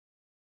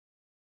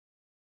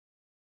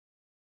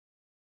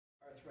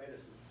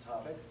arthritis is the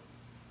topic.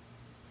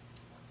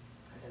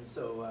 And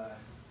so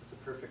it's a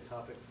perfect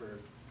topic for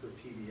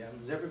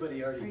PBM. Is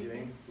everybody already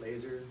doing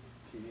laser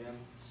PBM?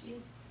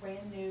 She's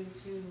brand new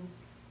to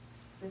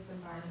this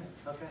environment.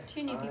 Okay.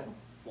 Two new all right. people.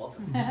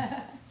 Welcome.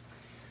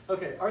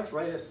 Okay,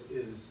 arthritis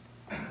is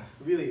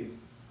really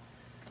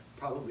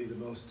probably the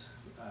most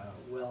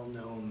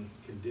well-known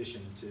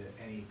condition to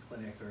any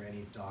clinic or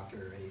any doctor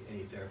or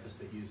any therapist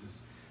that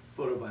uses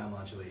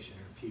photobiomodulation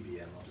or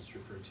PBM. I'll just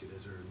refer to it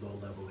as or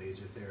low-level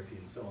laser therapy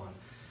and so on.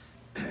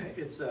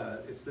 It's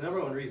the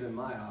number one reason in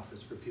my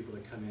office for people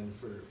to come in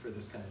for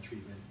this kind of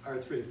treatment.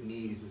 Arthritic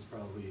knees is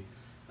probably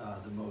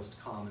the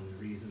most common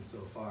reason so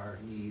far.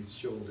 Knees,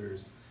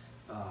 shoulders,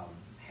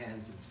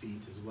 hands and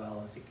feet as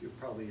well. I think you're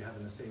probably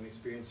having the same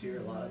experience here,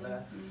 a lot of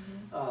that.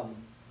 Mm-hmm.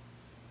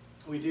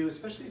 We do,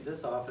 especially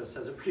this office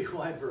has a pretty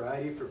wide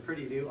variety for a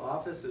pretty new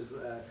office.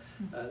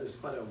 There's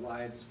quite a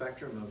wide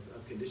spectrum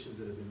of conditions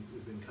that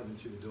have been coming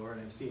through the door,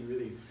 and I've seen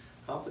really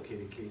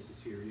complicated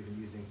cases here, even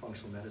using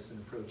functional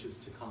medicine approaches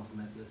to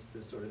complement this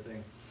sort of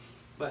thing.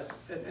 But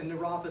and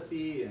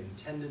neuropathy and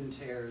tendon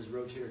tears,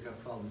 rotator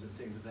cuff problems, and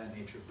things of that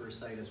nature,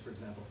 bursitis, for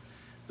example,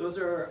 those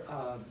are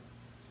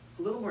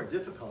a little more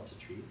difficult to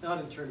treat, not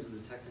in terms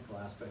of the technical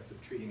aspects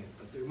of treating it,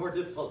 but they're more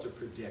difficult to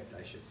predict,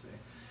 I should say.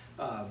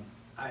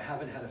 I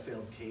haven't had a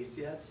failed case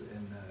yet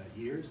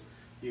in years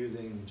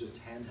using just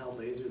handheld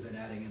laser, then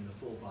adding in the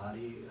full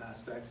body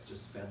aspects,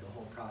 just sped the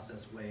whole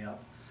process way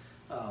up.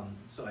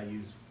 So I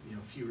use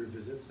fewer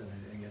visits and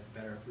get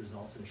better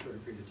results in a shorter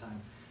period of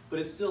time. But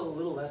it's still a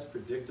little less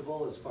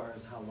predictable as far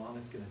as how long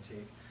it's going to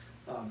take.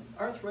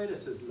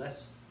 Arthritis is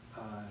less,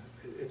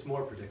 it's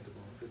more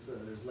predictable.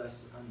 There's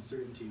less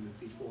uncertainty with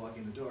people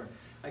walking the door.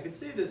 I can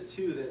say this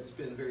too, that's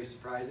been very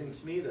surprising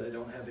to me, that I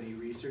don't have any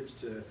research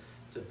to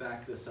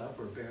back this up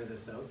or bear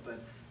this out,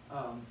 but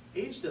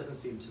age doesn't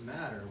seem to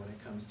matter when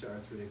it comes to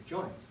arthritic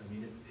joints. I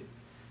mean,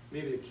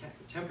 maybe to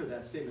temper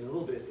that statement a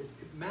little bit,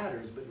 it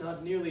matters, but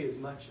not nearly as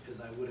much as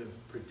I would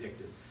have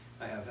predicted.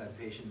 I have had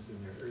patients in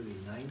their early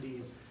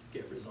 90s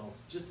get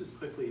results just as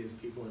quickly as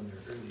people in their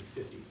early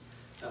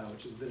 50s,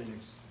 which has been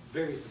a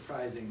very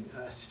surprising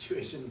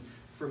situation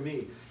for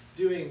me.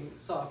 Doing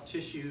soft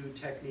tissue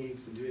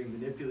techniques and doing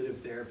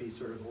manipulative therapy,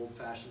 sort of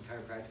old-fashioned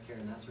chiropractic care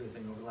and that sort of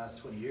thing over the last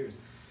 20 years,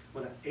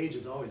 when age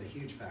is always a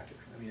huge factor.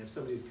 I mean, if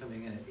somebody's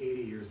coming in at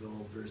 80 years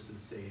old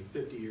versus, say,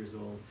 50 years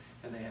old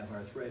and they have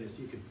arthritis,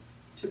 you could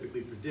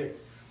typically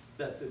predict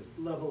that the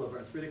level of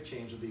arthritic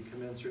change will be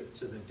commensurate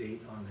to the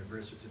date on their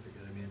birth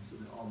certificate. I mean, it's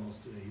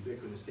almost a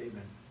ubiquitous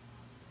statement.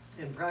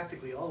 And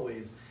practically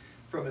always,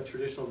 from a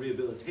traditional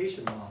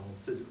rehabilitation model,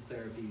 physical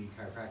therapy,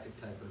 chiropractic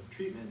type of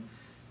treatment,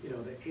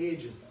 the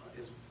age is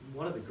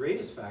one of the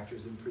greatest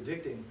factors in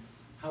predicting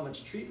how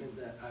much treatment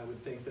that I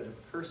would think that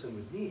a person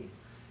would need.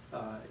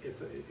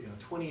 If a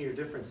 20-year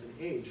difference in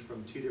age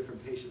from two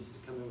different patients to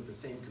come in with the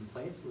same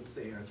complaints, let's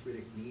say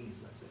arthritic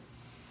knees, let's say,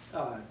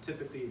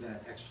 typically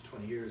that extra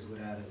 20 years would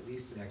add at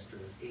least an extra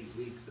 8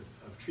 weeks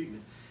of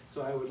treatment.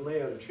 So I would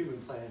lay out a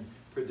treatment plan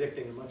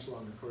predicting a much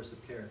longer course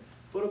of care.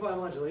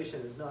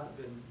 Photobiomodulation it's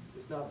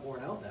not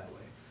borne out that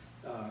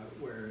way,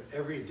 where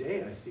every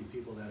day I see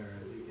people that are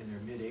in their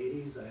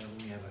mid-80s. I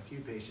only have a few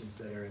patients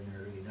that are in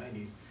their early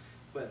 90s,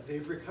 but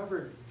they've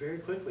recovered very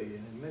quickly,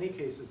 and in many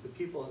cases the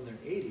people in their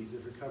 80s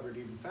have recovered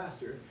even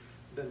faster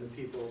than the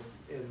people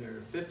in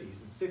their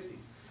 50s and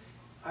 60s.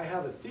 I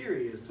have a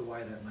theory as to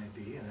why that might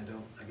be, and I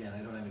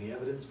don't have any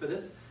evidence for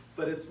this,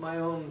 but it's my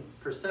own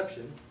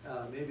perception,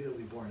 maybe it'll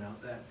be borne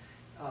out, that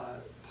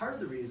part of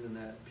the reason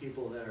that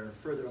people that are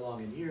further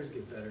along in years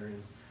get better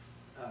is,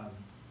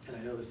 and I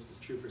know this is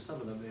true for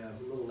some of them, they have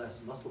a little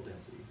less muscle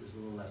density. There's a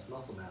little less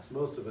muscle mass.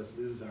 Most of us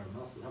lose our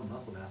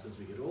muscle mass as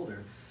we get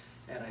older,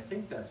 and I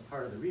think that's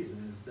part of the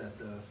reason is that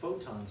the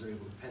photons are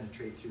able to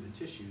penetrate through the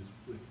tissues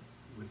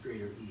with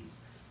greater ease.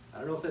 I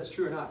don't know if that's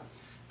true or not,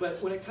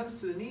 but when it comes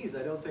to the knees,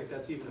 I don't think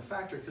that's even a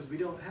factor because we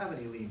don't have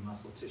any lean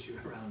muscle tissue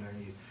around our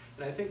knees,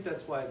 and I think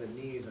that's why the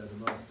knees are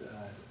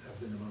have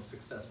been the most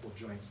successful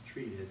joints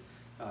treated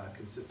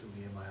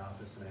consistently in my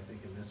office, and I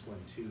think in this one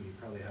too, you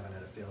probably haven't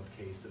had a failed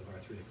case of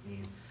arthritic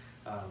knees.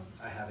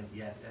 I haven't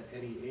yet at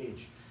any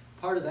age.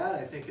 Part of that,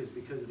 I think, is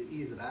because of the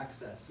ease of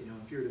access.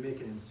 If you were to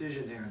make an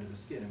incision there into the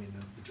skin, I mean,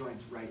 the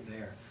joint's right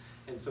there.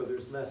 And so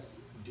there's less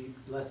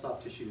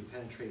soft tissue to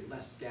penetrate,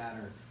 less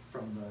scatter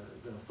from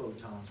the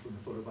photons, from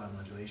the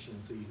photobiomodulation,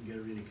 and so you can get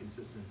a really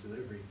consistent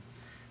delivery.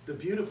 The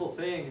beautiful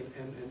thing,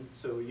 and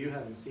so you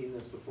haven't seen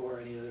this before,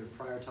 any other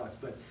prior talks,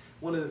 but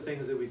one of the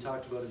things that we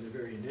talked about in the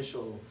very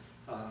initial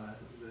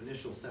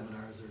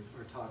seminars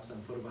or talks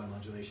on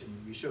photobiomodulation,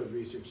 we showed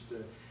research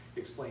to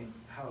explain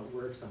how it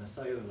works on a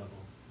cellular level.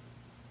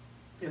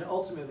 And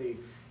ultimately,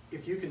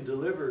 if you can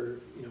deliver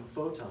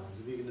photons,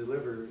 if you can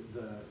deliver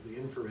the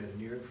infrared and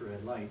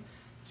near-infrared light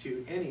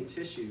to any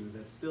tissue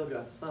that's still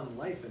got some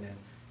life in it,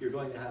 you're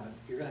going to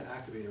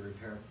activate a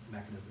repair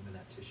mechanism in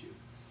that tissue.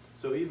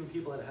 So even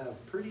people that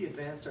have pretty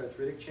advanced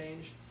arthritic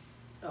change,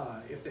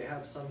 if they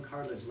have some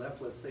cartilage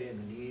left, let's say in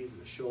the knees,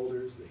 the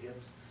shoulders, the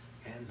hips,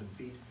 hands and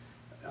feet,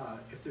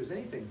 if there's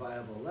anything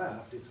viable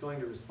left, it's going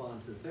to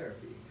respond to the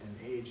therapy. And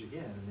age,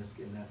 again,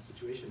 in that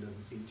situation,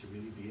 doesn't seem to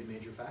really be a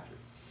major factor.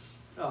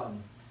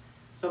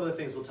 Some of the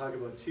things we'll talk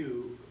about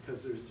too,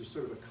 because there's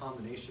sort of a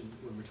combination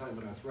when we're talking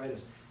about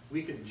arthritis.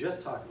 We could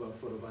just talk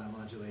about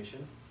photobiomodulation,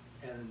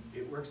 and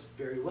it works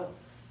very well.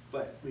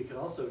 But we could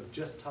also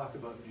just talk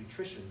about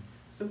nutrition,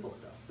 simple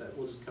stuff that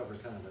we'll just cover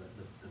kind of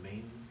the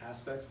main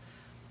aspects,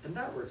 and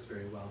that works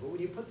very well. But when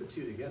you put the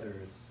two together,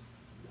 it's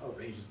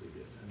outrageously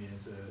good. I mean,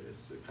 it's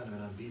a kind of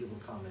an unbeatable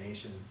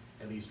combination,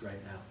 at least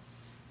right now.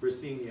 We're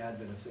seeing the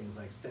advent of things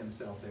like stem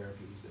cell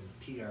therapies and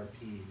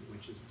PRP,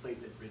 which is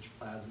platelet-rich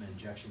plasma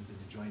injections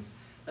into joints.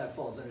 That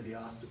falls under the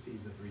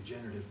auspices of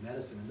regenerative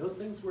medicine, and those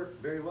things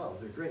work very well.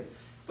 They're great.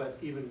 But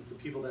even the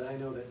people that I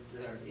know that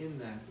are in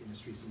that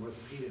industry, some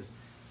orthopedists,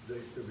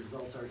 the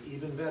results are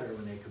even better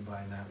when they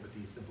combine that with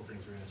these simple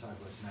things we're going to talk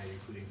about tonight,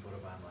 including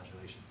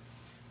photobiomodulation.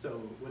 So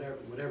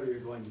whatever you're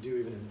going to do,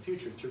 even in the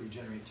future, to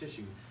regenerate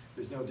tissue,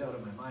 there's no doubt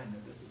in my mind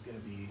that this is going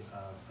to be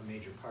a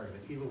major part of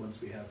it, even once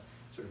we have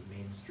sort of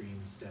mainstream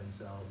stem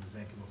cell,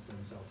 mesenchymal stem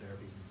cell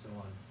therapies and so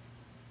on.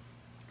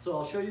 So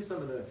I'll show you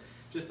some of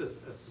just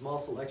a small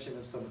selection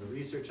of some of the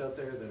research out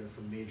there that are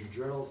from major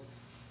journals.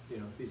 You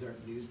know, these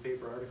aren't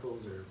newspaper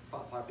articles or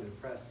popular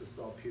press. This is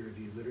all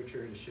peer-reviewed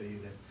literature to show you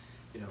that,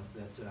 you know,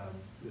 that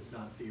it's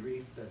not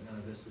theory, that none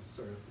of this is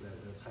sort of,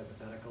 that's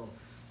hypothetical.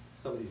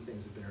 Some of these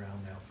things have been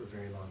around now for a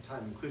very long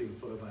time, including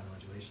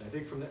photobiomodulation. I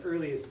think from the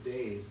earliest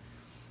days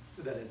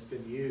that it's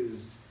been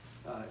used,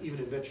 even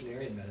in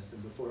veterinarian medicine,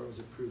 before it was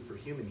approved for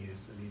human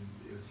use. I mean,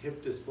 it was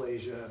hip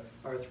dysplasia,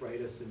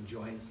 arthritis in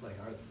joints, like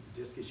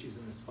disc issues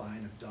in the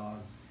spine of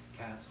dogs,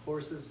 cats,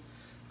 horses,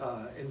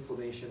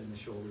 inflammation in the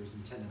shoulders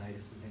and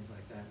tendonitis and things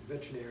like that.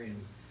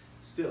 Veterinarians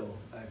still,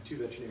 I have 2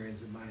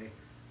 veterinarians in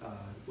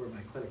where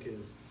my clinic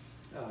is,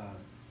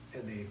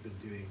 and they've been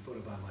doing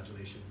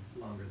photobiomodulation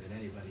longer than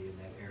anybody in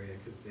that area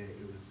because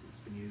it's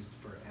been used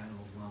for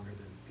animals longer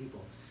than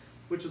people,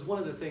 which is one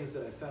of the things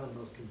that I found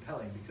most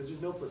compelling because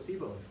there's no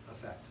placebo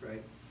effect,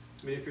 right?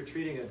 I mean, if you're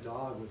treating a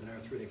dog with an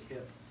arthritic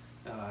hip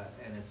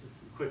and it's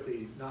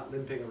quickly not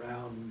limping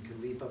around and can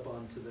leap up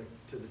onto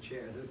the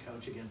chair, the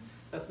couch again,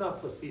 that's not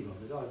placebo.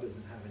 The dog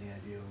doesn't have any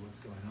idea what's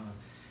going on.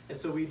 And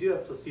so we do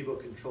have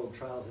placebo-controlled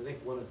trials. I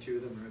think 1 or 2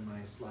 of them are in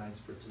my slides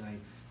for tonight,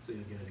 so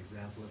you'll get an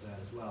example of that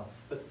as well.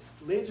 But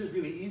laser is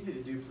really easy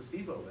to do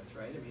placebo with,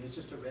 right? I mean, it's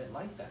just a red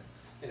light then.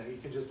 You know, you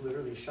can just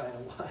literally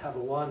have a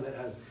wand that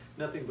has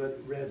nothing but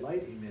red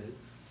light emitted,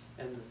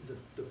 and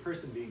the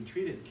person being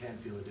treated can't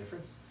feel a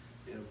difference,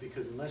 you know,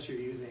 because unless you're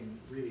using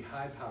really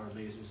high-powered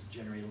lasers to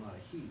generate a lot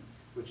of heat,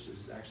 which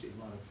is actually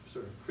a lot of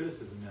sort of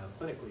criticism now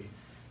clinically,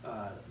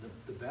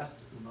 the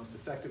best, the most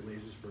effective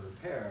lasers for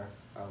repair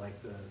are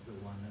like the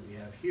one that we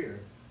have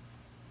here,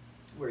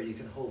 where you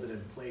can hold it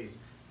in place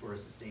for a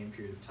sustained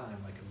period of time,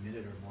 like a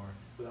minute or more,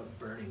 without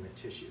burning the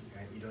tissue,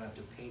 right? You don't have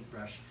to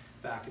paintbrush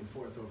back and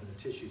forth over the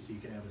tissue, so you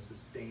can have a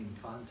sustained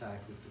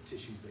contact with the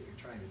tissues that you're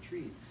trying to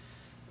treat.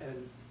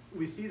 And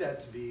we see that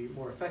to be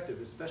more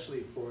effective,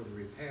 especially for the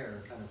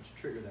repair, kind of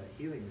to trigger that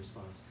healing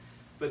response.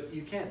 But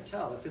you can't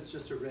tell if it's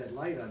just a red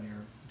light on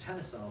your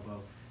tennis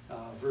elbow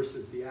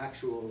versus the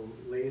actual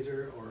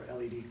laser or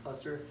LED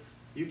cluster.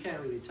 You can't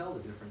really tell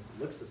the difference.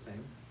 It looks the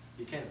same.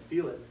 You can't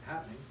feel it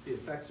happening. The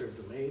effects are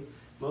delayed.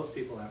 Most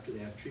people, after they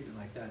have treatment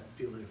like that,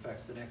 feel the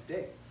effects the next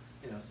day.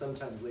 You know,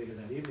 sometimes later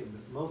that evening,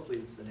 but mostly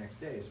it's the next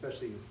day,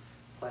 especially with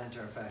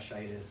plantar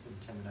fasciitis and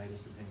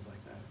tendonitis and things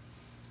like that.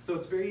 So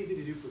it's very easy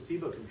to do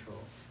placebo control.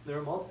 There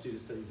are a multitude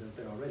of studies out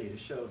there already to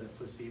show that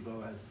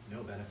placebo has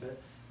no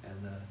benefit and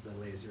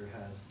the laser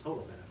has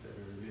total benefit,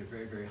 or a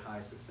very, very high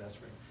success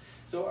rate.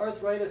 So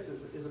arthritis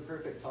is a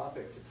perfect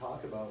topic to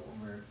talk about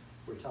when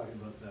we're talking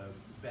about the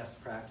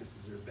best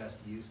practices or best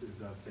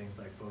uses of things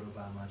like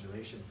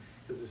photobiomodulation,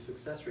 because the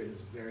success rate is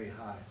very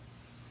high.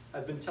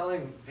 I've been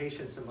telling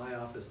patients in my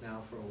office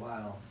now for a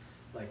while,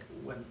 like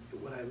when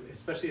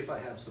especially if I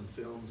have some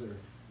films, or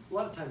a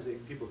lot of times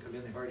people come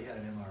in, they've already had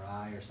an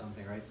MRI or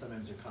something, right?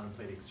 Sometimes they're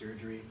contemplating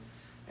surgery.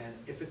 And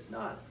if it's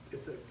not,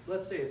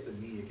 let's say it's a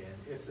knee again,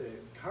 if the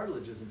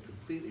cartilage isn't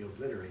completely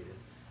obliterated,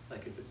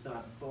 like if it's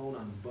not bone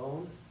on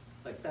bone,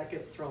 like that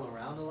gets thrown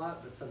around a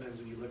lot, but sometimes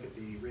when you look at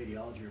the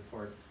radiology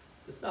report,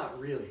 it's not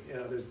really, you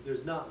know,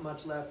 there's not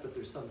much left, but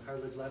there's some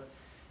cartilage left.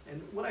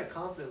 And what I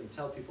confidently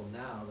tell people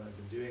now that I've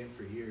been doing it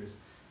for years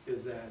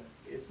is that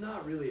it's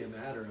not really a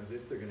matter of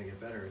if they're gonna get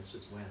better, it's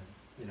just when,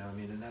 you know, I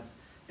mean,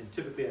 and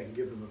typically I can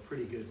give them a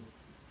pretty good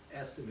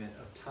estimate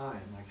of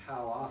time, like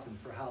how often,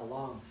 for how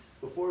long,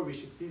 before we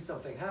should see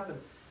something happen.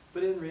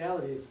 But in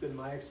reality, it's been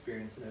my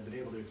experience, and I've been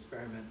able to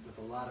experiment with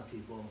a lot of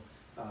people,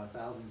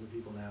 thousands of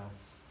people now,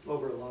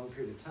 over a long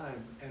period of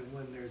time. And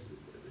when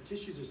the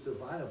tissues are still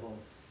viable,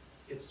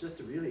 it's just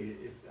really,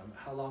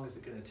 how long is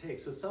it gonna take?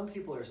 So some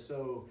people are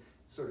so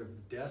sort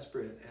of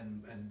desperate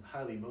and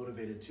highly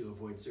motivated to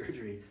avoid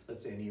surgery,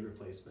 let's say a knee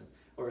replacement,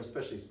 or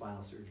especially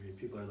spinal surgery.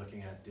 People are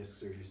looking at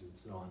disc surgeries and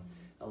so on.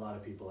 A lot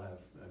of people have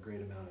a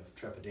great amount of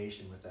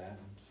trepidation with that, and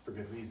for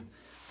good reason.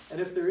 And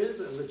if there is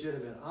a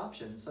legitimate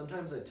option,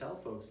 sometimes I tell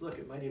folks, look,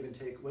 it might even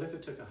take, what if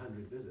it took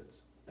 100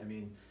 visits? I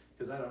mean,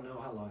 because I don't know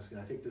how long it's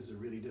going to, I think this is a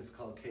really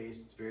difficult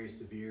case. It's very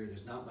severe.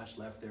 There's not much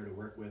left there to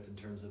work with in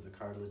terms of the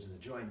cartilage and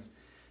the joints.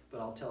 But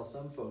I'll tell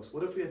some folks,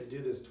 what if we had to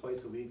do this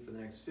twice a week for the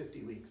next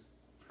 50 weeks,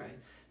 right?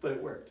 But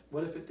it worked.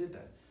 What if it did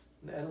that?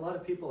 And a lot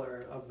of people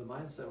are of the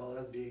mindset, well,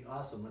 that'd be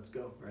awesome, let's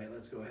go, right?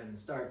 Let's go ahead and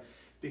start.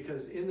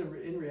 Because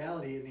in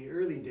reality, in the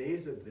early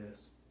days of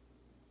this,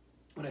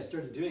 when I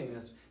started doing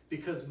this,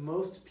 because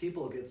most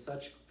people get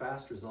such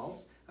fast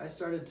results, I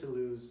started to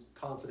lose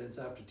confidence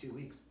after 2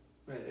 weeks.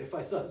 Right? If I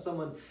saw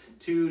someone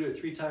 2 to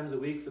 3 times a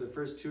week for the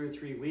first 2 or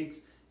 3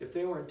 weeks, if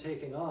they weren't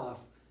taking off,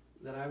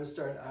 then I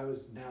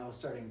was now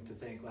starting to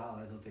think, wow,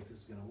 I don't think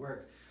this is going to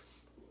work.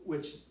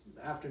 Which,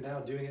 after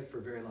now doing it for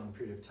a very long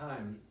period of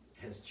time,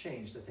 has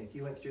changed. I think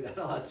you went through that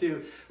a lot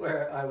too,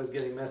 where I was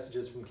getting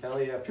messages from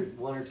Kelly after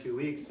 1 or 2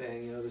 weeks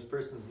saying, you know, this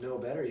person's no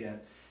better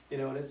yet. You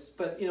know, and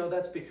but you know,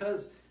 that's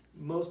because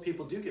most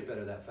people do get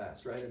better that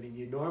fast, right? I mean,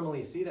 you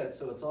normally see that,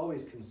 so it's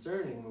always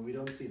concerning when we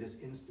don't see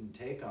this instant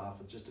takeoff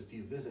with just a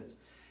few visits.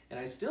 And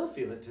I still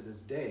feel it to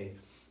this day,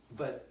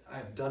 but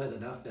I've done it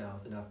enough now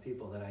with enough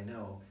people that I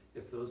know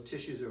if those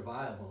tissues are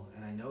viable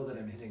and I know that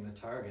I'm hitting the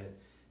target,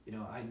 you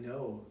know, I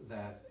know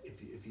that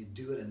if you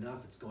do it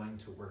enough, it's going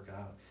to work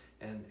out.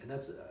 And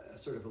that's a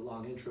sort of a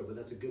long intro, but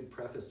that's a good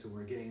preface to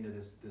we're getting into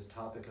this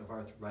topic of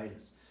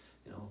arthritis.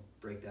 You know,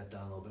 break that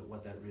down a little bit,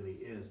 what that really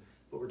is.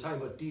 But we're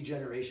talking about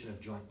degeneration of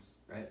joints,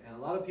 right? And a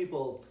lot of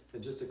people,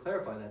 and just to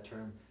clarify that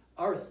term,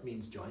 arth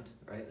means joint,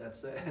 right?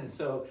 And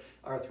so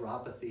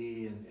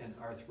arthropathy and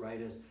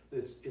arthritis,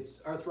 it's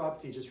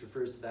arthropathy just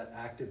refers to that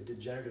active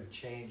degenerative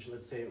change.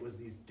 Let's say it was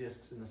these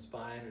discs in the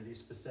spine or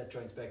these facet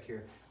joints back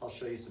here. I'll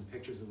show you some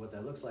pictures of what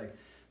that looks like.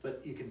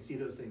 But you can see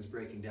those things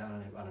breaking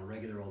down on a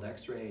regular old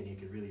x-ray, and you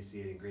can really see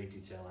it in great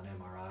detail on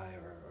MRI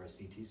or a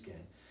CT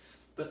scan.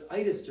 But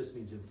itis just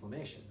means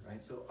inflammation,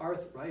 right? So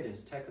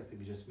arthritis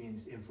technically just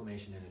means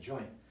inflammation in a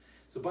joint.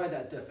 So by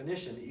that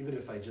definition, even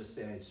if I just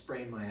say I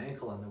sprained my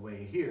ankle on the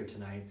way here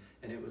tonight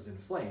and it was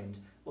inflamed,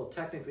 well,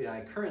 technically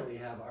I currently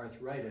have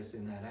arthritis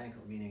in that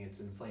ankle, meaning it's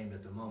inflamed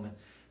at the moment.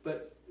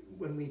 But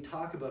when we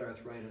talk about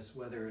arthritis,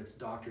 whether it's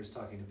doctors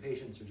talking to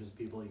patients or just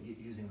people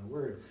using the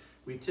word,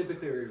 we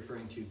typically are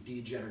referring to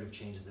degenerative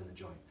changes in the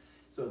joint.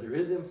 So there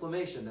is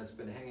inflammation that's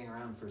been hanging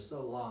around for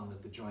so long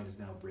that the joint is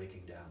now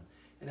breaking down.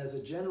 And as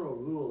a general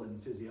rule in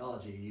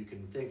physiology, you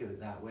can think of it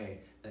that way,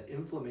 that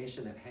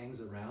inflammation that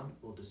hangs around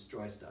will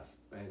destroy stuff,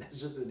 right? It's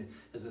just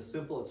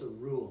it's a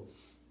rule.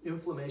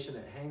 Inflammation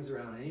that hangs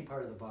around any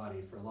part of the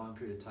body for a long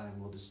period of time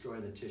will destroy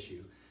the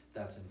tissue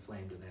that's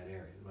inflamed in that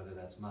area, whether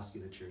that's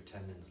musculature,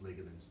 tendons,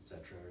 ligaments,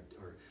 etc.,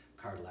 or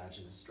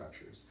cartilaginous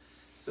structures.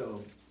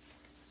 So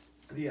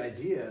the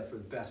idea for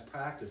the best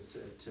practice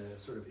to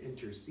sort of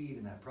intercede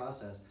in that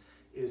process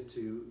is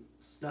to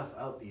snuff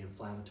out the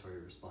inflammatory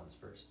response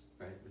first,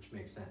 right? Which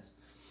makes sense.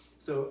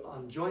 So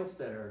on joints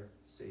that are,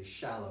 say,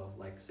 shallow,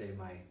 like say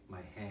my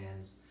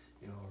hands,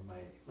 you know, or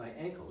my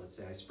ankle, let's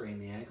say I sprained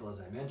the ankle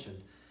as I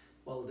mentioned,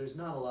 well, there's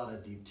not a lot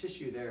of deep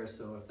tissue there,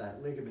 so if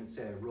that ligament,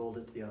 say I rolled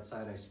it to the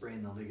outside, I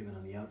sprained the ligament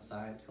on the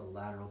outside, called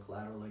lateral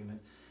collateral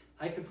ligament,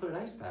 I could put an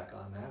ice pack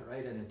on that,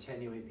 right, and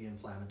attenuate the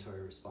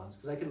inflammatory response,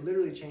 because I could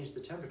literally change the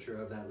temperature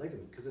of that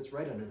ligament, because it's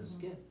right under the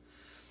skin.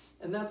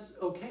 And that's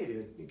okay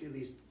to at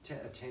least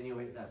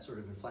attenuate that sort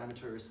of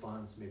inflammatory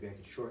response. Maybe I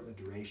could shorten the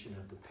duration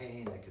of the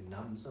pain, I could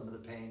numb some of the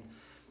pain.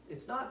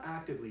 It's not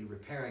actively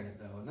repairing it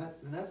though,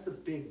 and that's the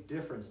big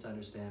difference to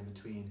understand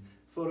between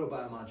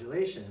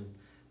photobiomodulation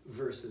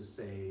versus,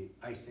 say,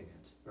 icing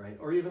it, right?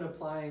 Or even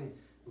applying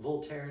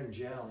Voltaren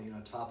gel, you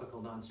know,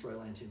 topical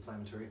non-steroidal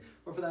anti-inflammatory,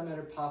 or for that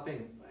matter,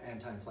 popping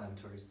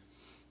anti-inflammatories.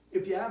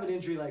 If you have an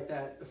injury like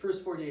that, the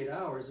first 48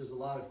 hours, there's a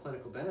lot of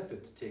clinical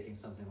benefit to taking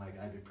something like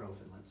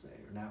ibuprofen, let's say,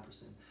 or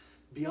naproxen.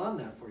 Beyond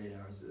that 48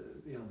 hours,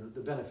 you know,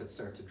 the benefits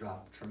start to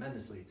drop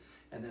tremendously.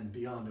 And then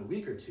beyond a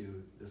week or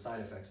two, the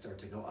side effects start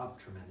to go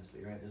up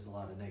tremendously, right? There's a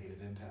lot of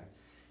negative impact.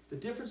 The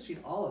difference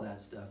between all of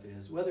that stuff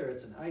is whether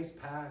it's an ice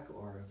pack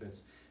or if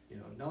it's, you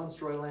know,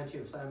 non-steroidal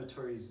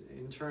anti-inflammatories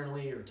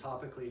internally or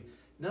topically,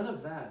 none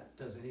of that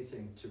does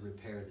anything to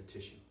repair the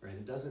tissue, right?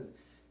 It doesn't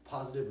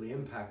positively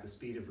impact the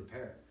speed of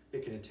repair.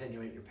 It can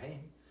attenuate your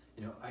pain,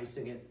 you know,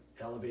 icing it,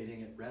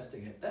 elevating it,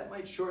 resting it. That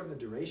might shorten the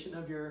duration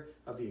of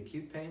the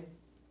acute pain.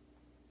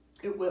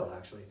 It will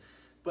actually,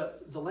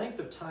 but the length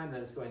of time that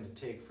it's going to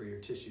take for your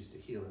tissues to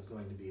heal is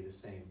going to be the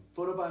same.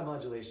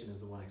 Photobiomodulation is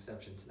the one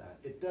exception to that.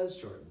 It does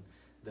shorten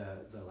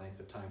the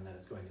length of time that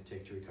it's going to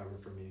take to recover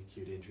from an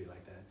acute injury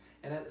like that.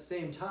 And at the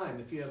same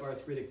time, if you have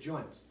arthritic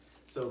joints,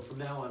 so from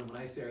now on, when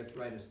I say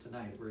arthritis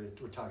tonight, we're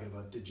talking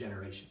about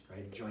degeneration,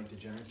 right? Joint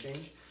degenerative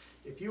change.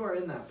 If you are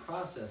in that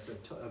process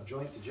of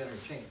joint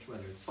degenerative change,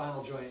 whether it's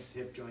spinal joints,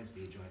 hip joints,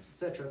 knee joints,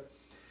 etc.,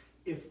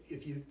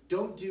 if you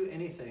don't do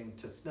anything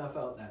to snuff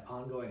out that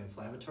ongoing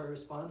inflammatory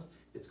response,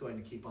 it's going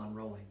to keep on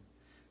rolling,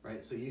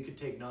 right? So you could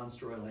take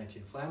non-steroidal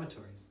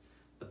anti-inflammatories,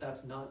 but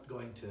that's not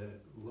going to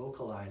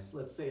localize.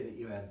 Let's say that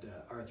you had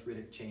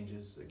arthritic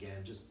changes,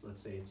 again, just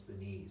let's say it's the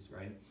knees,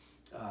 right?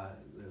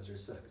 Those are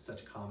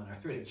such common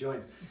arthritic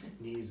joints,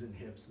 knees and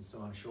hips and so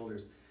on,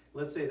 shoulders.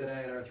 Let's say that I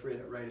had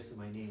arthritis in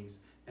my knees,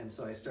 And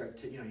so I start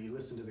to, you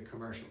listen to the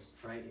commercials,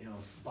 right?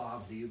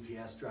 Bob, the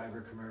UPS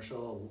driver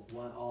commercial,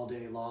 one all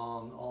day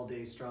long, all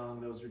day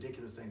strong, those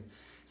ridiculous things.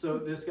 So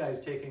this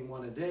guy's taking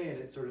one a day, and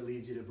it sort of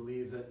leads you to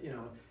believe that,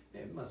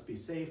 it must be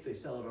safe. They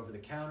sell it over the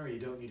counter. You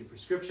don't need a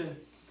prescription.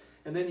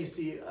 And then you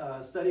see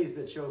studies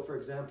that show, for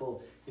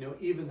example,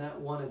 even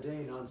that one a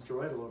day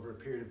non-steroidal over a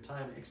period of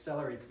time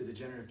accelerates the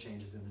degenerative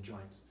changes in the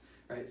joints,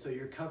 right? So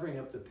you're covering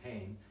up the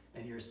pain,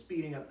 and you're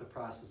speeding up the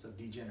process of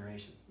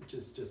degeneration, which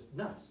is just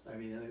nuts. I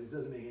mean, it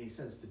doesn't make any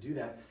sense to do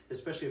that,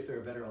 especially if there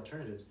are better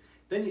alternatives.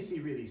 Then you see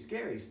really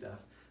scary stuff,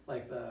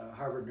 like the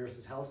Harvard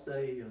Nurses Health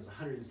Study. It was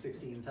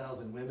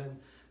 116,000 women,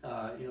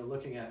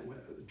 looking at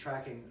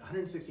tracking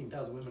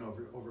 116,000 women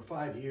over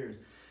 5 years.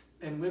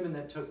 And women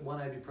that took one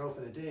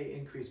ibuprofen a day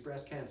increased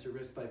breast cancer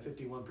risk by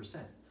 51%.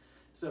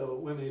 So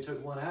women who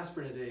took one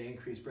aspirin a day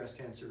increased breast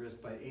cancer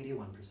risk by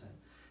 81%.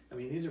 I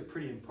mean, these are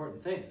pretty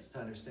important things to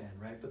understand,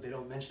 right? But they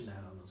don't mention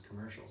that on those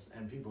commercials,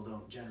 and people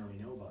don't generally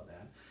know about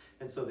that.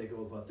 And so they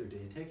go about their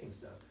day taking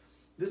stuff.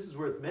 This is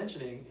worth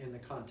mentioning in the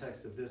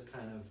context of this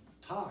kind of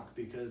talk,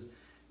 because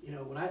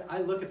when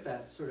I look at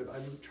that I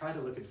try to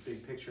look at the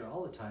big picture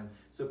all the time.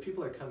 So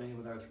people are coming in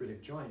with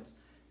arthritic joints,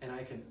 and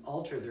I can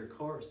alter their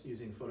course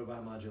using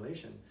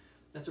photobiomodulation.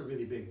 That's a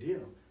really big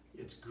deal.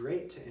 It's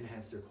great to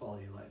enhance their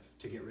quality of life,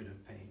 to get rid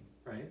of pain,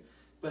 right?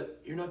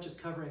 But you're not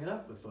just covering it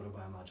up with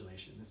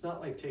photobiomodulation. It's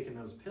not like taking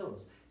those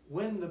pills.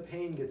 When the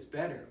pain gets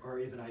better, or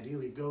even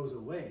ideally goes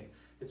away,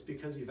 it's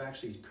because you've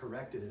actually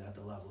corrected it at the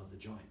level of the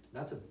joint.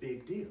 That's a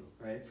big deal,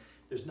 right?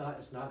 It's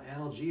not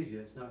analgesia,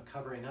 it's not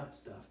covering up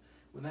stuff.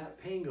 When that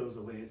pain goes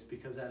away, it's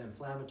because that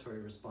inflammatory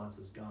response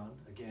is gone,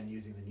 again,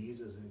 using the knees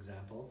as an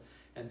example,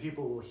 and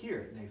people will hear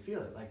it and they feel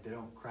it, like they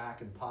don't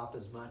crack and pop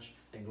as much,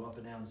 they can go up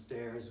and down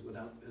stairs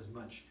without as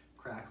much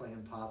crackling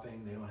and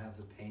popping, they don't have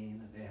the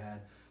pain that they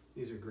had.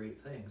 These are great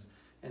things.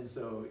 And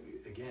so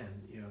again,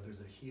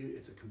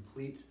 it's a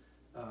complete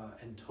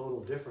and total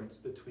difference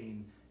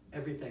between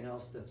everything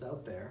else that's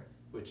out there,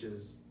 which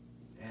is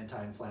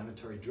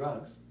anti-inflammatory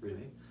drugs,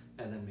 really,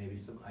 and then maybe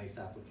some ice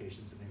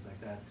applications and things like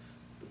that.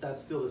 But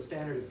that's still the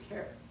standard of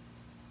care.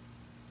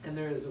 And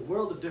there is a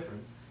world of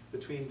difference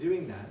between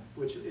doing that,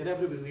 which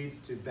inevitably leads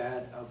to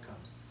bad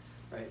outcomes,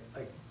 right?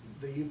 Like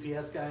the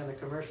UPS guy in the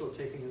commercial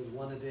taking his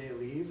one a day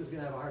leave is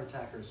gonna have a heart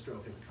attack or a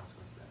stroke as a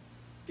consequence of that,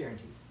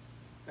 guaranteed.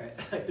 Right?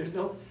 Like there's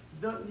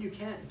you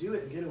can't do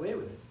it and get away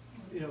with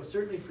it,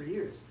 certainly for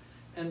years.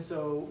 And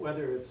so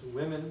whether it's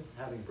women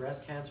having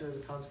breast cancer as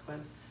a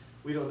consequence,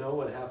 we don't know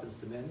what happens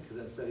to men because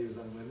that study was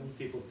on women.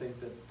 People think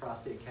that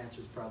prostate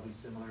cancer is probably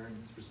similar in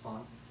its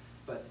response,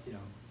 but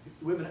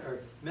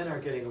men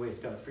aren't getting away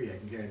scot-free, I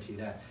can guarantee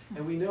that.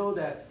 And we know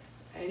that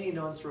any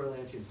non-steroidal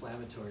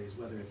anti-inflammatories,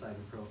 whether it's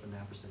ibuprofen,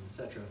 naproxen,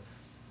 etc.,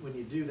 when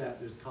you do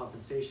that, there's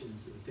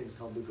compensations, things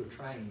called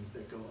leukotrienes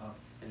that go up,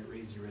 and it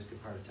raises your risk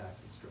of heart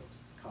attacks and strokes,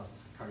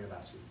 causes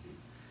cardiovascular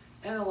disease.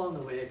 And along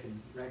the way, it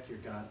can wreck your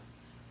gut,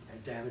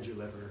 damage your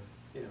liver,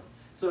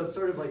 So it's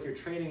sort of like you're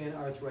training in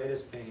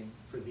arthritis pain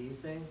for these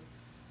things.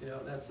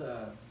 That's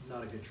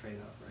not a good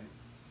trade-off, right?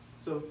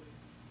 So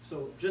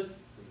just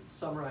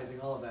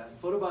summarizing all of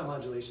that,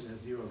 photobiomodulation has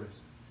zero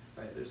risk,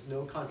 right? There's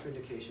no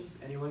contraindications.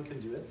 Anyone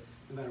can do it,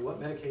 no matter what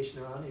medication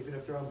they're on, even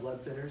if they're on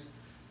blood thinners.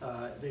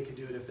 They can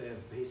do it if they have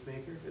a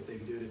pacemaker, if they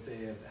can do it if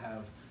they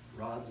have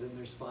rods in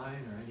their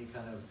spine or any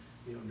kind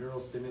of neural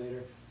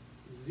stimulator.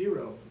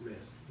 Zero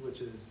risk,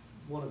 which is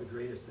one of the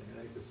greatest things.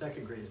 I think the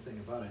second greatest thing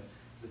about it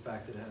is the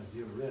fact that it has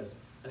zero risk.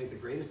 I think the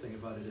greatest thing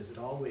about it is it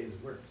always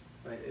works,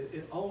 right?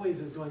 It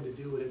always is going to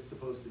do what it's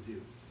supposed to do.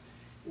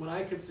 When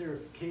I consider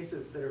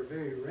cases that are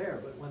very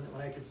rare, but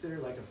when I consider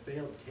like a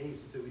failed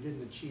case, it's that we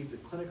didn't achieve the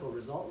clinical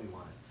result we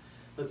wanted.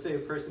 Let's say a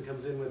person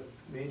comes in with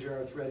major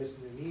arthritis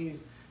in their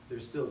knees,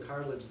 there's still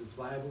cartilage that's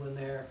viable in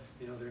there,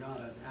 they're not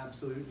an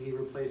absolute knee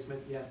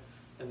replacement yet,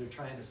 and they're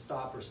trying to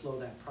stop or slow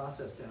that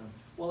process down.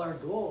 Well, our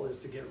goal is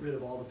to get rid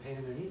of all the pain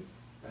in their knees,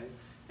 right?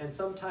 And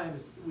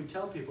sometimes we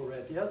tell people right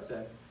at the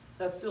outset,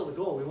 that's still the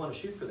goal, we want to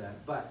shoot for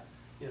that, but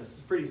this is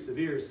pretty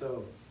severe,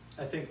 so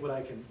I think what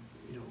I can,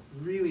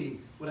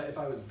 if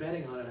I was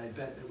betting on it, I'd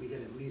bet that we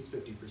get at least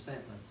 50%,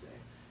 let's say,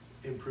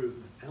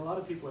 improvement. And a lot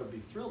of people would be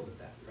thrilled with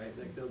that, right?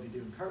 Like they'll be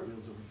doing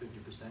cartwheels over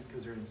 50%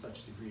 because they're in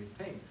such degree of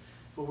pain.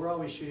 But we're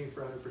always shooting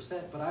for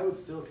 100%, but I would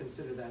still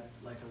consider that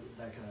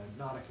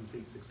not a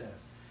complete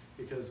success,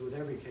 because with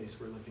every case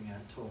we're looking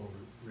at total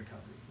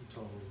recovery,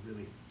 total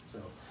relief.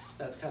 So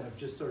that's kind of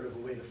just sort of a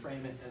way to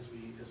frame it as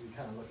we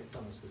kind of look at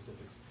some of the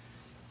specifics.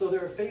 So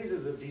there are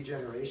phases of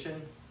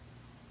degeneration,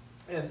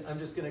 and I'm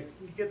just going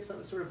to get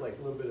some sort of like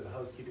a little bit of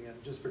housekeeping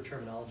just for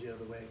terminology out of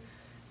the way.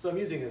 So I'm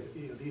using,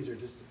 these are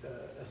just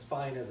a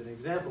spine as an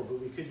example, but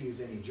we could use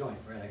any joint,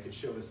 right? I could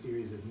show a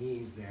series of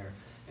knees there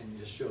and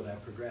just show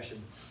that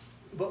progression.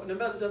 But it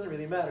doesn't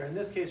really matter. In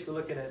this case, we're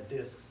looking at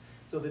discs.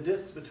 So the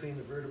discs between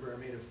the vertebrae are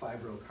made of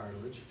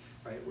fibrocartilage,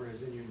 right?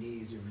 Whereas in your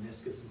knees, your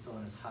meniscus and so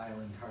on is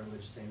hyaline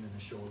cartilage, same in the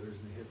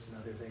shoulders and the hips and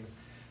other things.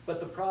 But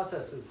the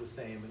process is the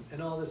same.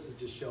 And all this is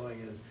just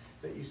showing is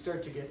that you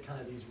start to get kind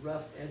of these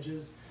rough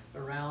edges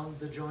around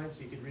the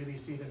joints. You can really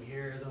see them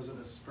here. Those are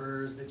the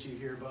spurs that you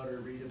hear about or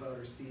read about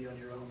or see on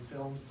your own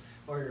films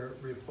or your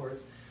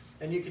reports.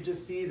 And you can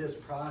just see this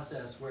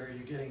process where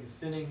you're getting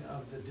thinning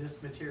of the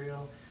disc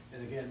material.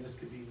 And again, this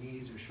could be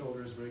knees or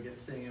shoulders where you get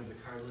thinning of the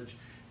cartilage.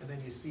 And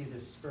then you see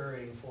this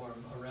spurring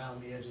form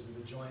around the edges of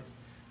the joints.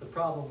 The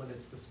problem when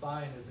it's the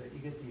spine is that you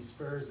get these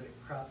spurs that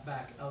crop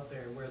back out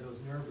there where those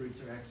nerve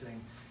roots are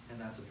exiting, and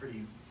that's a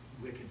pretty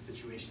wicked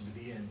situation to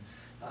be in.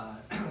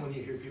 When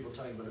you hear people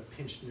talking about a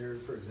pinched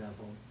nerve, for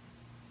example,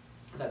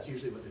 that's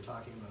usually what they're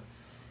talking about.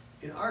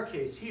 In our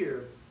case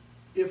here,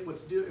 if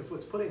what's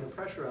putting the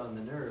pressure on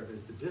the nerve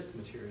is the disc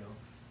material,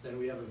 then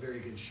we have a very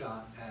good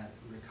shot at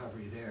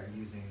recovery there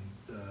using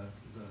the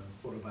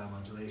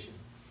photobiomodulation,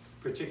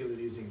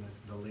 particularly using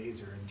the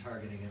laser and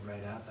targeting it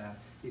right at that.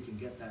 You can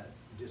get that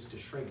disc to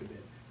shrink a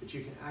bit, but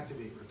you can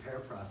activate repair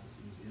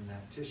processes in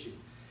that tissue.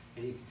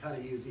 And you can kind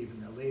of use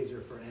even the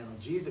laser for an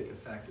analgesic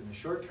effect in the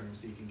short term,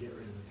 so you can get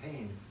rid of the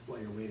pain while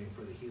you're waiting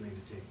for the healing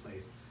to take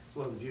place. It's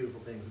one of the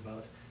beautiful things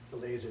about the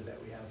laser that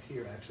we have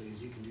here actually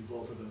is you can do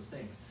both of those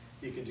things.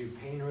 You can do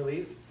pain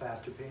relief,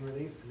 faster pain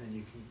relief, and then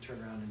you can turn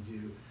around and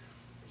do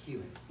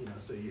healing,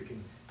 so you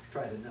can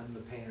try to numb the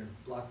pain or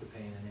block the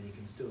pain, and then you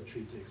can still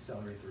treat to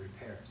accelerate the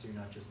repair, so you're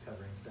not just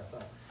covering stuff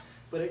up.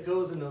 But it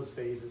goes in those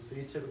phases. So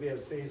you typically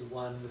have phase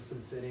 1 with some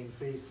thinning,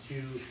 phase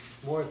 2,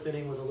 more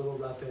thinning with a little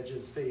rough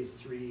edges, phase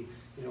 3,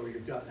 where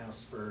you've got now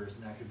spurs,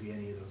 and that could be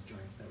any of those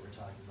joints that we're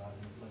talking about,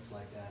 and it looks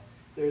like that.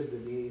 There's the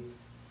knee.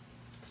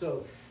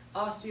 So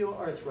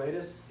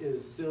osteoarthritis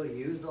is still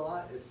used a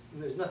lot.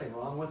 There's nothing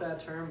wrong with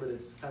that term, but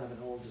it's kind of an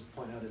old, just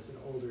point out, it's an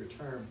older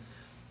term.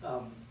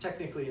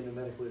 Technically in the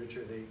medical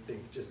literature, they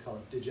just call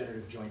it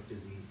degenerative joint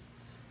disease.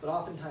 But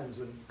oftentimes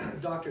when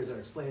doctors are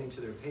explaining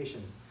to their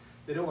patients,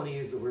 they don't want to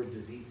use the word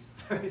disease,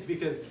 right? It's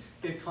because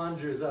it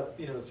conjures up,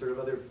 sort of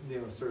other,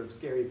 sort of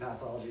scary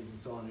pathologies and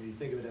so on, and you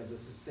think of it as a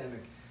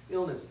systemic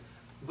illness.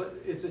 But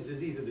it's a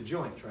disease of the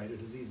joint, right? A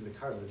disease of the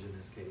cartilage in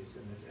this case,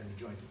 and the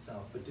joint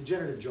itself. But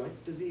degenerative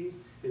joint disease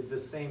is the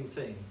same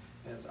thing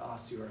as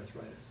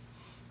osteoarthritis.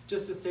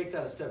 Just to take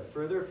that a step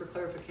further for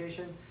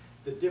clarification,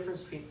 the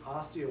difference between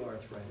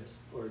osteoarthritis,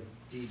 or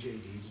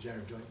DJD,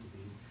 degenerative joint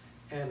disease,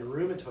 and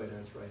rheumatoid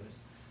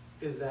arthritis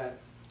is that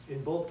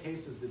in both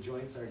cases the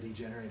joints are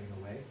degenerating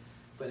away,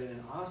 but in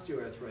an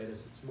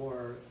osteoarthritis it's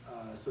more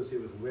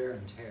associated with wear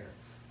and tear,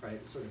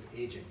 right? Sort of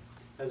aging.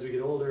 As we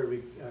get older,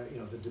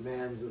 the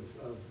demands of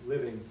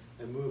living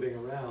and moving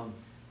around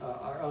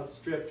are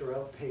outstripped or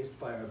outpaced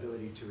by our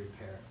ability to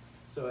repair.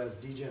 So as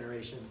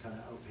degeneration kind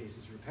of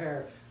outpaces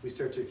repair, we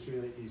start to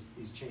accumulate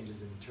these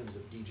changes in terms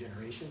of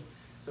degeneration.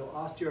 So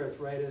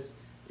osteoarthritis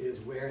is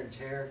wear and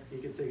tear, you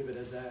can think of it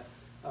as that,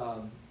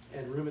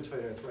 and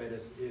rheumatoid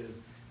arthritis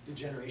is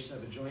degeneration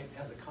of a joint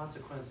as a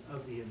consequence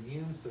of the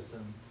immune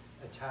system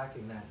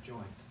attacking that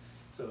joint.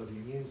 So the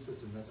immune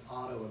system, that's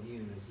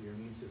autoimmune, is your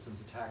immune system's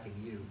attacking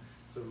you.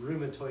 So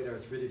rheumatoid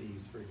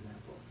arthritis, for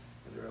example,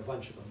 and there are a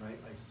bunch of them, right?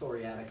 Like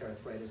psoriatic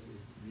arthritis is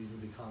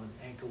reasonably common,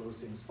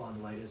 ankylosing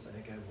spondylitis, I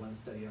think I have one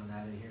study on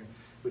that in here,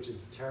 which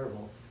is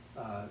terrible,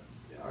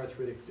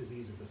 arthritic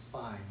disease of the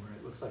spine, where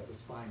it looks like the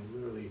spine is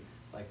literally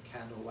like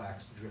candle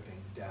wax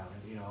dripping down,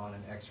 and on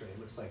an x-ray, it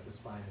looks like the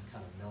spine is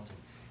kind of melting.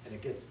 And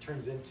it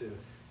turns into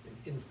an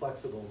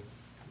inflexible,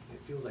 it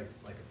feels like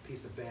a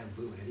piece of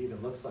bamboo, and it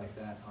even looks like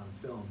that on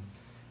film.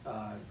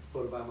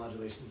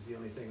 Photobiomodulation is the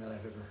only thing that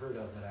I've ever heard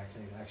of that I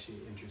can actually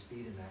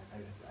intercede in that.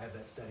 I have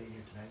that study in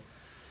here tonight.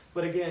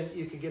 But again,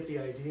 you can get the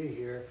idea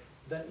here.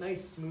 That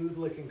nice smooth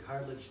looking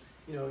cartilage,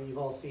 you've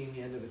all seen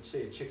the end of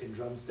say a chicken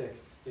drumstick,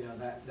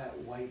 that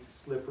white,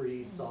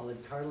 slippery, solid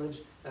cartilage,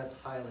 that's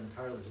hyaline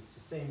cartilage. It's the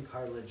same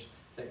cartilage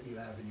that you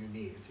have in your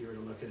knee. If you were to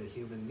look at a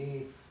human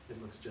knee,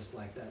 it looks just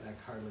like that.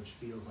 That cartilage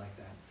feels like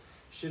that.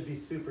 Should be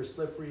super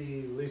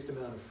slippery, least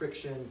amount of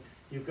friction.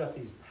 You've got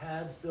these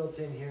pads built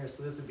in here,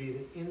 so this would be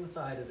the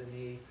inside of the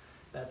knee.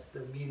 That's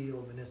the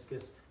medial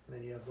meniscus, and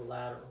then you have the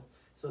lateral.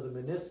 So the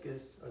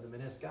meniscus, or the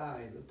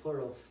menisci, the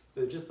plural,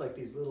 they're just like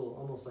these little,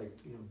 almost like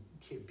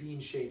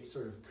bean-shaped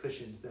sort of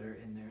cushions that are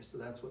in there. So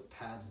that's what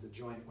pads the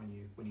joint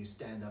when you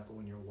stand up or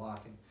when you're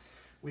walking.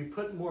 We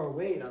put more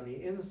weight on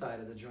the inside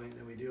of the joint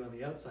than we do on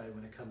the outside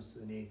when it comes to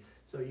the knee.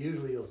 So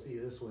usually you'll see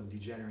this one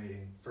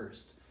degenerating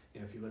first.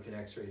 If you look at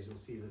x-rays, you'll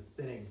see the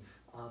thinning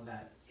on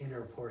that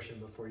inner portion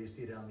before you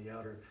see down the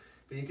outer.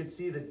 But you can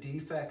see the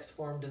defects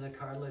formed in the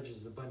cartilage.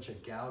 There's a bunch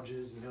of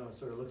gouges, it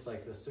sort of looks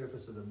like the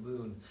surface of the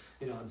moon,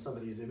 on some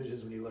of these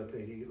images when you look,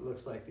 it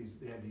looks like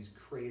they have these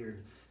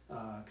cratered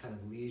kind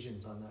of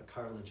lesions on the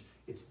cartilage.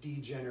 It's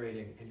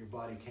degenerating and your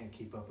body can't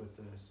keep up with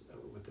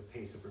the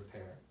pace of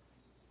repair.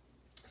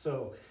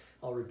 So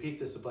I'll repeat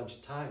this a bunch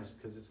of times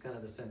because it's kind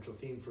of the central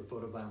theme for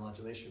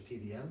photobiomodulation,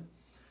 PBM.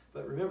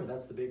 But remember,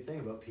 that's the big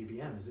thing about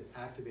PBM, is it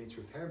activates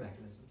repair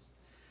mechanisms.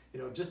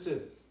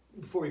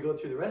 Before we go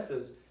through the rest of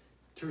this,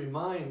 to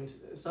remind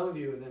some of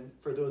you, and then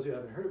for those who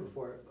haven't heard it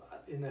before,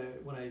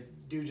 when I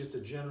do just a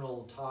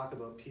general talk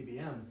about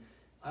PBM,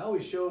 I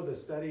always show the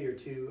study or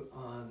two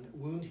on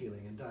wound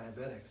healing in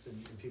diabetics,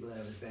 and people that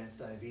have advanced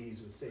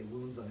diabetes would say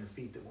wounds on their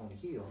feet that won't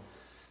heal.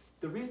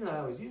 the reason I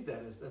always use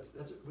that is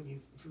that's when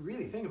you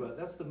really think about it,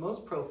 that's the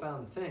most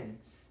profound thing,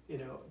 you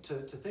know, to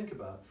think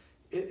about.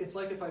 It's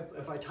like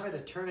if I tied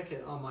a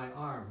tourniquet on my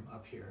arm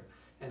up here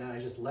and I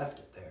just left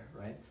it there,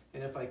 right?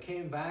 And if I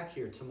came back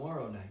here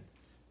tomorrow night,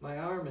 my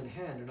arm and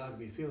hand are not going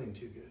to be feeling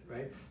too good,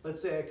 right?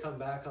 Let's say I come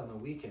back on the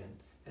weekend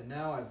and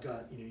now I've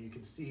got, you know, you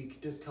can see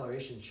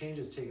discoloration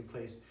changes taking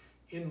place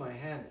in my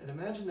hand. And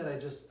imagine that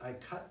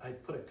I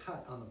put a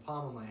cut on the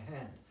palm of my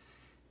hand.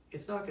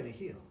 It's not going to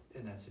heal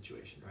in that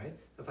situation, right?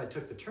 If I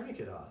took the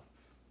tourniquet off,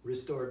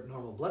 restored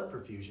normal blood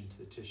perfusion to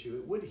the tissue,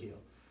 it would heal.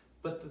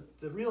 But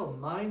the real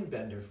mind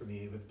bender for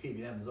me with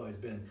PBM has always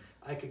been,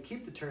 I could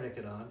keep the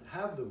tourniquet on,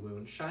 have the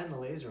wound, shine the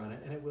laser on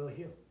it, and it will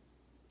heal.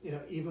 You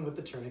know, even with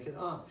the tourniquet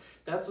on.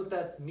 That's what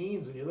that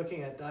means when you're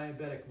looking at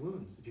diabetic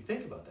wounds, if you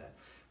think about that.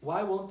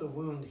 Why won't the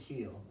wound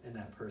heal in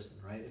that person,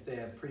 right? If they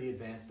have pretty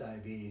advanced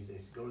diabetes, they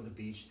go to the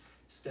beach,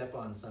 step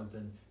on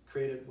something,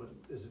 create what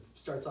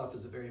starts off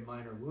as a very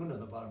minor wound on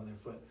the bottom of their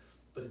foot,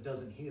 but it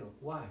doesn't heal.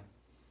 Why?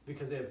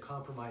 Because they have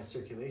compromised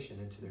circulation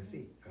into their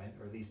feet, right?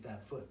 Or at least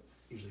that foot.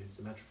 Usually it's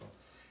symmetrical.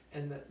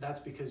 And that's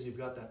because you've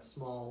got that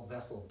small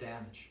vessel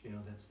damage, you know,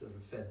 that's sort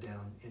of fed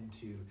down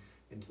into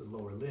the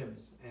lower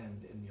limbs,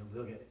 and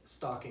they'll get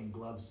stocking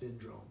glove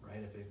syndrome,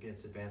 right? If it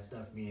gets advanced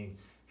enough, meaning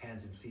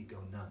hands and feet go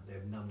numb. They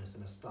have numbness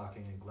in a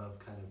stocking and glove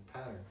kind of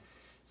pattern.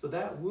 So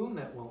that wound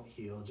that won't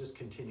heal just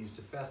continues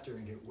to fester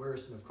and get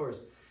worse. And of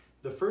course,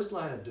 the first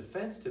line of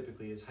defense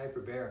typically is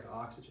hyperbaric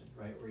oxygen,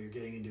 right? Where you're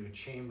getting into a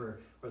chamber,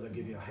 or they'll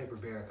give you a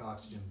hyperbaric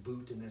oxygen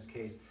boot in this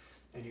case,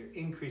 and you're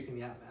increasing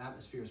the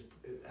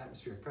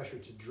atmospheric pressure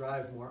to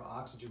drive more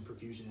oxygen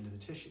perfusion into the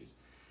tissues.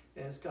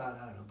 And it's got,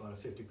 I don't know, about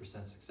a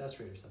 50% success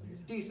rate or something.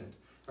 It's decent,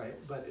 right?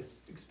 But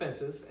it's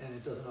expensive and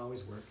it doesn't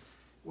always work.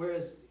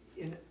 Whereas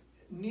in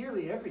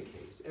nearly every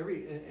case,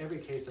 in every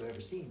case I've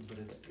ever seen, but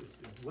it's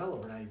well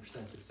over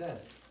 90%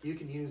 success, you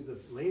can use the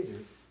laser,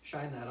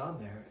 shine that on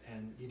there,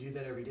 and you do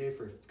that every day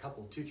for a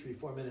couple, 2, 3,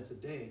 4 minutes a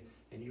day,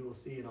 and you will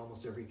see in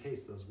almost every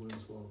case those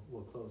wounds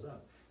will close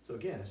up. So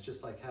again, it's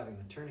just like having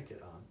the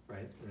tourniquet on,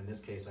 right? Or in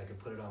this case, I could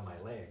put it on my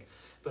leg.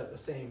 But the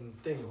same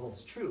thing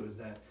holds true, is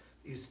that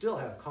you still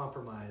have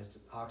compromised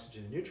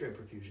oxygen and nutrient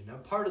perfusion. Now,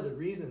 part of the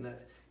reason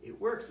that it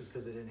works is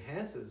because it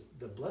enhances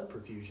the blood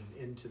perfusion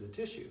into the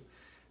tissue.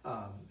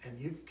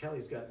 And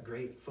Kelly's got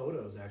great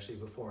photos, actually,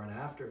 before and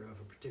after, of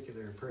a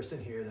particular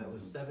person here that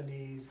was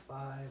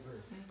 75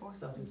 or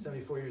something,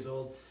 74 years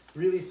old,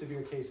 really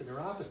severe case of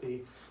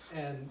neuropathy.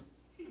 And,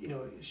 you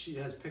know, she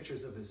has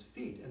pictures of his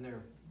feet, and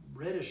they're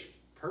reddish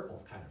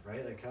purple, kind of,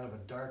 right? Like kind of a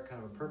dark,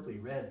 kind of a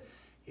purpley red.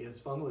 He has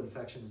fungal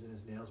infections in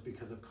his nails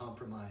because of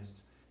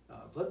compromised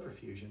blood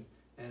perfusion.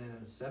 And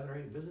in 7 or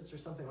 8 visits or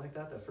something like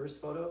that, the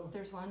first photo.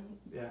 There's one.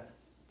 Yeah.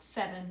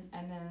 7,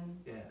 and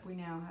then we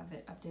now have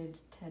it updated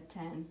to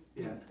 10.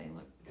 Yeah. They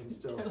look and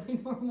still totally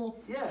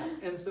normal. Yeah,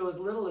 and so as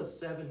little as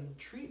 7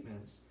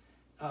 treatments,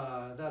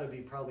 that would be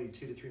probably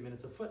 2 to 3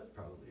 minutes a foot,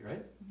 probably,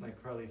 right? Mm-hmm.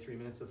 Like probably 3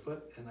 minutes a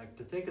foot. And like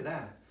to think of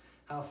that,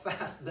 how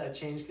fast that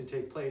change can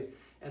take place.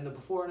 And the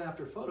before and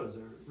after photos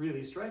are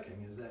really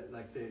striking, is that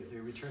like they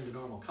return to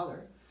normal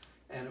color.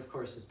 And of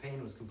course his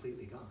pain was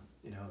completely gone,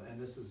 you know,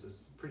 and this is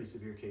a pretty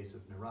severe case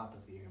of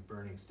neuropathy, you know,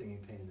 burning, stinging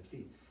pain in the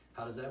feet.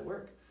 How does that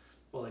work?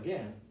 Well,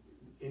 again,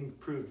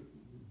 improved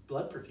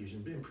blood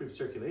perfusion, improved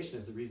circulation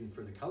is the reason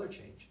for the color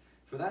change.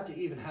 For that to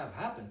even have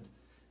happened,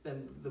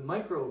 then the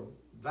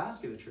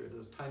microvasculature,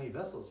 those tiny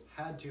vessels,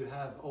 had to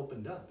have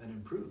opened up and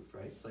improved,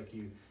 right? It's like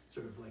you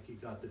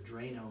got the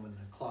Drano and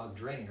the clogged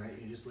drain, right?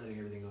 You're just letting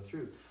everything go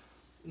through.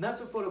 And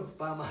that's what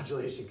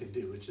photobiomodulation can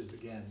do, which is,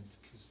 again,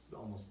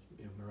 almost,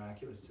 you know,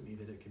 miraculous to me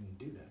that it can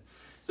do that.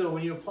 So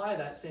when you apply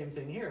that same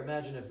thing here,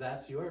 imagine if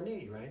that's your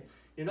knee, right?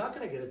 You're not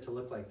going to get it to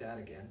look like that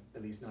again,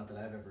 at least not that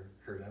I've ever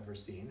heard of or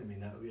seen. I mean,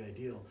 that would be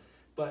ideal.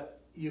 But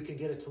you can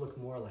get it to look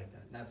more like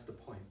that. And that's the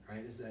point,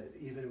 right? Is that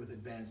even with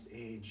advanced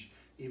age,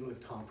 even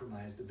with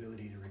compromised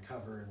ability to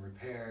recover and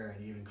repair,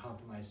 and even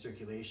compromised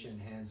circulation,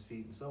 hands,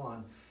 feet, and so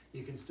on,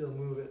 you can still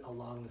move it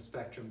along the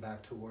spectrum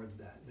back towards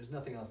that. There's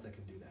nothing else that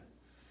can do that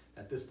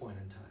at this point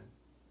in time.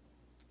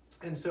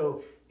 And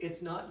so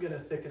it's not going to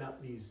thicken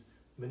up these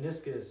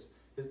meniscus.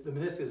 The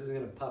meniscus isn't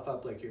going to puff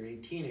up like you're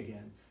 18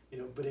 again, you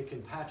know, but it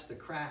can patch the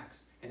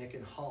cracks, and it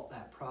can halt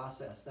that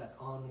process, that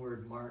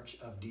onward march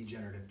of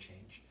degenerative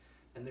change.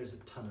 And there's a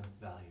ton of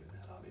value in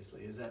that,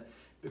 obviously, is that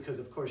because,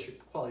 of course, your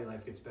quality of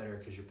life gets better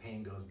because your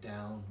pain goes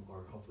down,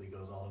 or hopefully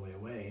goes all the way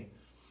away.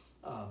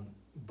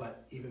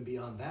 But even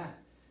beyond that,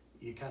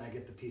 you kind of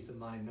get the peace of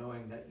mind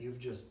knowing that you've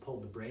just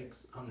pulled the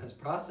brakes on this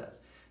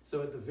process.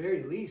 So at the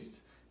very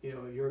least, you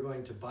know, you're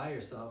going to buy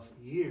yourself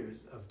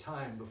years of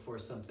time before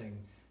something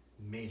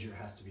major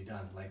has to be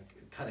done, like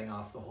cutting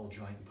off the whole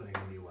joint and putting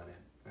a new one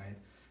in, right?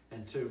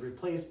 And to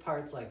replace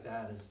parts like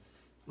that is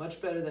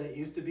much better than it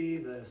used to be.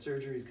 The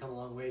surgery's come a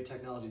long way,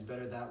 technology's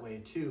better that way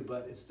too,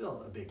 but it's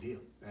still a big deal,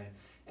 right?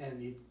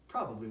 And you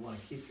probably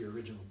want to keep your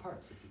original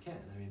parts if you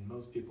can. I mean,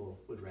 most people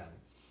would rather.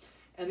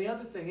 And the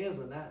other thing is,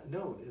 on that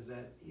note, is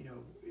that, you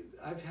know,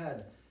 I've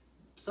had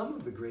some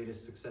of the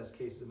greatest success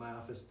cases in my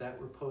office that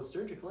were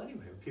post-surgical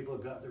anyway. People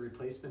have got the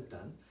replacement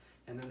done,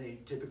 and then they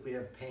typically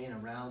have pain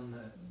around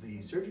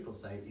the surgical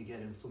site. You get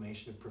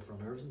inflammation of peripheral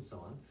nerves and so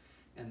on,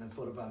 and then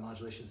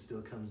photobiomodulation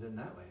still comes in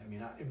that way. I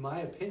mean, in my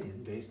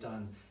opinion, based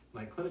on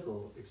my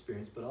clinical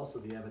experience, but also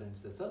the evidence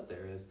that's up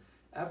there, is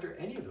after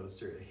any of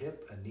those, a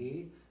hip, a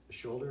knee, a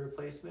shoulder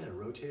replacement, a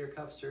rotator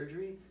cuff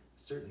surgery,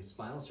 certainly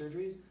spinal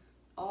surgeries,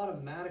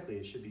 automatically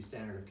it should be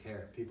standard of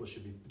care. People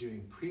should be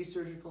doing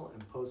pre-surgical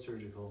and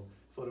post-surgical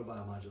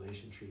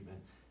photobiomodulation treatment.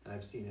 And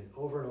I've seen it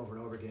over and over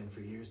and over again for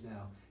years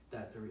now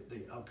that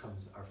the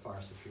outcomes are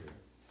far superior.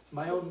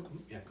 My own,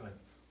 yeah, go ahead.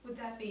 Would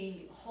that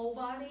be whole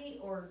body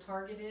or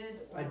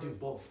targeted? Or I do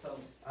both. Both.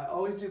 I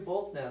always do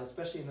both now,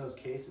 especially in those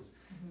cases.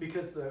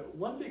 Because the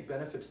one big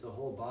benefit to the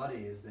whole body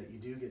is that you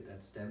do get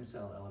that stem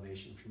cell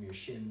elevation from your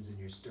shins and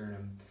your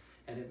sternum,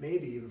 and it may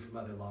be even from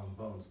other long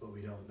bones, but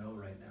we don't know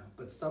right now.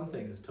 But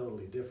something is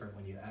totally different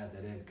when you add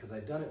that in, because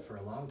I'd done it for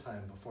a long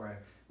time before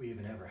we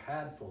even ever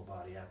had full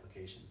body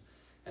applications.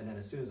 And then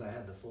as soon as I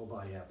had the full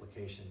body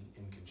application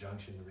in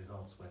conjunction, the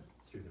results went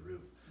through the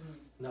roof.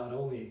 Not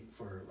only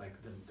for like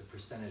the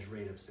percentage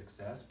rate of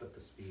success, but the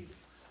speed.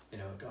 You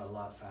know, it got a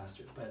lot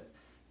faster.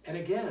 And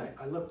again,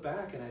 I look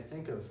back and I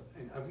think of,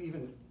 and I've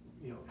even,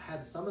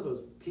 had some of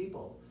those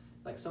people,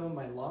 like some of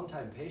my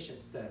longtime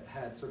patients that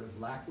had sort of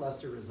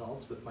lackluster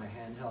results with my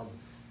handheld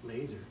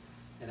laser.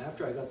 And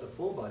after I got the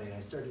full body and I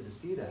started to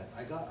see that,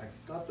 I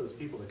got those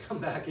people to come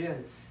back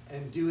in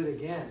and do it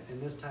again.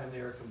 And this time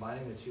they were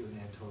combining the two and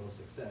they had total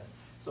success.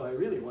 So I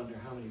really wonder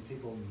how many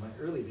people in my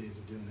early days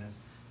of doing this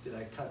did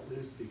I cut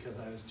loose because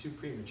I was too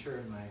premature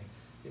in my,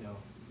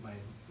 my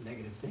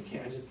negative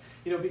thinking. I just,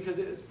 because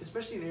it was,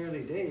 especially in the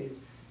early days,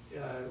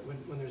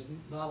 when there's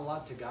not a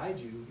lot to guide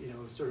you,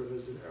 sort of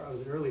I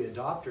was an early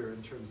adopter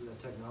in terms of that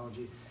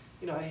technology.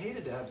 I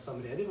hated to have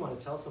somebody, I didn't want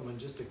to tell someone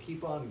just to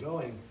keep on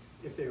going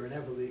if they were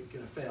inevitably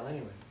going to fail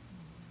anyway.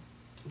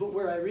 But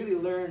where I really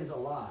learned a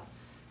lot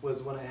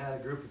was when I had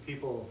a group of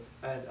people,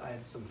 I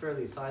had some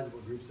fairly sizable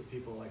groups of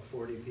people, like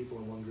 40 people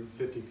in one group,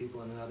 50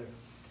 people in another,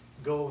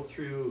 go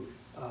through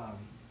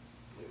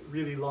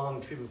really long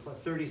treatment plan,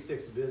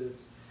 36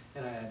 visits,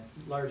 and I had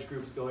large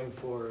groups going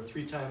for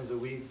 3 times a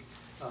week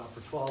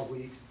for 12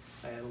 weeks.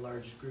 I had a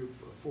large group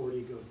of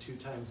 40 go 2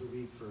 times a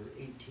week for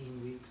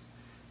 18 weeks.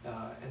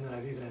 And then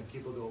I've even had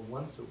people go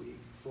once a week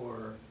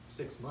for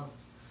 6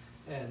 months.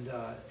 And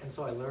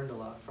so I learned a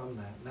lot from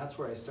that. And that's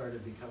where I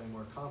started becoming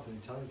more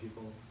confident, telling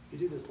people, if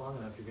you do this long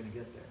enough, you're going to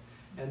get there.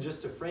 And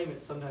just to frame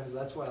it, sometimes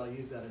that's why I'll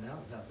use that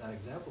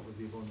example for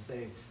people and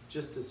say,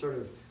 just to sort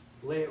of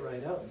lay it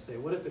right out and say,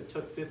 what if it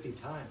took 50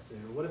 times?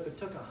 Or what if it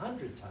took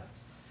 100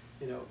 times?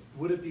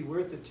 Would it be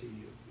worth it to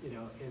you,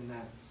 in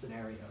that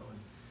scenario?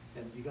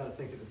 And you got to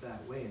think of it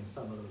that way in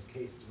some of those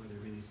cases where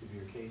they're really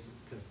severe cases,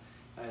 because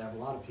I have a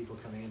lot of people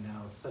coming in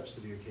now with such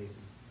severe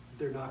cases,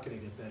 they're not going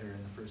to get better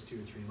in the first 2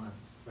 or 3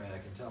 months, right? I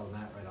can tell them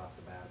that right off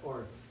the bat.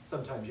 Or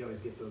sometimes you always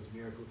get those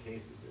miracle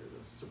cases or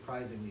those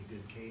surprisingly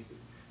good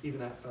cases. Even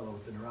that fellow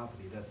with the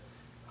neuropathy, that's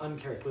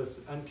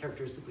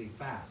uncharacteristically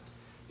fast.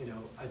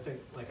 I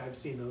think, like, I've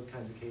seen those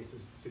kinds of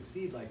cases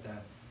succeed like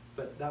that,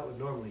 but that would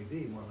normally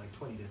be more like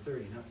 20 to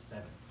 30, not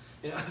 7.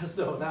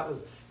 So that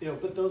was,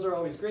 but those are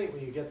always great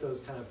when you get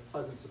those kind of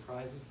pleasant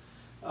surprises.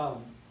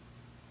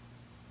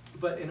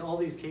 But in all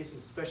these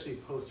cases, especially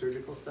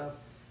post-surgical stuff,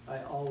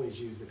 I always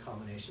use the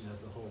combination of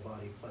the whole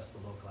body plus the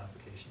local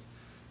application.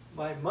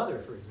 My mother,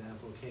 for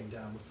example, came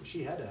down before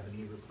she had to have a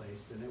knee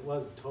replaced, and it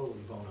was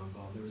totally bone on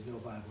bone. There was no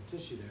viable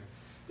tissue there.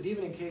 But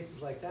even in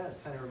cases like that, it's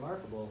kind of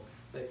remarkable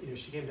that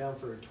she came down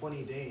for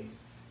 20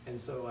 days, and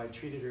so I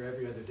treated her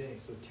every other day,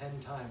 so 10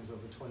 times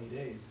over 20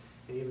 days.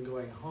 And even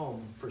going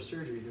home for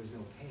surgery, there's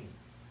no pain.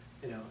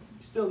 You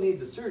still need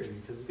the surgery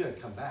because it's going to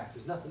come back.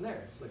 There's nothing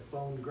there. It's like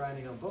bone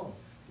grinding on bone,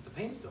 but the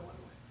pain still went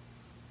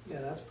away.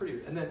 Yeah, that's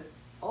pretty. And then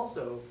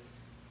also,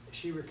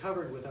 she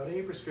recovered without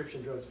any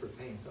prescription drugs for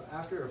pain. So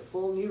after a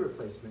full knee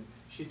replacement,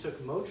 she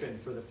took Motrin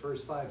for the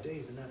first 5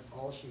 days, and that's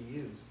all she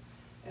used.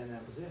 And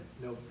that was it.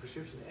 No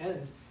prescription.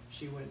 And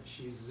she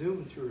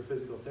zoomed through her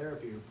physical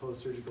therapy, her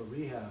post-surgical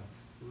rehab,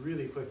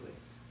 really quickly.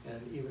 And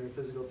even her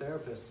physical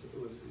therapist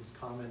was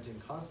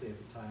commenting constantly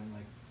at the time,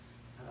 like,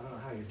 I don't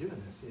know how you're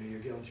doing this. You're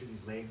going through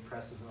these leg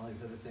presses and all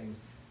these other things,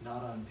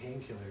 not on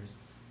painkillers,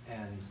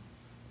 and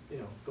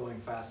going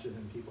faster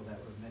than people that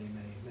were many,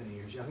 many, many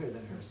years younger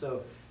than her.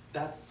 So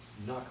that's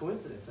not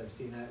coincidence. I've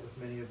seen that with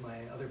many of my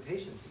other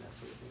patients and that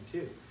sort of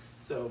thing too.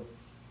 So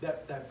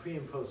that pre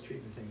and post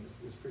treatment thing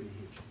is pretty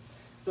huge.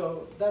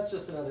 So that's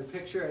just another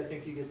picture. I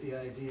think you get the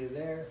idea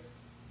there.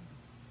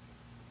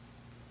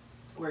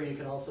 Where you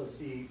can also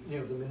see, the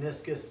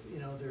meniscus,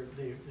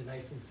 they're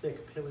nice and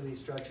thick, pillowy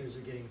structures are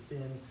getting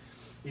thin.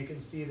 You can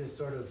see this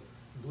sort of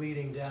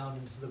bleeding down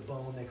into the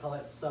bone. They call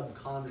that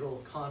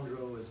subchondral.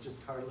 Chondro is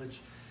just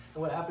cartilage.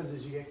 And what happens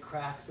is you get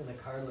cracks in the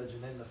cartilage,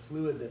 and then the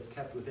fluid that's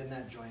kept within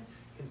that joint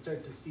can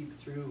start to seep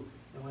through.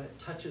 And when it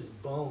touches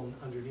bone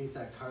underneath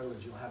that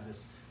cartilage, you'll have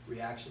this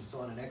reaction.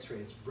 So on an x-ray,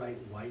 it's bright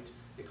white.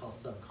 They call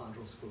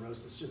subchondral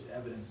sclerosis, just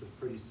evidence of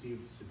pretty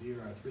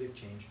severe arthritic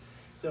change.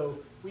 So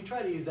we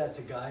try to use that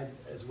to guide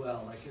as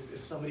well. Like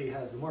if somebody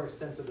has, the more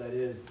extensive that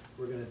is,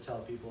 we're going to tell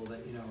people that,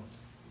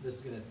 this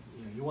is gonna,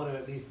 you want to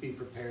at least be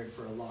prepared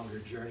for a longer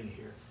journey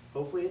here.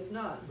 Hopefully it's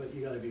not, but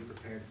you got to be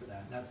prepared for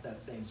that. And that's that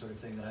same sort of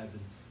thing that I've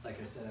been, like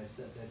I said,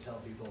 I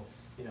tell people,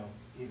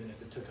 even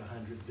if it took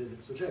 100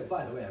 visits, which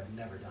by the way, I've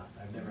never done.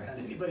 I've never had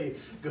anybody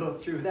go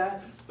through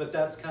that, but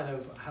that's kind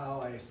of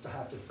how I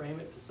have to frame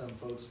it to some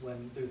folks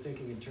when they're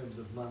thinking in terms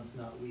of months,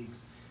 not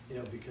weeks,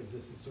 because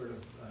this is sort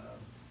of,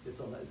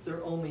 it's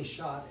their only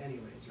shot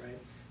anyways, right?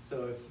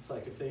 So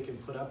if they can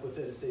put up with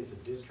it, say it's a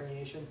disc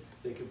herniation,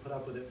 they can put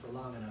up with it for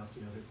long enough,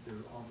 they're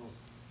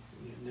almost,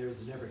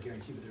 there's never a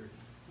guarantee, but they're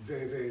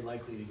very, very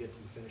likely to get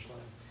to the finish line.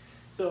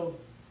 So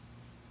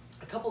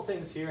a couple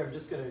things here,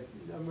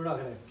 we're not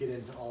gonna get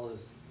into all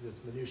this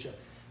minutia,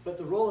 but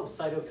the role of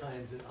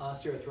cytokines in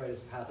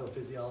osteoarthritis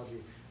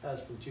pathophysiology,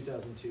 as from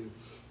 2002.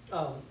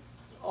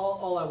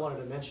 All I wanted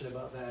to mention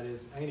about that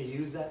is, I'm gonna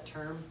use that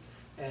term,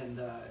 and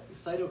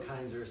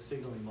cytokines are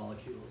signaling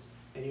molecules,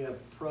 and you have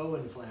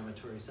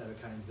pro-inflammatory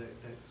cytokines that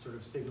sort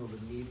of signal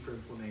the need for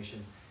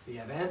inflammation. And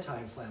you have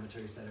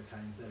anti-inflammatory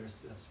cytokines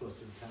that's supposed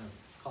to kind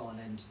of call an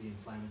end to the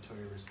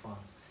inflammatory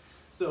response.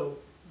 So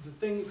the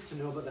thing to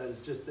know about that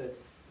is just that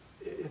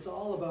it's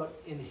all about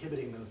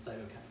inhibiting those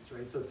cytokines,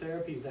 right? So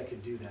therapies that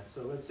could do that.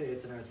 So let's say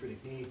it's an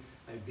arthritic knee,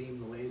 I beam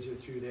the laser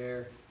through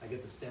there, I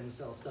get the stem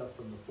cell stuff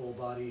from the full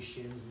body,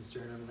 shins and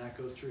sternum, and that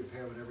goes to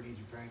repair whatever needs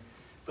repairing.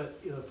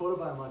 But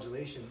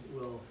photobiomodulation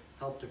will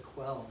help to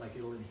quell,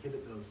 it'll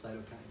inhibit those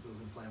cytokines, those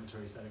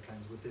inflammatory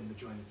cytokines within the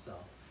joint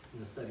itself.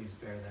 And the studies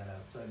bear that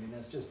out. So I mean,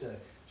 that's just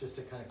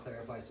to kind of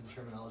clarify some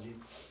terminology.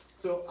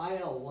 So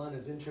IL-1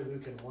 is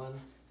interleukin-1,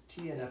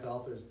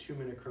 TNF-alpha is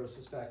tumor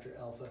necrosis factor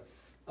alpha.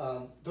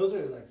 Those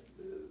are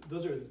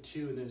the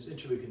two, and there's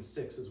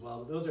interleukin-6 as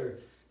well. But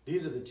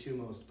these are the two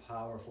most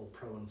powerful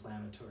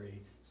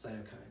pro-inflammatory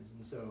cytokines.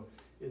 And so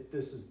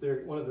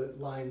one of the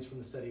lines from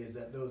the study is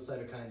that those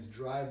cytokines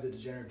drive the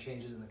degenerative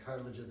changes in the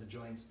cartilage of the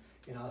joints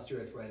in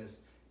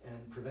osteoarthritis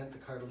and prevent the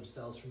cartilage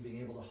cells from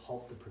being able to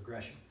halt the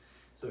progression.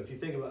 So if you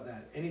think about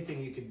that,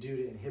 anything you can do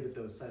to inhibit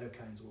those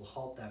cytokines will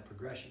halt that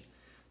progression.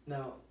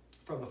 Now,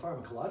 from a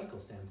pharmacological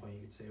standpoint,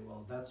 you could say,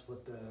 well, that's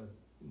what the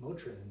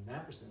Motrin and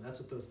naproxen, that's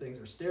what those things,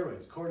 or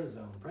steroids,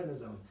 cortisone,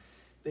 prednisone,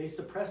 they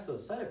suppress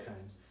those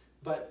cytokines.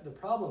 But the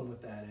problem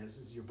with that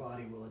is your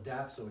body will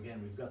adapt. So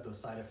again, we've got those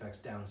side effects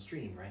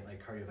downstream, right?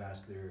 Like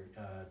cardiovascular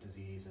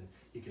disease, and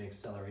you can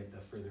accelerate the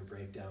further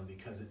breakdown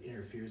because it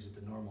interferes with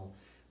the normal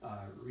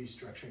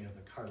restructuring of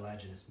the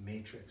cartilaginous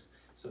matrix.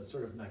 So it's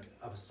sort of like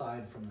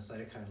aside from the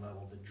cytokine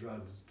level, the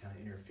drugs kind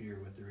of interfere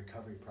with the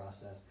recovery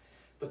process.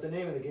 But the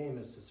name of the game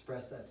is to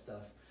suppress that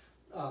stuff.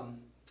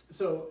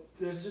 So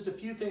there's just a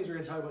few things we're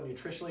going to talk about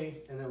nutritionally,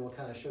 and then we'll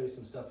kind of show you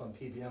some stuff on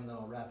PBM, then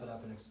I'll wrap it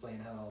up and explain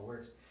how it all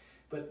works.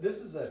 But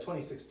this is a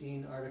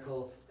 2016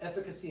 article,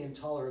 Efficacy and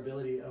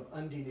Tolerability of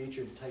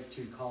Undenatured Type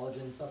 2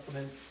 Collagen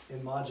Supplement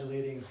in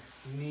Modulating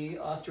Knee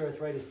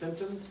Osteoarthritis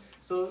Symptoms.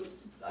 So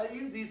I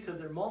use these because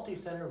they're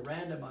multi-center,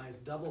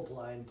 randomized,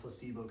 double-blind,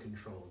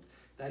 placebo-controlled.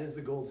 That is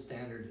the gold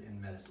standard in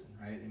medicine,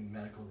 right, in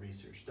medical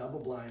research.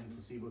 Double-blind,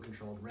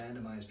 placebo-controlled,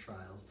 randomized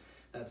trials.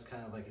 That's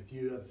kind of like if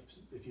you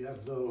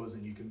have those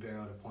and you can bear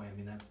out a point, I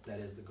mean, that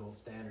is the gold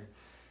standard.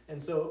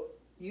 And so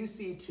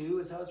UC2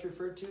 is how it's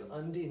referred to,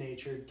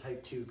 undenatured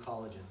type 2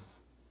 collagen.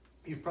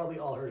 You've probably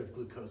all heard of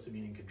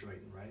glucosamine and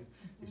chondroitin, right?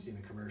 You've seen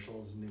the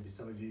commercials, maybe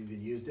some of you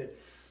even used it.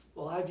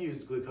 Well, I've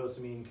used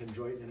glucosamine,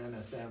 chondroitin, and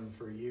MSM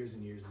for years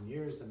and years and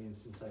years. I mean,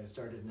 since I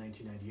started in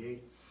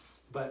 1998.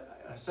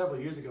 But several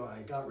years ago,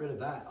 I got rid of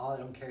that. I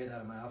don't carry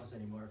that in my office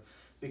anymore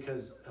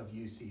because of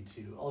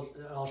UC2.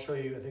 I'll show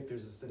you, I think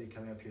there's a study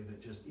coming up here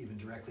that just even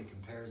directly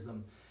compares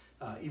them,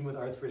 even with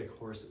arthritic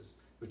horses,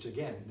 which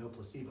again, no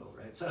placebo,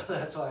 right? So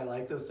that's why I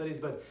like those studies.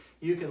 But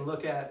you can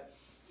look at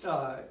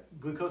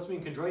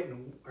glucosamine,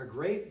 chondroitin are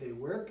great, they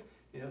work.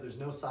 There's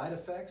no side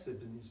effects.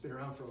 It's been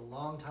around for a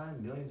long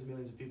time. Millions and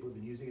millions of people have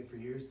been using it for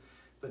years.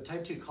 But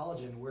type 2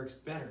 collagen works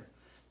better.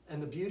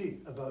 And the beauty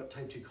about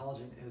type 2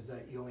 collagen is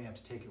that you only have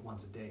to take it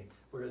once a day,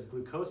 whereas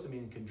glucosamine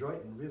and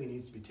chondroitin really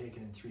needs to be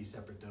taken in 3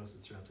 separate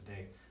doses throughout the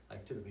day,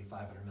 like typically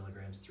 500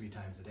 milligrams 3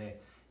 times a day.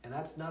 And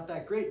that's not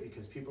that great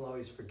because people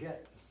always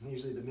forget,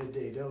 usually the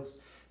midday dose,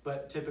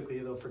 but typically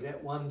they'll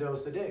forget 1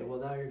 dose a day. Well,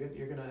 now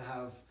you're gonna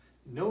have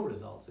no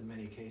results in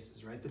many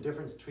cases, right? The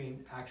difference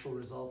between actual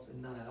results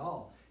and none at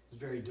all is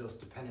very dose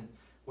dependent,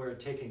 where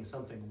taking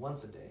something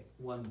once a day,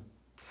 1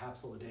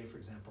 capsule a day, for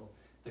example,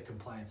 the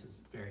compliance is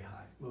very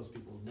high. Most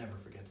people never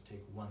forget to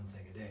take 1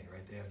 thing a day,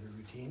 right? They have their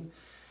routine.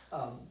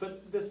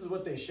 But this is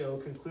what they show.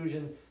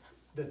 Conclusion,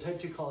 the type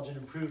 2 collagen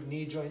improved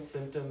knee joint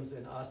symptoms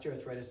in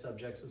osteoarthritis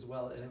subjects as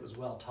well, and it was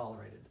well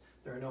tolerated.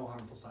 There are no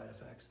harmful side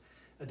effects.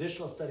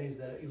 Additional studies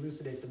that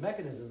elucidate the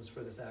mechanisms for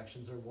this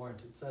actions are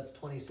warranted. So that's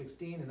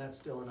 2016, and that's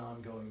still an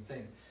ongoing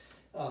thing.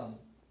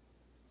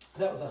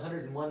 That was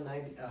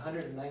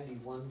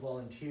 191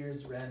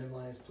 volunteers,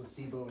 randomized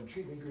placebo and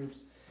treatment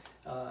groups.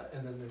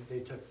 And then they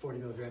took 40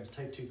 milligrams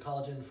type 2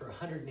 collagen for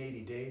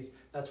 180 days.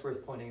 That's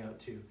worth pointing out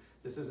too.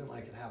 This isn't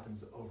like it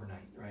happens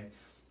overnight, right?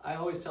 I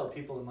always tell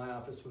people in my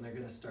office when they're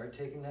going to start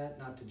taking that,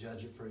 not to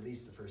judge it for at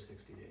least the first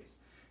 60 days.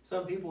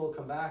 Some people will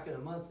come back in a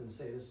month and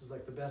say this is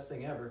like the best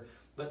thing ever,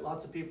 but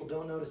lots of people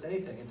don't notice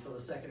anything until the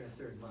second or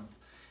third month.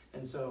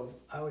 And so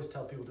I always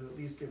tell people to at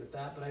least give it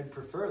that, but I'd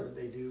prefer that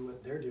they do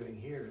what they're doing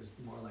here is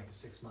more like a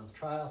 6-month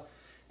trial.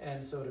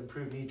 And so it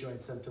improved knee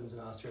joint symptoms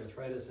and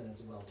osteoarthritis, and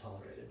it's well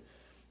tolerated.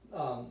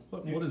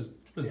 What is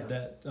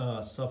that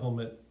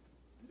supplement,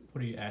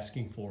 what are you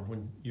asking for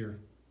when you're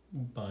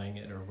buying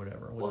it or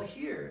whatever? Well,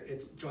 here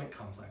it's joint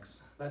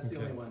complex. That's the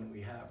only one we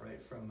have,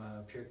 right? From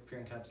Pure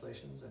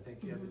Encapsulations, I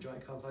think you have the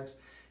joint complex.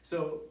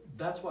 So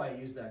that's why I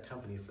use that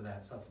company for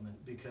that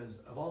supplement, because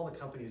of all the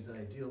companies that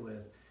I deal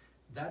with,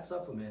 that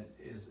supplement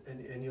is,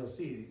 and you'll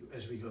see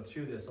as we go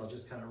through this, I'll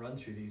just kind of run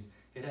through these.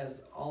 It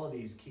has all of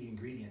these key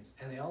ingredients.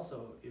 And they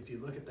also, if you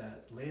look at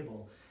that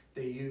label,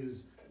 they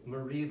use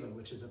Mariva,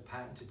 which is a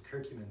patented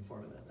curcumin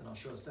formula. And I'll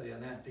show a study on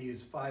that. They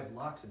use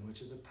 5-loxin,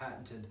 which is a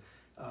patented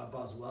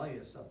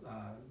Boswellia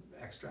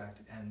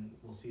extract, and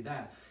we'll see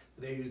that.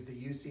 They use the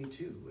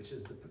UC2, which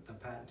is the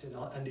patented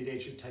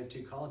Undenatured type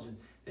 2 collagen.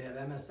 They have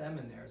MSM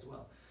in there as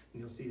well. And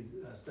you'll see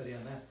a study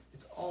on that.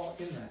 It's all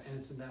in that, and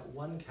it's in that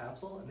one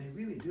capsule, and they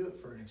really do it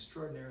for an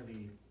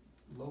extraordinarily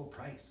low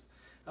price.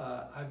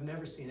 I've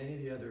never seen any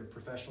of the other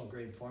professional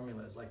grade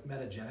formulas, like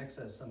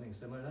Metagenics has something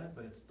similar to that,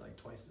 but it's like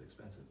twice as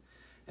expensive.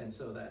 And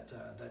so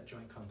that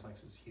joint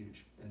complex is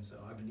huge. And so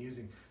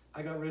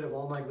I got rid of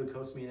all my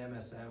glucosamine,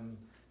 MSM,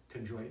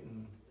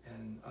 chondroitin,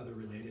 and other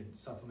related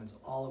supplements.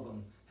 All of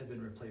them have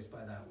been replaced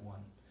by that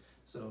one.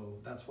 So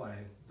that's why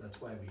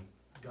we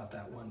got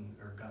that one,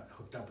 or got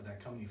hooked up with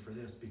that company for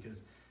this,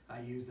 because I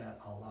use that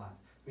a lot.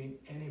 I mean,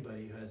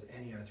 anybody who has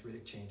any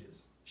arthritic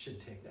changes should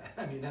take that.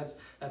 I mean, that's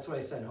what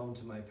I send home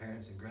to my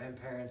parents and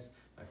grandparents,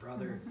 my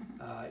brother.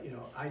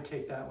 I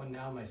take that one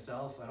now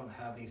myself. I don't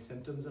have any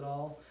symptoms at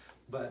all,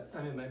 but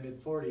I'm in my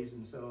mid-40s,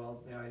 and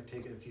so I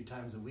take it a few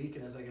times a week,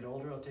 and as I get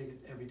older, I'll take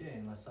it every day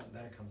unless something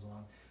better comes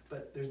along.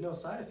 But there's no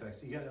side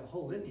effects. You got a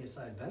whole litany of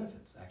side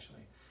benefits,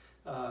 actually,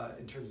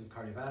 in terms of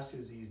cardiovascular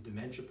disease,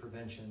 dementia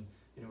prevention,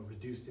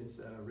 reduced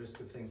risk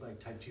of things like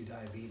type 2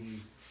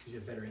 diabetes, because you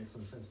have better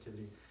insulin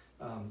sensitivity.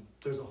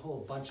 There's a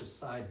whole bunch of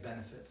side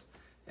benefits,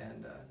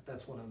 and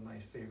that's one of my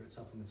favorite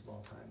supplements of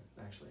all time,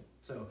 actually.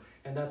 So,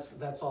 and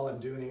that's all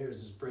I'm doing here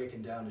is just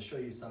breaking down to show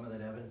you some of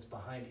that evidence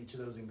behind each of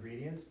those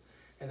ingredients,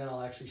 and then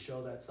I'll actually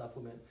show that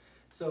supplement.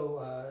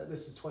 So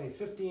this is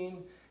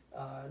 2015,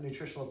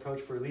 Nutritional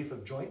Approach for Relief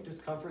of Joint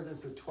Discomfort.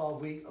 This is a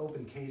 12-week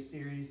open case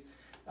series.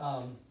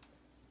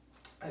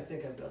 I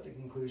think I've got the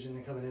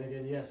conclusion coming in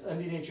again. Yes,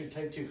 Undenatured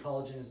type 2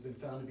 collagen has been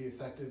found to be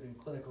effective in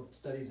clinical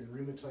studies in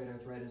rheumatoid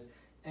arthritis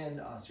and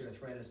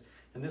osteoarthritis.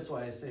 And this is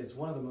why I say it's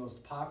one of the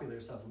most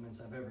popular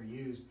supplements I've ever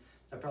used.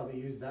 I probably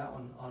used that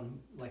one on,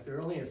 there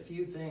are only a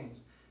few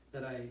things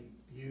that I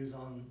use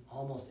on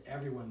almost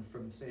everyone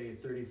from, say,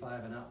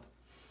 35 and up,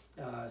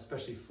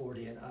 especially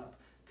 40 and up.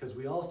 Because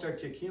we all start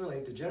to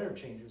accumulate degenerative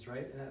changes,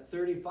 right? And at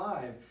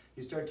 35,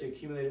 you start to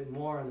accumulate it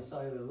more on a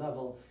cellular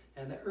level.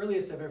 And the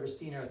earliest I've ever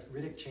seen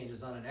arthritic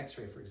changes on an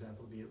x-ray, for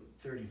example, would be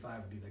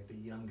 35, would be like the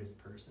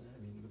youngest person,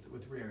 I mean,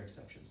 with rare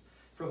exceptions,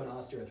 from an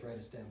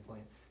osteoarthritis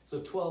standpoint.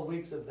 So 12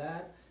 weeks of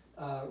that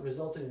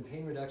resulted in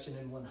pain reduction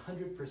in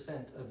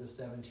 100% of the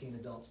 17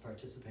 adults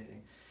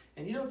participating.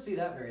 And you don't see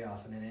that very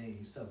often in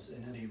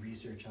any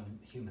research on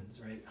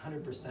humans, right?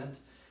 100%,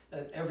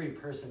 every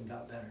person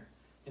got better.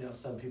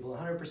 Some people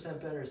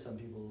 100% better, some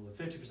people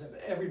 50%,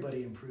 but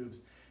everybody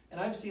improves. And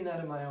I've seen that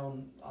in my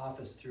own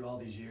office through all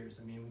these years.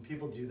 I mean, when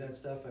people do that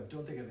stuff, I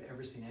don't think I've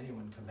ever seen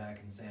anyone come back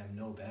and say, I'm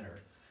no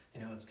better.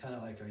 It's kind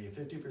of like, are you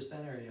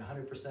 50% or are you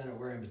 100% or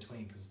where in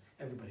between? Because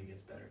everybody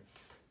gets better.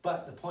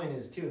 But the point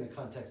is, too, in the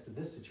context of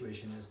this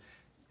situation is,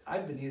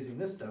 I've been using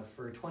this stuff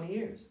for 20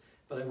 years.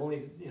 But I've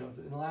only,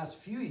 in the last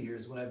few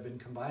years, when I've been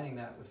combining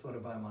that with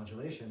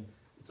photobiomodulation,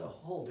 it's a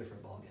whole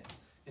different ballgame.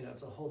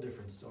 It's a whole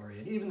different story.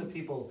 And even the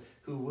people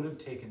who would have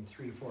taken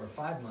 3, 4, or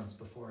 5 months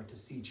before to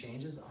see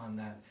changes on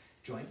that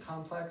joint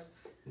complex,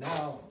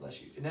 now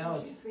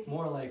it's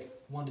more like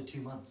 1 to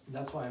 2 months. And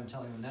that's why I'm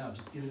telling them now,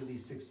 just give it at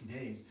least 60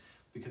 days.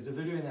 Because if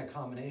they're doing that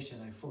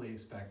combination, I fully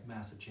expect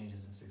massive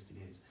changes in 60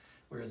 days.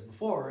 Whereas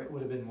before, it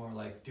would have been more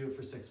like, do it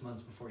for 6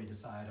 months before you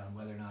decide on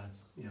whether or not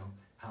it's,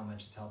 how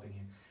much it's helping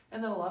you.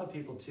 And then a lot of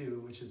people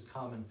too, which is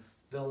common,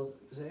 they'll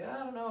say, I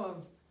don't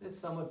know, it's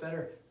somewhat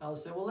better. I'll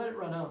say, well, let it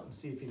run out and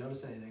see if you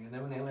notice anything. And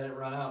then when they let it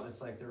run out, it's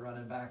like they're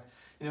running back,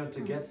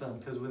 to get some,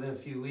 because within a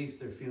few weeks,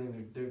 they're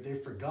feeling, they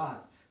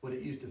forgot what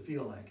it used to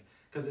feel like,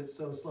 because it's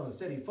so slow and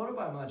steady.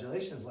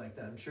 Photobiomodulation is like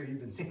that. I'm sure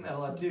you've been seeing that a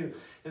lot too,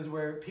 is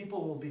where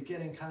people will be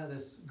getting kind of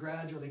this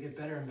gradual, they get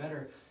better and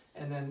better.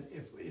 And then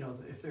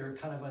if they're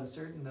kind of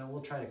uncertain, then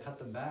we'll try to cut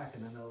them back,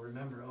 and then they'll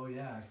remember, oh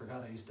yeah, I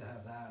forgot I used to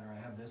have that, or I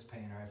have this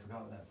pain, or I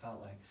forgot what that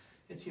felt like.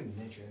 It's human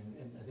nature,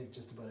 and I think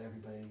just about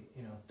everybody,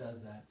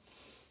 does that.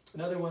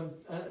 Another one,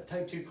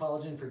 type 2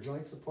 collagen for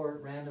joint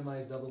support,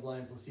 randomized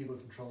double-blind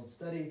placebo-controlled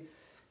study.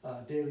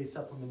 Daily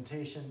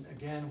supplementation,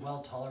 again,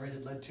 well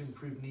tolerated, led to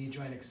improved knee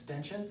joint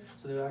extension.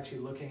 So they're actually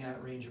looking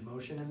at range of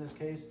motion in this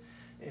case.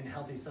 in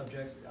healthy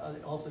subjects.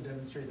 Also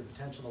demonstrated the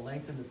potential to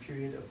lengthen the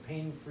period of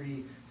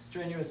pain-free,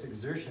 strenuous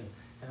exertion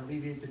and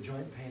alleviate the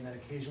joint pain that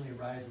occasionally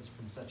arises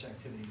from such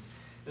activities.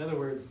 In other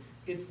words,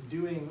 it's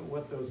doing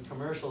what those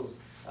commercials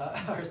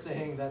are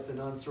saying that the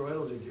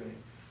non-steroidals are doing.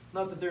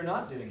 Not that they're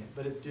not doing it,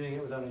 but it's doing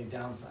it without any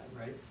downside,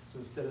 right? So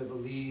instead of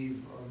Aleve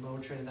or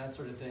Motrin and that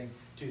sort of thing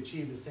to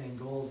achieve the same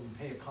goals and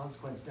pay a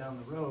consequence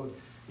down the road,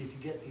 you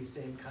could get these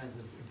same kinds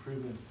of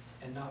improvements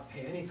and not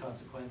pay any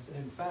consequence, and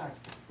in fact,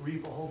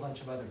 reap a whole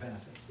bunch of other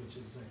benefits, which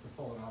is like the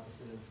polar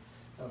opposite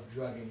of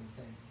drugging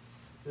thing.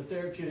 The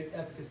therapeutic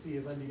efficacy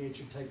of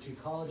undenatured type 2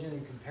 collagen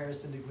in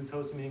comparison to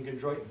glucosamine and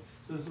chondroitin.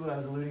 So this is what I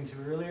was alluding to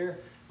earlier.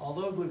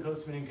 Although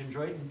glucosamine and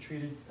chondroitin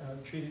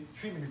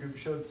treatment group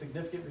showed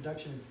significant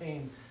reduction in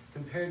pain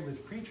compared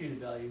with pre-treated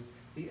values,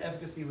 the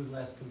efficacy was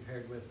less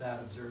compared with that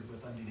observed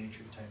with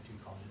undenatured type 2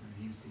 collagen,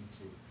 or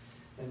UC2.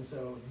 And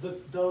so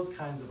that's those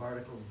kinds of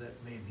articles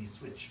that made me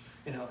switch,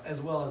 you know,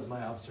 as well as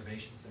my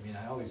observations. I mean,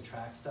 I always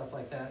track stuff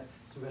like that,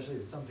 especially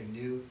if it's something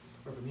new,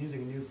 or if I'm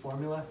using a new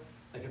formula.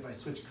 Like if I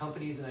switch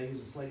companies and I use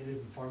a slightly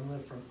different formula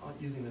from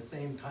using the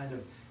same kind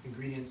of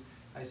ingredients,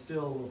 I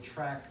still will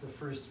track the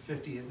first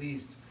 50 at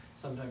least,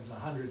 sometimes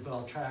 100, but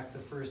I'll track the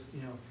first,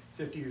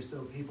 50 or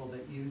so people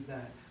that use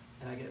that,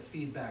 and I get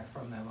feedback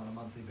from them on a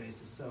monthly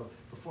basis. So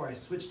before I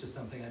switch to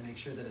something, I make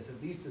sure that it's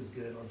at least as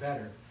good or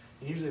better.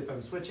 And usually if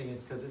I'm switching,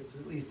 it's because it's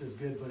at least as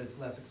good, but it's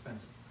less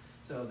expensive.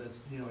 So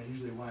that's,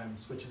 usually why I'm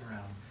switching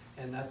around.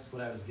 And that's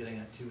what I was getting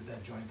at too with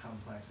that joint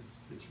complex.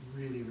 It's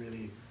really,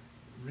 really,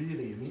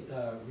 really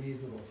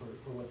reasonable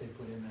for what they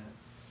put in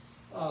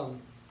that.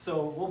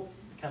 So we'll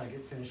kind of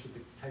get finished with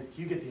the type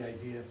 2, you get the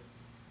idea.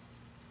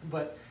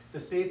 But the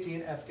safety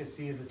and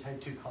efficacy of the type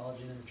 2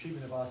 collagen in the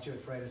treatment of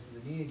osteoarthritis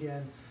of the knee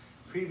again.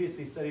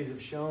 Previously, studies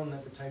have shown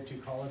that the type 2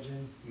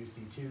 collagen,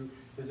 UC2,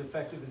 is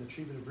effective in the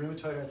treatment of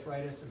rheumatoid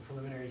arthritis, and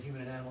preliminary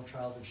human and animal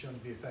trials have shown to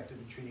be effective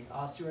in treating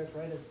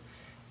osteoarthritis.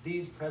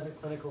 These present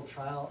clinical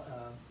trial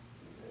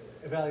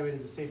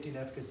evaluated the safety and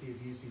efficacy of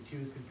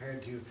UC2 as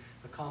compared to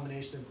a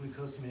combination of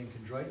glucosamine and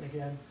chondroitin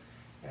again,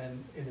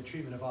 and in the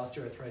treatment of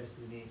osteoarthritis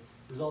of the knee.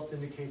 Results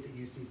indicate that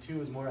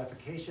UC2 is more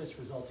efficacious,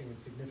 resulting in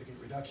significant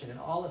reduction in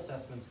all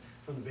assessments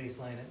from the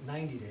baseline at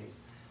 90 days,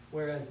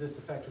 whereas this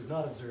effect was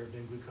not observed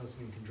in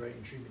glucosamine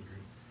chondroitin treatment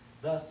group.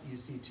 Thus,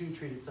 UC2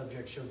 treated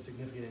subjects showed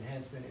significant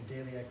enhancement in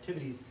daily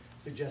activities,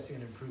 suggesting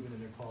an improvement in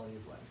their quality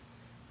of life.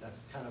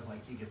 That's kind of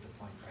like, you get the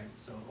point, right?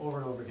 So over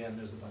and over again,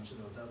 there's a bunch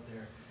of those out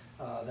there.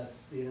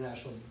 That's the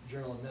International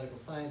Journal of Medical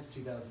Science,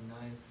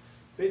 2009.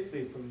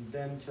 Basically, from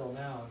then till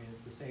now, I mean,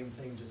 it's the same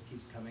thing, just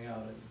keeps coming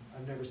out. And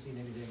I've never seen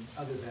anything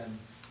other than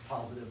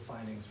positive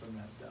findings from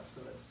that stuff.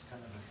 So it's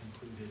kind of a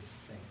concluded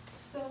thing.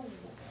 So,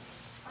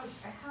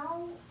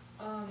 how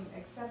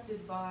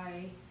accepted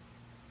by,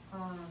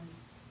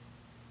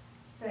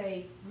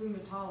 say,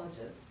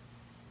 rheumatologists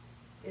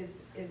is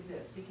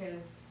this?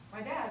 Because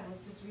my dad was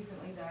just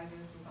recently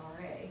diagnosed with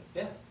RA.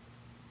 Yeah.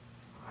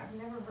 I've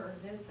never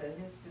heard this, that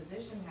his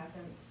physician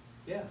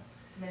hasn't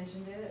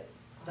mentioned it.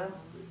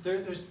 That's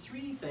there's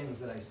three things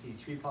that I see,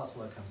 three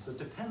possible outcomes. So it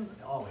depends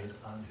always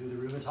on who the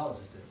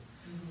rheumatologist is.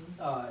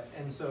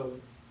 Mm-hmm. And so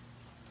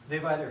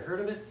they've either heard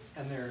of it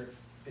and they're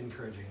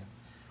encouraging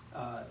it.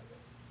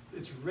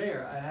 It's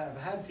rare. I have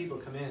had people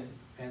come in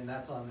and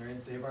that's on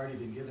they've already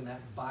been given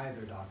that by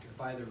their doctor,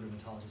 by their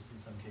rheumatologist in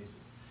some cases.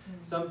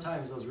 Mm-hmm.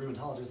 Sometimes those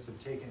rheumatologists have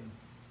taken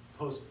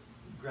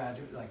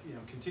postgraduate,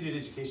 continued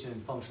education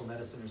in functional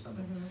medicine or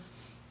something.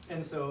 Mm-hmm.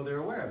 And so they're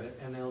aware of it,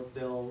 and they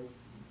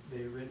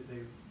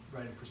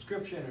write a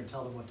prescription or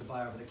tell them what to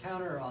buy over the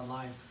counter or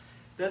online.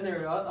 Then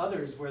there are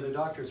others where the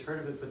doctor's heard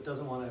of it but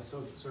doesn't want to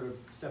sort of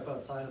step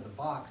outside of the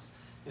box,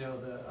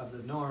 of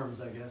the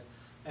norms, I guess,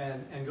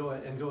 and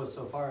go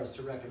so far as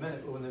to recommend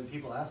it. But when the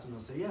people ask them,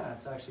 they'll say, yeah,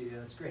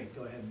 it's great,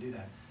 go ahead and do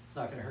that. It's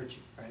not going to hurt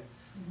you, right?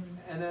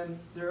 Mm-hmm. And then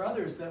there are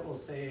others that will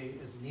say,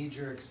 as a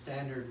knee-jerk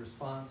standard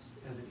response,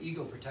 as an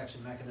ego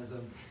protection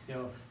mechanism,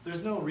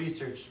 there's no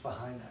research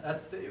behind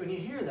that. When you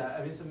hear that,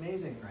 I mean, it's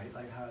amazing, right?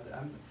 Like how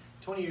I'm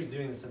 20 years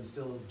doing this, I'm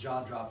still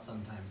jaw-dropped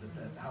sometimes at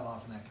how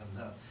often that comes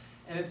out.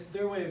 And it's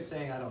their way of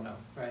saying, I don't know,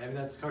 right? I mean,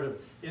 that's sort of,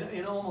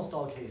 in almost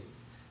all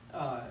cases.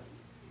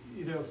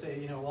 They'll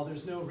say, well,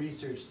 there's no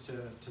research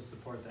to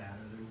support that,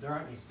 or there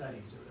aren't any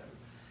studies or whatever.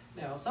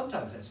 Now,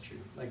 sometimes that's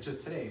true. Like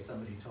just today,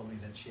 somebody told me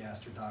that she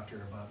asked her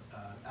doctor about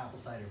apple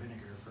cider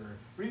vinegar for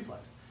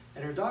reflux.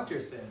 And her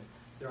doctor said,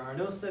 there are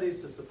no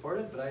studies to support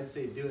it, but I'd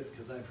say do it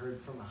because I've heard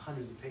from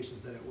hundreds of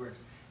patients that it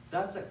works.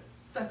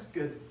 That's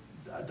good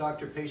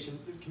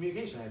doctor-patient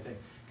communication, I think,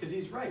 because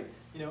he's right.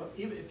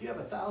 Even if you have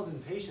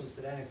 1,000 patients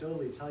that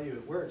anecdotally tell you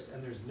it works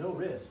and there's no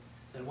risk,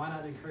 then why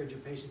not encourage your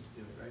patient to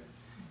do it, right?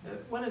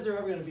 When is there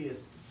ever going to be a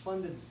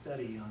funded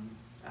study on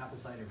apple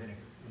cider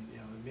vinegar? And,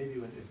 maybe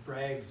if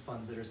Bragg's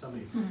funds it or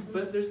somebody,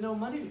 but there's no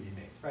money to be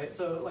made, right?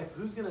 So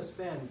who's going to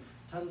spend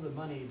tons of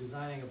money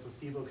designing a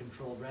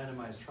placebo-controlled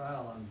randomized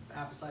trial on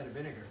apple cider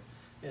vinegar?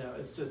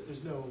 It's just,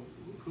 there's no,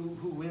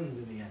 who wins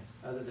in the end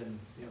other than,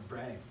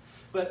 Bragg's.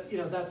 But,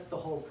 that's the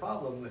whole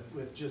problem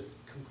with just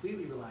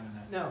completely relying on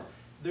that. Now,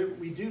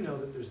 we do know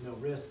that there's no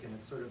risk, and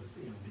it's sort of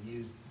been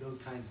used.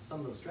 Some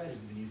of those strategies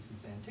have been used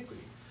since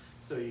antiquity.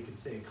 So you could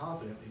say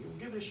confidently, well,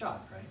 give it a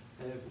shot, right?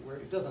 And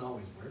if it doesn't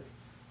always work,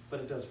 but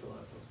it does for a lot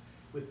of folks.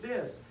 With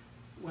this,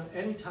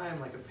 any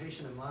time like a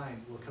patient of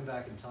mine will come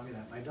back and tell me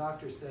that my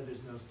doctor said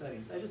there's no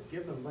studies, I just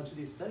give them a bunch of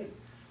these studies,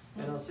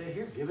 and I'll say,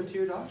 here, give it to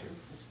your doctor.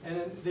 And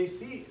then they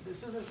see,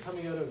 this isn't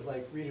coming out of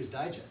like Reader's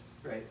Digest,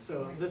 right?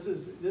 So this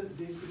is,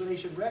 they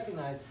should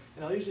recognize,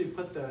 and I'll usually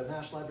put the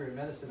National Library of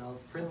Medicine, I'll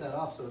print that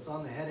off so it's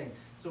on the heading.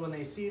 So when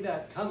they see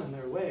that coming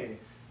their way,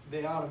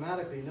 they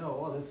automatically know,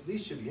 oh,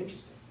 these should be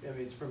interesting. I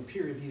mean, it's from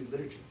peer-reviewed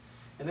literature.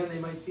 And then they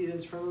might see that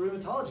it's from a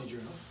rheumatology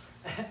journal,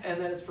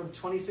 and then it's from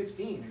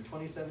 2016 or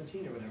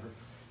 2017 or whatever.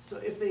 So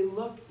if they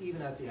look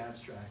even at the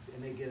abstract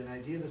and they get an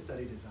idea of the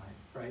study design,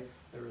 right?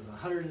 There was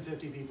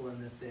 150 people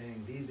in this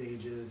thing, these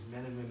ages,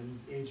 men and women,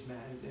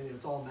 and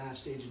it's all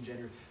matched age and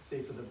gender,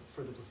 say for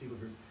the placebo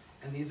group,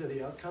 and these are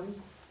the outcomes,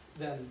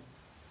 then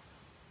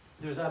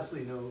there's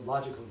absolutely no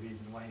logical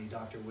reason why any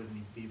doctor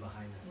wouldn't be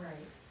behind that. Right.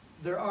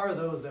 There are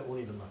those that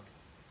won't even look,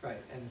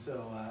 right? And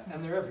so,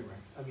 and they're everywhere.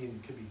 I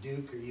mean, it could be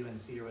Duke or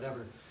UNC or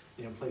whatever,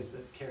 places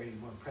that carry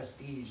more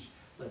prestige,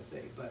 let's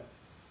say, but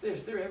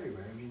they're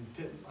everywhere. I mean,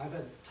 I've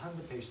had tons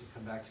of patients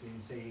come back to me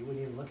and say he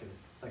wouldn't even look at it.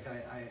 Like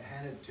I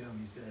handed it to him,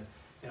 he said,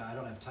 I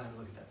don't have time to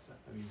look at that stuff.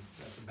 I mean,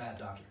 that's a bad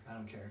doctor. I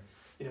don't care.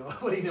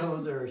 What he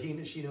knows or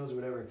she knows or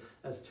whatever.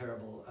 That's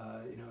terrible.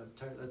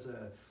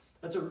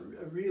 That's a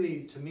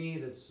really, to me,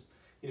 that's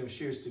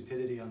sheer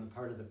stupidity on the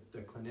part of the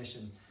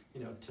clinician.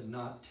 To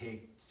not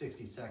take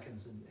 60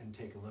 seconds and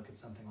take a look at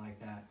something like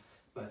that.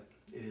 But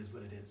it is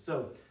what it is.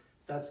 So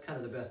that's kind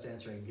of the best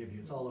answer I can give you.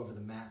 It's all over the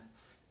map.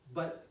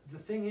 But the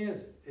thing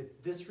is,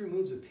 this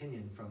removes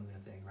opinion from the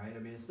thing, right? I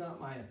mean, it's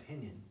not my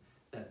opinion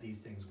that these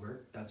things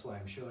work. That's why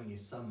I'm showing you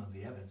some of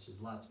the evidence.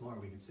 There's lots more.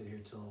 We could sit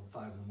here till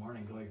 5 in the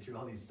morning going through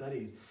all these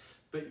studies.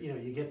 But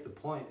you get the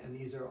point, and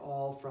these are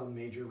all from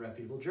major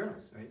reputable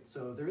journals, right?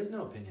 So there is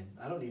no opinion.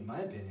 I don't need my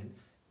opinion.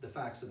 The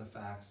facts are the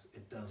facts.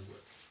 It does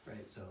work,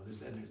 right? So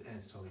and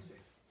it's totally safe.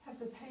 Have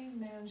the pain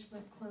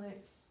management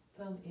clinics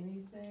done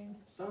anything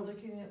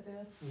looking at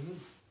this? Mm-hmm.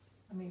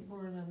 I mean,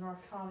 we're in a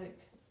narcotic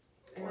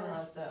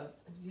era of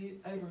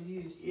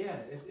overuse. Yeah,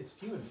 it's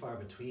few and far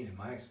between in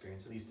my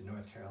experience, at least in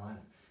North Carolina.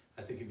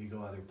 I think if you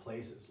go other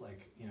places,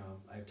 like,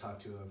 I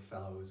talked to a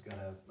fellow who's got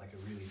a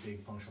really big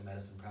functional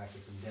medicine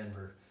practice in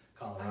Denver,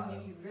 Colorado. I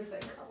knew you were going to say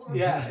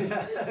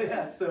Colorado.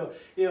 Yeah. So,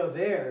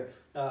 there,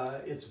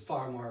 it's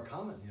far more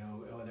common,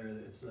 whether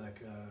it's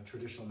like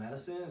traditional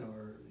medicine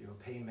or,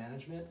 pain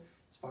management,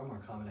 it's far more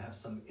common to have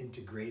some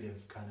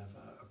integrative kind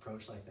of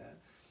approach like that.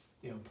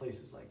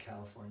 Places like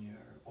California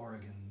or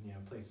Oregon,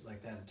 places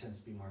like that, it tends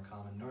to be more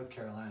common. North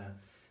Carolina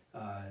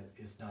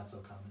is not so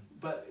common.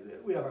 But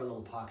we have our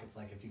little pockets,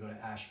 like if you go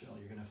to Asheville,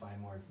 you're going to find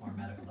more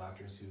medical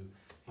doctors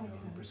who, who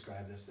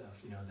prescribe this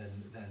stuff,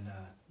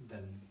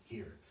 than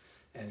here.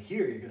 And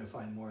here you're going to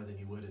find more than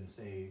you would in,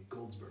 say,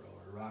 Goldsboro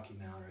or Rocky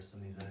Mount or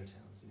some of these other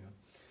towns,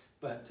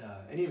 But,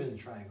 and even in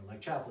Triangle,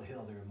 like Chapel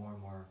Hill, there are more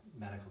and more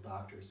medical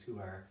doctors who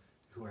are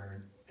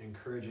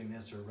encouraging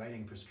this or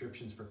writing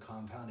prescriptions for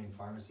compounding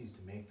pharmacies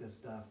to make this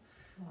stuff.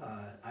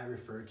 I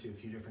refer to a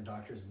few different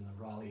doctors in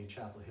the Raleigh,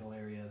 Chapel Hill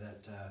area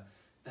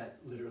that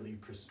literally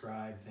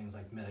prescribe things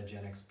like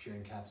Metagenics, pure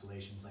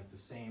encapsulations, like the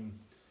same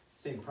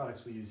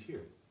products we use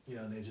here.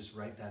 And they just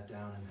write that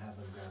down and have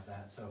them grab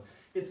that. So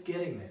it's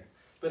getting there,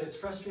 but it's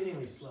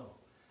frustratingly slow.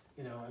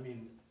 I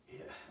mean,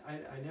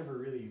 I never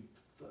really,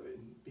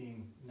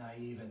 being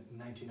naive in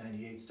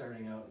 1998,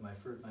 starting out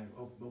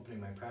opening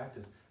my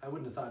practice, I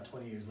wouldn't have thought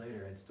 20 years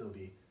later I'd still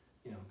be,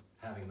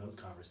 having those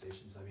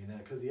conversations. I mean,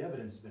 because the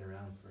evidence has been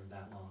around for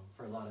that long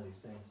for a lot of these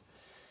things.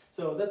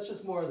 So that's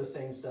just more of the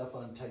same stuff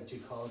on type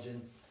 2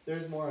 collagen.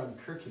 There's more on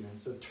curcumin.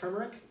 So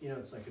turmeric,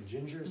 it's like a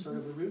ginger sort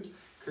of a root.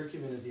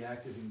 Curcumin is the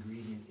active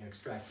ingredient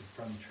extracted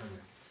from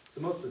turmeric.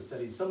 So most of the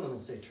studies, some of them will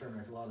say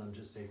turmeric, a lot of them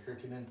just say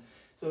curcumin.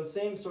 So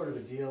same sort of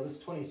a deal. This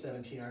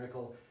 2017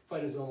 article,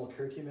 phytosomal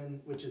curcumin,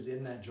 which is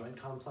in that joint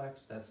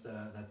complex. That's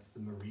the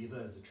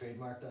Mariva is the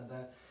trademark on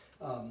that.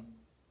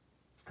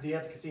 The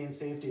efficacy and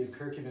safety of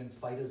curcumin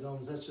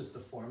phytosomes, that's just the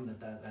form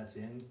that's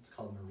in. It's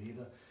called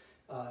Mariva.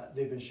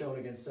 They've been shown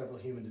against several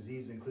human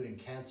diseases, including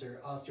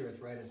cancer,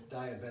 osteoarthritis,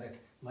 diabetic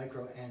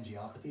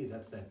microangiopathy,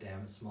 that's that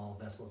small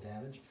vessel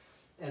damage,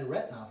 and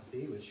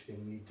retinopathy, which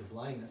can lead to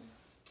blindness,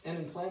 and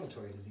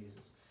inflammatory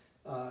diseases.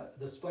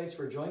 The Spice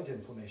for Joint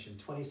Inflammation,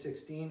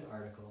 2016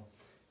 article,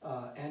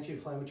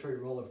 anti-inflammatory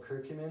role of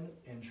curcumin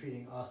in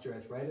treating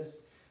osteoarthritis.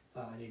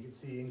 And you can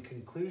see in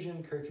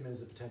conclusion, curcumin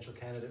is a potential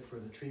candidate for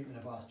the treatment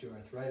of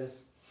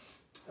osteoarthritis.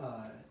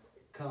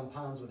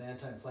 Compounds with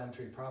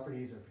anti-inflammatory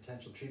properties are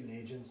potential treatment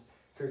agents.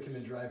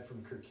 Curcumin derived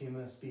from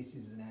curcuma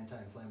species is an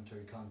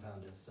anti-inflammatory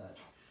compound as such.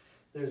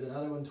 There's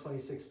another one,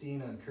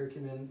 2016, on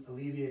curcumin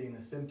alleviating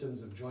the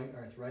symptoms of joint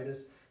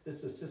arthritis. This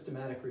is a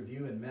systematic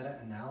review and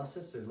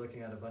meta-analysis. They're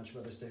looking at a bunch of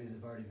other studies that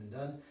have already been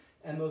done.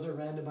 And those are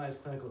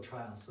randomized clinical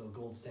trials, so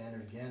gold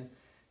standard again.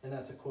 And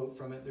that's a quote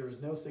from it. There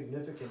was no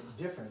significant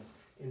difference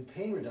in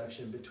pain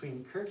reduction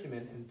between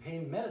curcumin and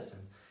pain medicine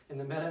in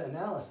the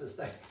meta-analysis,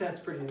 that's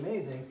pretty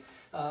amazing,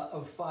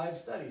 of 5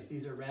 studies.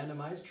 These are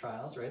randomized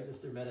trials, right? This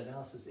is their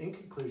meta-analysis. In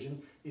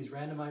conclusion, these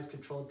randomized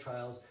controlled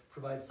trials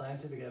provide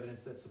scientific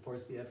evidence that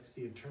supports the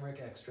efficacy of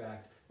turmeric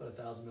extract, about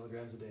 1,000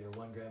 milligrams a day or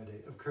 1 gram a day,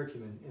 of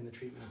curcumin in the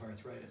treatment of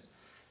arthritis.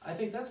 I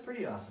think that's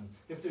pretty awesome.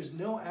 If there's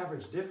no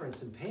average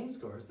difference in pain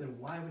scores, then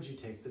why would you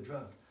take the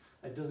drug?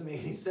 It doesn't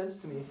make any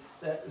sense to me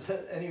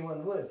that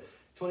anyone would.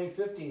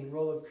 2015,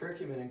 role of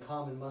curcumin in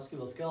common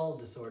musculoskeletal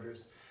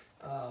disorders.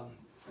 I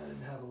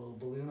didn't have a little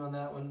balloon on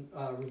that one.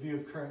 Review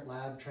of current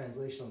lab,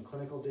 translational, and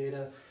clinical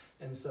data.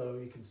 And so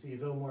you can see,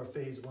 though more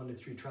phase 1 to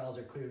 3 trials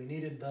are clearly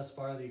needed, thus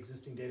far the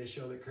existing data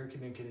show that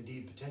curcumin can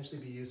indeed potentially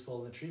be useful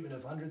in the treatment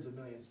of hundreds of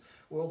millions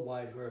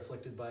worldwide who are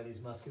afflicted by these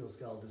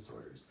musculoskeletal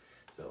disorders.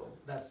 So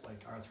that's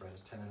like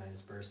arthritis,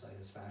 tendonitis,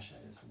 bursitis,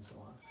 fasciitis, and so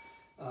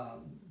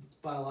on.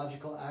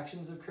 Biological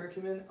actions of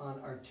curcumin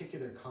on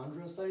articular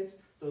chondrocytes,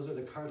 those are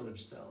the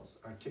cartilage cells.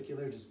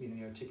 Articular just meaning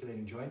the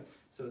articulating joint,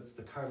 so it's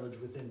the cartilage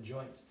within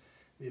joints.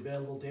 The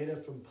available data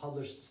from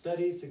published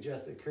studies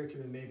suggest that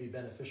curcumin may be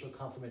beneficial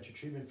complementary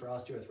treatment for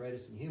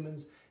osteoarthritis in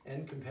humans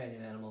and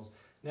companion animals.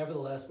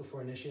 Nevertheless,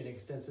 before initiating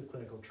extensive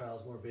clinical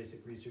trials, more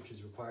basic research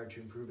is required to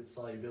improve its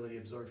solubility,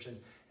 absorption,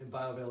 and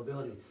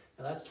bioavailability.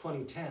 Now that's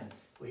 2010.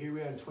 Well, here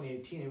we are in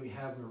 2018 and we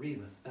have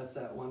Meriva. That's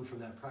that one from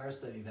that prior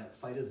study, that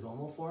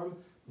phytosomal form.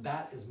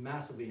 That is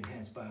massively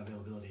enhanced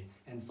bioavailability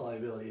and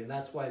solubility, and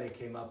that's why they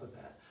came up with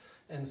that.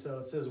 And so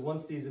it says,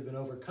 once these have been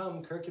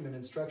overcome, curcumin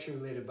and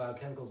structure-related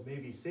biochemicals may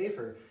be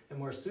safer and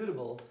more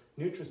suitable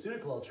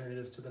nutraceutical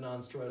alternatives to the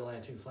non-steroidal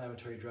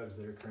anti-inflammatory drugs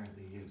that are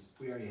currently used.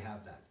 We already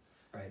have that,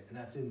 right? And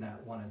that's in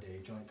that one-a-day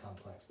joint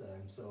complex that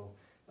I'm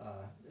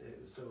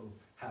so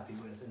happy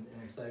with and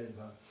excited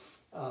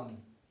about.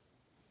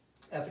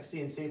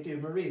 Efficacy and safety of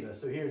Meriva.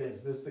 So here it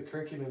is. This is the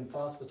curcumin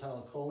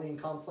phosphatidylcholine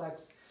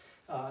complex.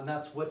 And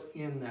that's what's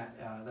in that,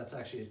 that's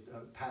actually a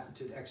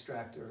patented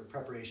extract or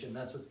preparation.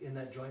 That's what's in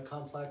that joint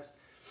complex.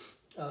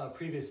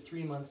 Previous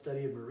 3-month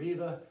study of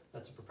Meriva,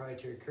 that's a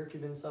proprietary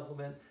curcumin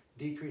supplement.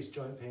 Decreased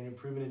joint pain,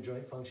 improvement in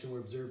joint function were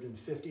observed in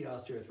 50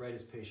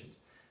 osteoarthritis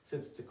patients.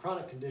 Since it's a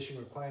chronic condition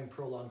requiring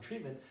prolonged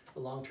treatment,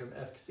 the long-term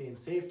efficacy and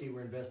safety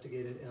were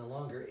investigated in a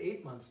longer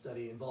 8-month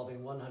study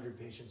involving 100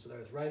 patients with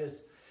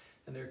arthritis.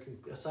 And there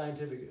are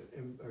scientific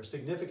or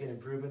significant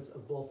improvements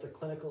of both the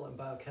clinical and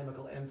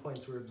biochemical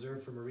endpoints were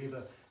observed for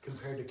Meriva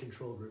compared to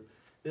control group.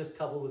 This,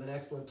 coupled with an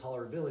excellent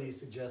tolerability,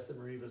 suggests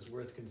that Meriva is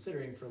worth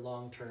considering for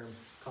long-term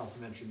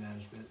complementary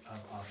management of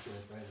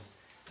osteoarthritis.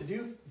 To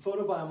do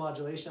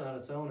photobiomodulation on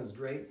its own is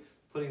great.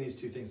 Putting these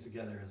two things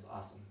together is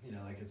awesome. You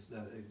know, like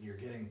you're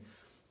getting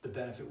the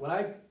benefit. What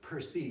I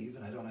perceive,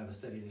 and I don't have a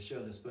study to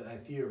show this, but I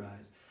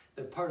theorize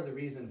that part of the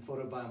reason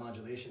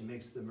photobiomodulation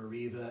makes the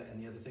Meriva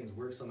and the other things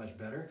work so much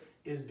better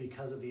is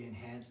because of the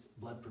enhanced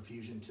blood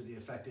perfusion to the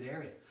affected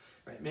area,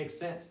 right? It makes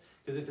sense,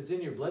 because if it's in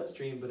your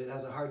bloodstream but it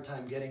has a hard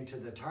time getting to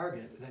the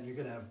target, then you're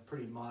gonna have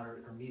pretty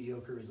moderate or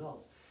mediocre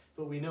results.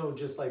 But we know,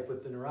 just like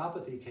with the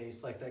neuropathy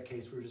case, like that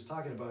case we were just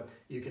talking about,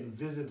 you can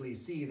visibly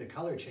see the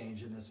color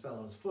change in this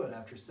fellow's foot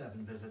after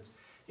 7 visits.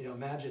 You know,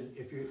 imagine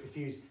if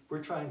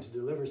we're trying to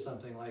deliver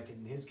something like,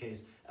 in his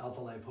case, alpha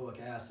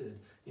lipoic acid,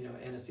 you know,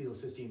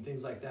 N-acetylcysteine,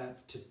 things like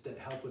that that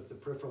help with the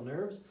peripheral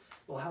nerves.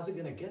 Well, how's it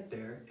going to get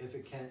there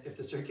if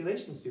the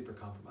circulation is super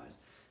compromised?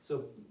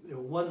 So, you know,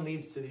 one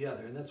leads to the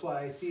other, and that's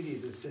why I see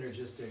these as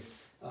synergistic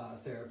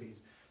therapies.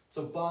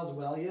 So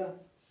Boswellia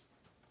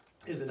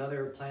is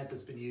another plant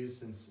that's been used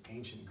since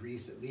ancient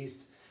Greece, at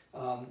least,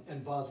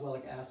 and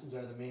boswellic acids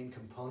are the main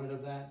component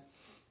of that.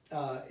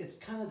 It's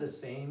kind of the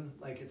same,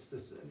 like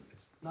it's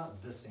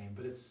not the same,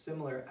 but it's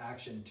similar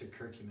action to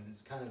curcumin.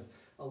 It's kind of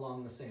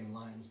along the same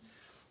lines.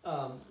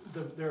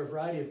 There are a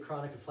variety of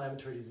chronic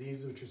inflammatory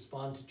diseases which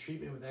respond to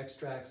treatment with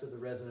extracts of the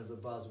resin of the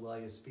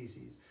Boswellia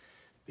species.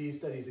 These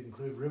studies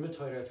include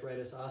rheumatoid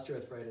arthritis,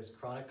 osteoarthritis,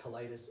 chronic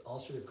colitis,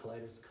 ulcerative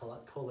colitis,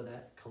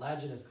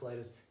 collagenous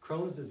colitis,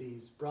 Crohn's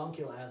disease,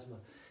 bronchial asthma.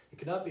 It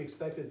cannot be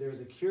expected there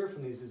is a cure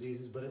from these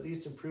diseases, but at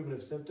least improvement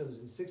of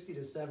symptoms in 60 to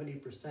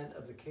 70%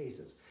 of the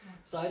cases.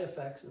 Side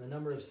effects and the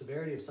number of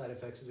severity of side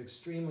effects is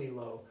extremely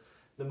low.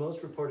 The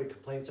most reported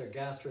complaints are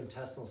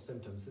gastrointestinal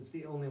symptoms. It's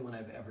the only one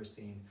I've ever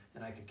seen,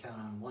 and I could count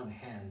on one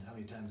hand how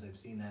many times I've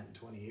seen that in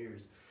 20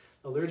 years.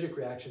 Allergic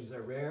reactions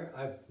are rare.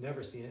 I've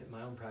never seen it in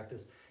my own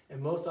practice.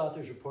 And most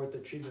authors report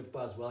that treatment with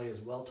Boswellia is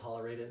well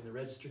tolerated, and the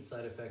registered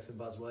side effects in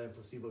Boswellia and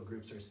placebo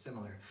groups are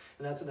similar.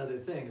 And that's another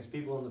thing, is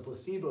people in the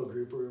placebo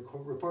group are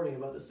reporting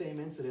about the same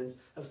incidence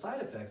of side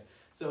effects.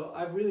 So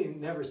I've really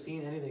never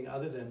seen anything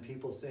other than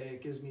people say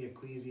it gives me a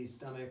queasy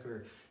stomach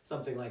or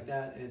something like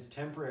that, and it's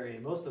temporary.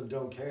 And most of them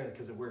don't care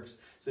because it works,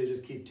 so they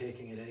just keep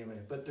taking it anyway.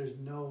 But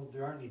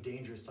there aren't any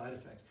dangerous side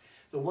effects.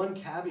 The one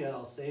caveat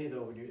I'll say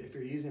though, if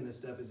you're using this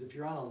stuff, is if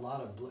you're on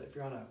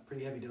a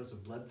pretty heavy dose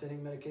of blood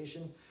thinning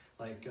medication,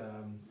 like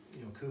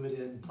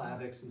Coumadin,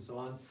 Plavix, and so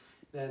on,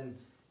 then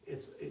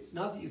it's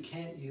not that you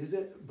can't use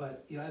it,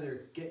 but you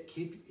either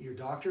keep your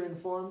doctor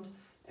informed,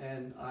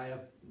 and I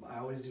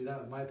always do that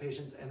with my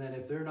patients, and then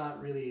if they're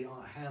not really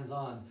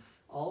hands-on,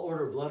 I'll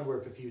order blood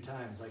work a few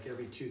times, like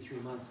every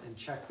 2-3 months, and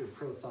check the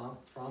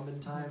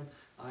prothrombin time,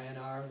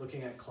 INR,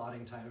 looking at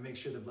clotting time, and make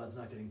sure the blood's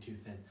not getting too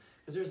thin.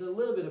 Because there's a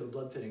little bit of a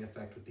blood thinning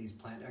effect with these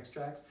plant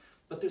extracts,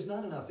 but there's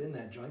not enough in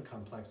that joint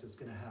complex that's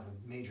going to have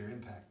a major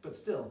impact. But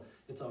still,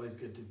 it's always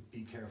good to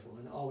be careful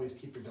and always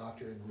keep your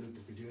doctor in the loop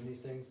if you're doing these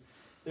things.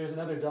 There's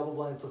another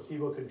double-blind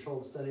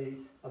placebo-controlled study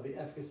of the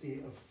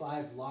efficacy of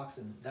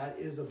 5-loxin. That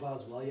is a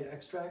Boswellia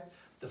extract.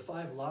 The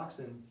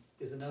 5-loxin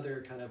is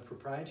another kind of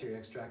proprietary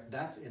extract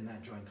that's in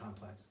that joint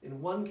complex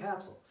in one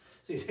capsule.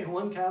 So you take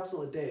one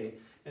capsule a day,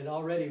 and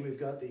already we've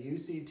got the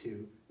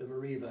UC2, the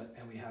Meriva,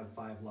 and we have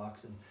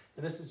 5-loxin.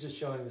 And this is just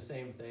showing the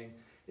same thing.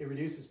 It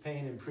reduces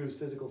pain, improves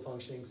physical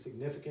functioning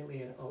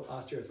significantly in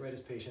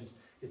osteoarthritis patients.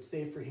 It's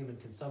safe for human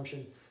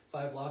consumption.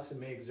 5-loxin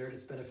may exert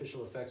its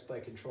beneficial effects by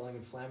controlling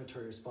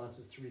inflammatory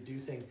responses through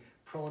reducing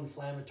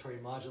pro-inflammatory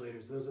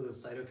modulators. Those are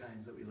those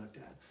cytokines that we looked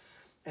at.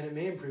 And it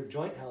may improve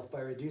joint health by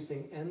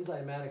reducing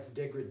enzymatic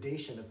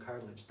degradation of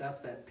cartilage.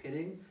 That's that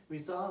pitting we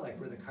saw, like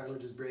where the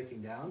cartilage is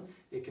breaking down.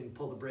 It can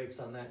pull the brakes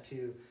on that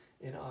too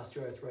in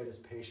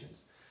osteoarthritis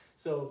patients.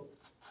 So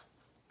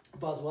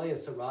Boswellia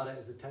serrata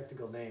is the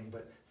technical name,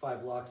 but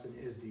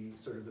 5-loxin is the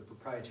sort of the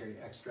proprietary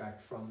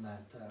extract from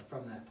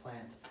that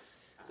plant.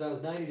 So that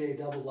was 90-day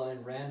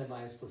double-blind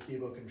randomized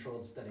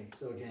placebo-controlled study.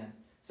 So again,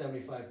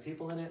 75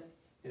 people in it.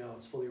 You know,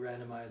 it's fully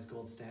randomized,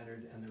 gold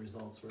standard, and the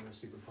results were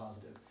super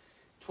positive.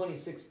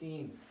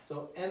 2016,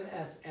 so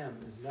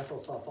MSM is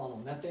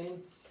methylsulfonylmethane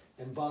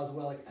and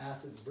boswellic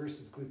acids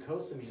versus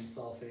glucosamine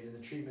sulfate in the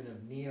treatment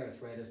of knee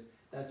arthritis.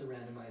 That's a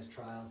randomized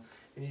trial.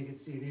 And you can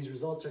see these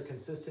results are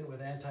consistent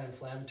with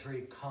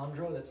anti-inflammatory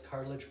chondro, that's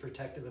cartilage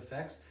protective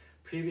effects,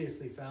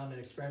 previously found in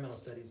experimental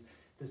studies.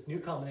 This new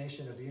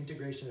combination of the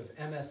integration of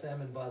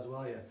MSM and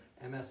Boswellia,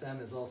 MSM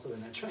is also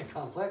in that joint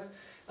complex,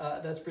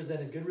 that's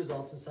presented good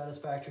results and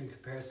satisfactory in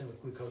comparison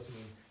with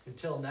glucosamine.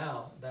 Until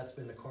now, that's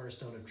been the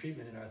cornerstone of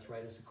treatment in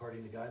arthritis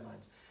according to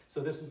guidelines. So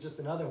this is just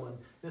another one.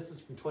 This is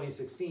from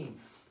 2016.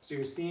 So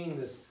you're seeing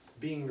this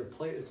being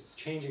replaced, it's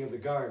changing of the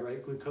guard,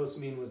 right?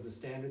 Glucosamine was the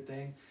standard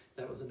thing.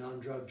 That was a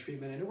non-drug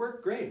treatment, and it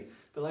worked great.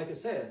 But like I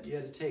said, you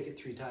had to take it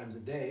 3 times a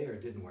day, or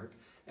it didn't work.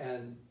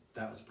 And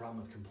that was a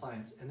problem with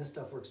compliance. And this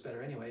stuff works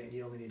better anyway, and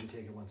you only need to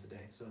take it once a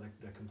day. So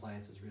the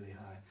compliance is really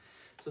high.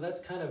 So that's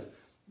kind of,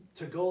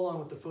 to go along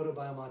with the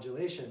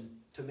photobiomodulation,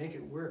 to make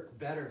it work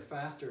better,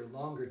 faster,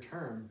 longer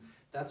term,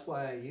 that's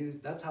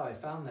how I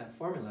found that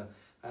formula.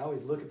 I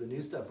always look at the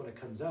new stuff when it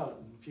comes out.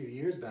 And a few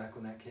years back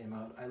when that came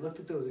out, I looked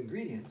at those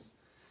ingredients,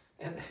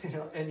 and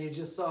and you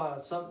just saw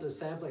the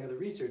sampling of the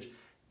research.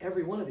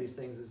 Every one of these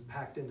things is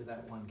packed into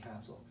that one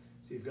capsule.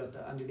 So you've got the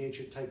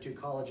Undenatured type 2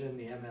 collagen,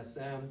 the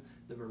MSM,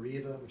 the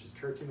Meriva, which is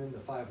Curcumin, the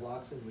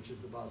 5-loxin, which is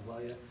the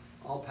Boswellia,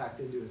 all packed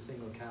into a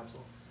single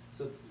capsule.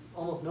 So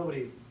almost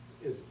nobody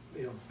is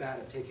bad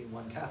at taking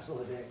one capsule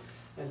a day.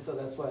 And so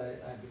that's why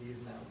I've been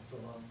using that one so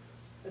long.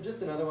 And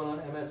just another one on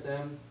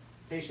MSM.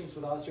 Patients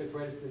with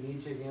osteoarthritis of the knee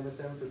taking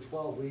MSM for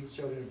 12 weeks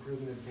showed an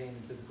improvement in pain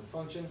and physical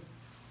function.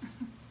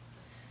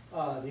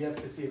 The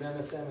efficacy of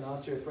MSM in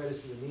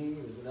osteoarthritis of the knee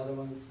was another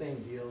one,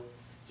 same deal.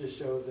 Just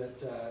shows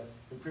that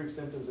improved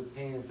symptoms of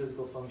pain and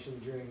physical function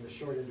during the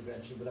short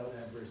intervention without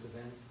adverse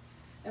events.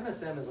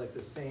 MSM is like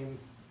the same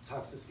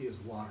toxicity as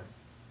water.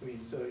 I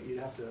mean, so you'd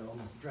have to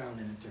almost drown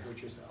in it to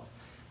hurt yourself.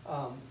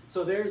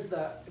 So there's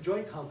the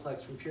joint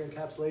complex from pure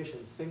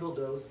encapsulation, single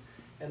dose,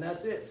 and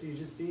that's it. So you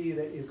just see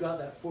that you've got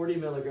that 40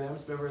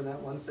 milligrams, remember in that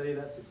one study,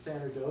 that's a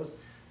standard dose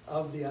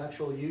of the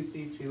actual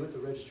UC2 at the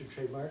registered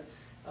trademark.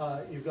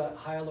 You've got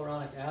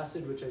hyaluronic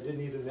acid, which I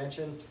didn't even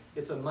mention.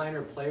 It's a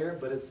minor player,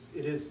 but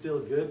it is still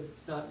good.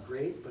 It's not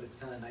great, but it's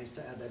kind of nice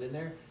to add that in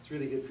there. It's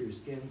really good for your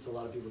skin, so a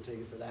lot of people take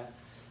it for that.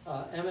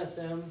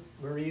 MSM,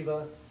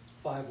 Meriva,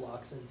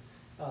 5-loxin.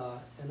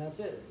 And that's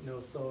it.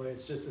 So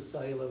it's just a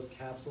cellulose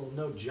capsule,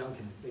 no junk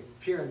in it.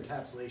 Pure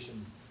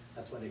encapsulations,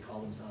 that's why they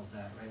call themselves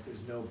that, right?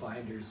 There's no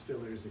binders,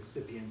 fillers,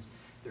 excipients.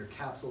 They're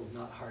capsules,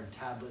 not hard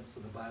tablets, so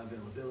the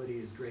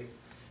bioavailability is great.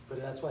 But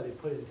that's why they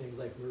put in things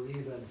like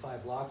Meriva and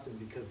 5-loxin,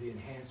 because the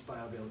enhanced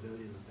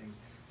bioavailability of those things.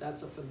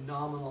 That's a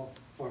phenomenal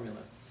formula.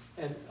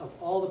 And of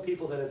all the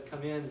people that have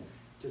come in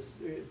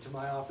to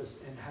my office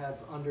and have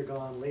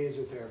undergone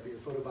laser therapy or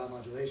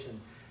photobiomodulation,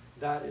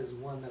 that is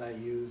one that I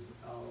use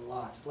a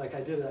lot. Like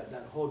I did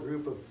that whole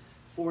group of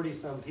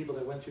 40-some people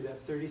that went through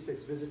that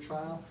 36-visit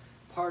trial.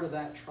 Part of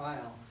that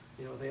trial,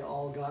 they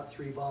all got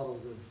 3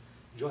 bottles of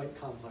joint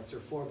complex, or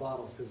 4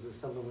 bottles, because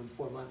some of them went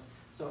 4 months.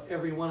 So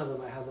every one of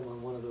them, I had them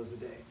on one of those a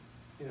day,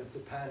 to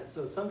pad it.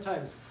 So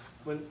sometimes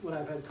when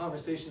I've had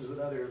conversations with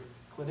other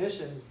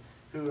clinicians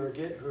who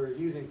are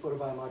using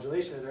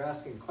photobiomodulation, and they're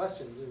asking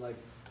questions, they're like,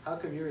 how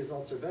come your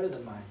results are better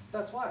than mine?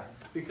 That's why,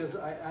 because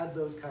I add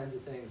those kinds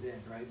of things in,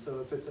 right? So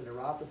if it's a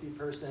neuropathy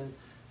person,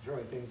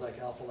 throwing things like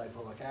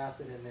alpha-lipoic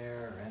acid in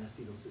there, or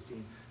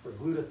N-acetylcysteine, or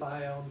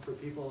glutathione for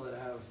people that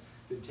have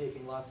been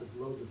taking loads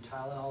of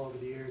Tylenol over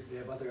the years. They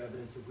have other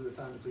evidence of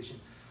glutathione depletion.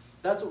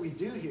 That's what we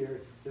do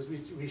here, is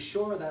we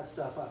shore that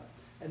stuff up.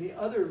 And the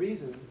other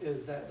reason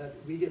is that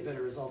we get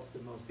better results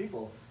than most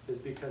people is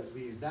because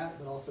we use that,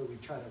 but also we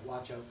try to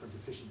watch out for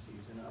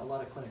deficiencies, and a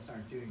lot of clinics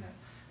aren't doing that.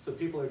 So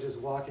people are just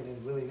walking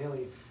in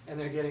willy-nilly, and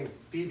they're getting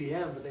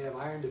PBM, but they have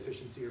iron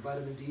deficiency or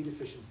vitamin D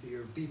deficiency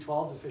or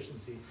B12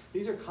 deficiency.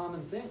 These are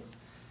common things.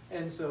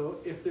 And so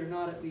if they're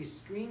not at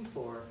least screened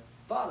for,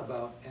 thought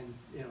about,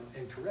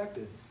 and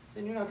corrected,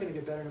 then you're not going to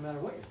get better no matter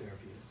what your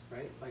therapy is,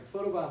 right? Like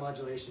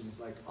photobiomodulation is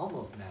like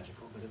almost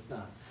magical, but it's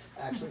not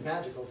actually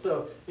magical.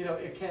 So,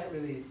 it can't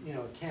really,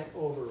 it can't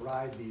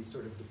override these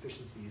sort of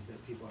deficiencies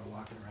that people are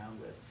walking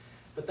around with.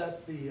 But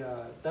that's the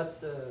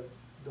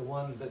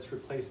one that's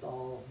replaced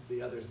all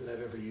the others that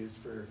I've ever used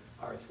for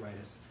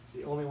arthritis. It's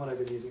the only one I've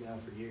been using now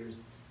for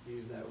years. I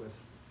use that with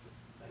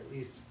at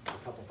least a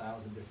couple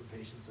thousand different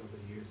patients over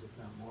the years, if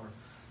not more.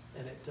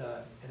 And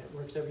it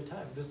works every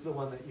time. This is the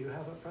one that you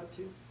have up front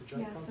too, the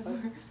drug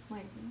complex? So we're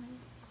like, we might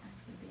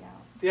actually be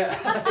out. Yeah,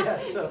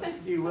 yeah, so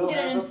you will get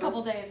have it in a up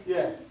couple front? days.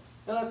 Yeah,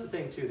 and that's the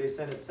thing too, they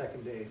send it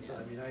second day, so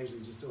I mean, I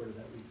usually just order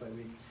that week by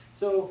week.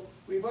 So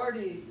we've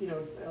already,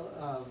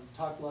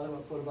 talked a lot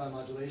about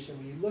photobiomodulation.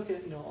 When you look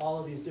at, all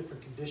of these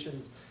different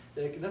conditions,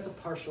 that's a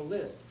partial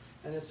list.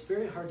 And it's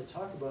very hard to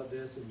talk about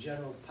this in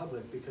general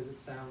public because it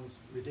sounds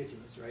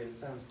ridiculous, right? It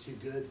sounds too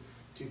good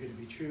to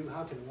be true.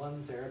 How can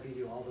one therapy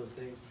do all those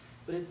things?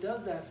 But it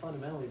does that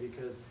fundamentally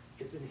because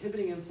it's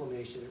inhibiting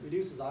inflammation. It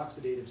reduces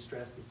oxidative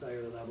stress at the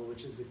cellular level,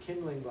 which is the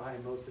kindling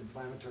behind most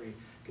inflammatory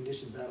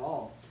conditions at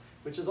all.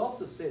 Which is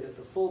also to say that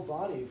the full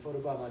body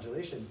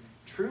photobiomodulation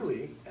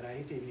truly, and I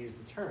hate to even use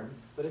the term,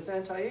 but it's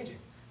anti-aging.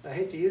 And I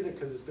hate to use it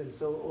because it's been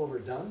so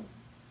overdone,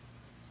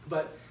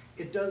 but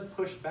it does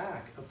push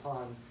back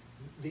upon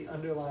the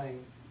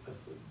underlying,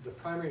 the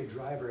primary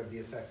driver of the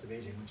effects of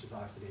aging, which is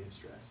oxidative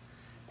stress.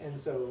 And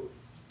so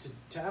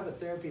to have a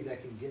therapy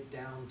that can get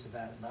down to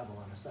that level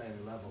on a cellular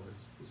level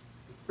is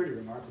pretty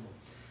remarkable.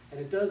 And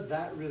it does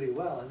that really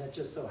well, and that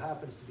just so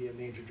happens to be a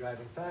major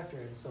driving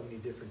factor in so many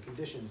different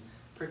conditions,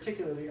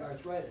 particularly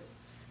arthritis.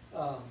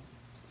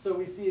 So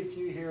we see a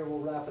few here, we'll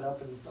wrap it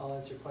up and I'll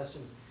answer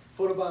questions.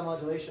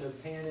 Photobiomodulation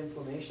of pain and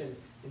inflammation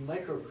in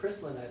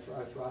microcrystalline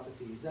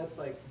arthropathies, that's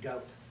like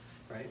gout,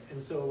 right?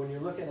 And so when you're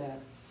looking at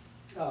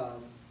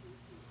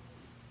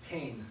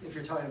pain, if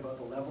you're talking about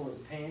the level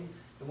of pain,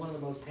 then one of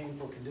the most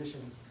painful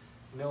conditions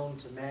known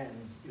to man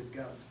is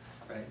gout,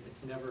 right?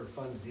 It's never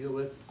fun to deal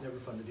with. It's never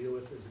fun to deal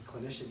with as a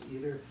clinician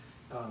either.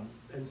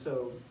 And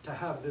so to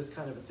have this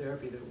kind of a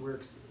therapy that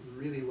works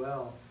really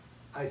well,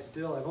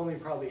 I've only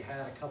probably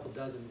had a couple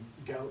dozen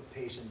gout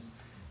patients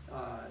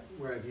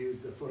where I've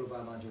used the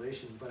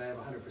photobiomodulation, but I have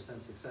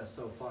 100% success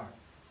so far.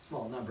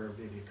 Small number,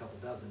 maybe a couple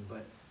dozen,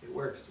 but it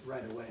works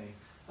right away.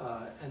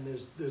 And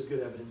there's good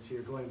evidence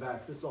here going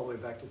back, this is all the way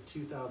back to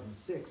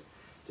 2006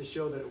 to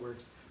show that it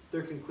works.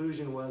 Their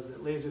conclusion was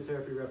that laser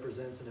therapy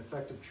represents an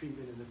effective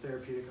treatment in the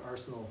therapeutic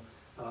arsenal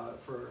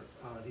for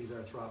these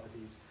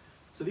arthropathies.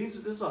 So this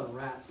is on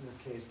rats in this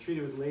case.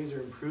 Treated with laser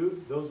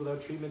improved, those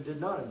without treatment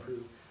did not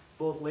improve.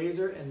 Both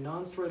laser and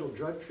non-steroidal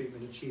drug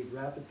treatment achieved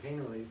rapid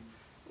pain relief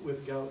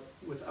with gout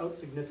without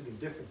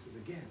significant differences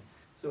again.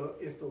 So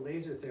if the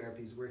laser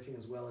therapy is working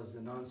as well as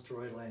the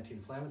non-steroidal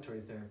anti-inflammatory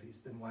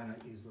therapies, then why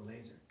not use the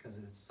laser? Because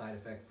it's side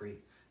effect free,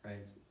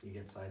 right? You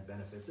get side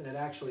benefits, and it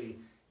actually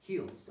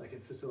heals, like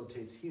it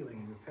facilitates healing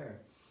and repair.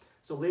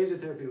 So laser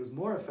therapy was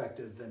more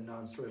effective than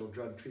non-steroidal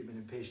drug treatment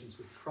in patients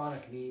with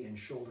chronic knee and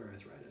shoulder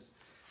arthritis.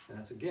 And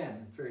that's,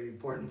 again, a very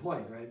important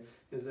point, right?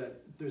 Is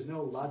that there's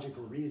no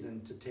logical reason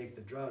to take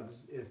the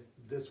drugs if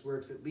this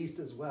works at least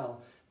as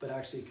well, but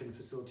actually can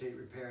facilitate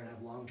repair and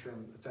have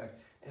long-term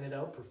effect. And it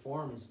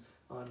outperforms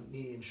on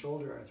knee and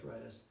shoulder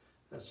arthritis.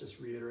 That's just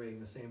reiterating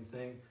the same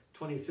thing.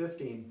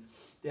 2015,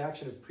 the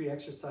action of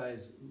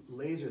pre-exercise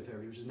laser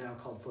therapy, which is now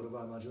called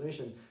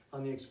photobiomodulation,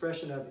 on the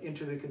expression of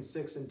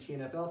interleukin-6 and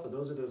TNF-alpha.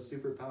 Those are those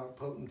super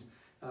potent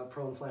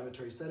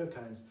pro-inflammatory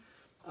cytokines.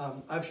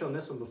 I've shown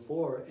this one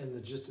before in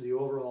the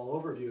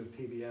overall overview of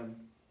PBM.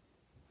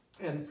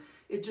 And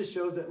it just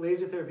shows that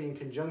laser therapy in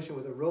conjunction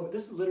with aerobic,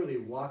 this is literally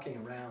walking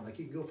around, like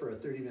you can go for a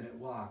 30-minute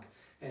walk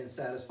and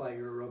satisfy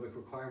your aerobic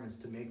requirements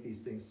to make these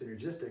things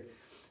synergistic.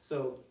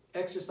 So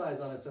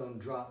exercise on its own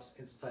drops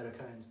its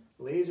cytokines.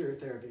 Laser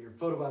therapy or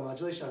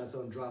photobiomodulation on its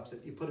own drops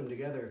it. You put them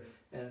together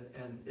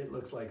and it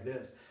looks like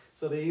this.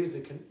 So they used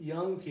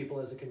young people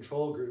as a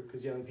control group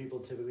because young people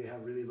typically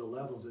have really low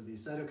levels of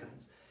these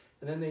cytokines.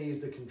 And then they used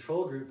the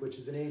control group, which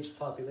is an aged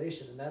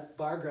population, and that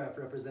bar graph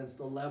represents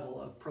the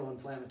level of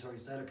pro-inflammatory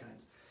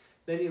cytokines.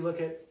 Then you look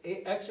at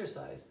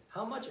exercise.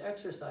 How much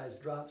exercise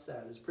drops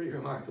that is pretty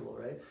remarkable,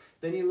 right?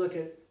 Then you look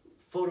at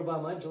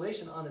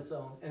photobiomodulation on its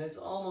own, and it's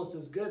almost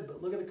as good,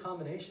 but look at the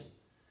combination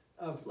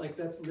of, like,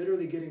 that's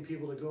literally getting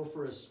people to go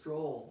for a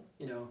stroll,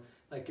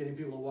 like getting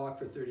people to walk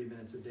for 30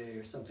 minutes a day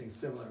or something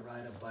similar,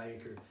 ride a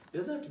bike, or it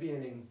doesn't have to be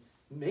anything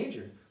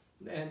major.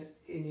 And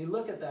you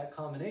look at that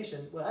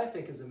combination, what I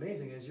think is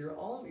amazing is you're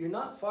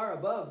not far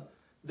above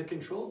the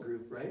control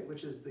group, right,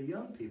 which is the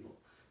young people.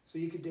 So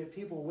you could get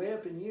people way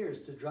up in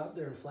years to drop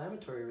their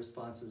inflammatory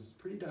responses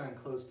pretty darn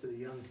close to the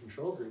young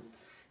control group.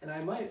 And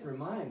I might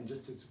remind,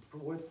 just it's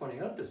worth pointing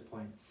out at this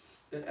point,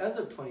 that as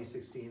of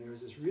 2016, there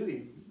was this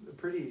really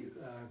pretty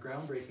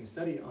groundbreaking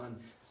study on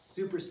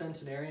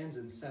supercentenarians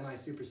and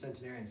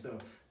semi-supercentenarians. So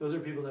those are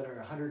people that are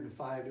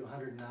 105 to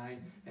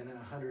 109 and then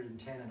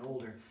 110 and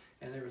older.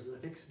 And there was, I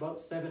think, about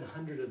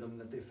 700 of them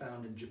that they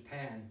found in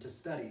Japan to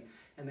study.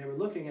 And they were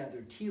looking at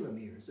their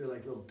telomeres. They're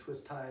like little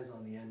twist ties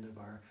on the end of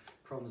our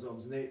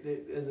chromosomes. And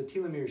as the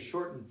telomeres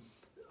shorten,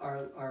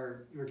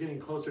 you're getting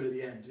closer to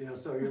the end.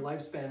 So your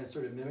lifespan is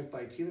sort of mimicked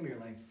by telomere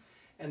length.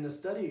 And the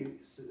study,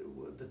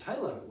 the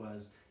title of it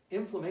was,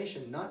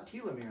 Inflammation, Not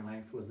Telomere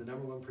Length, was the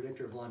 #1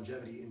 predictor of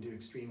longevity into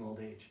extreme old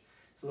age.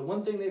 So the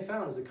one thing they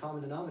found as a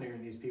common denominator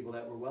in these people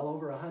that were well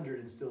over 100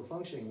 and still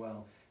functioning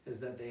well is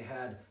that they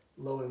had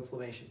low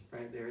inflammation,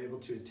 right? They were able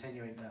to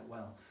attenuate that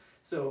well.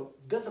 So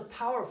that's a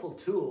powerful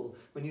tool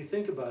when you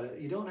think about it.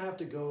 You don't have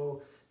to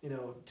go,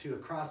 to a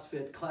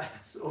CrossFit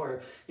class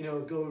or,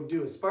 go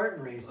do a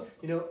Spartan race.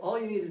 All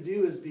you need to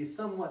do is be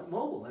somewhat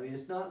mobile. I mean,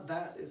 it's not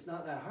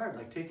that hard.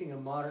 Like taking a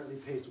moderately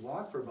paced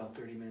walk for about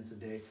 30 minutes a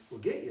day will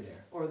get you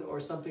there, or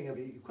something of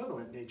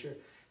equivalent nature.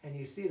 And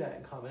you see that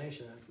in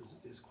combination.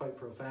 That's quite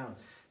profound.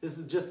 This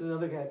is just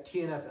another look at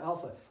TNF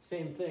alpha.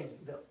 Same thing.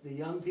 The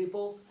young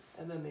people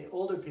and then the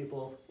older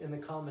people in the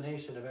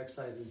combination of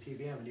exercise and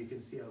PBM, and you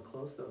can see how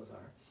close those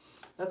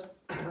are.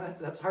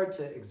 That's hard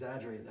to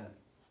exaggerate that.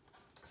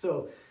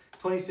 So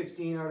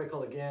 2016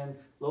 article again,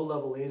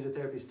 low-level laser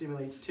therapy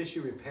stimulates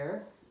tissue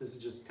repair. This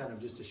is just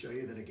to show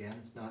you that, again,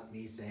 it's not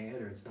me saying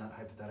it or it's not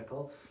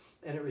hypothetical.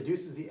 And it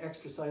reduces the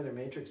extracellular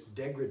matrix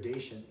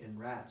degradation in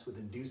rats with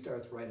induced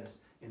arthritis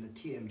in the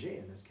TMJ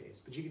in this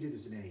case. But you can do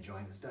this in any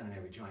joint. It's done in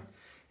every joint.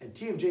 And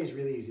TMJ is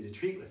really easy to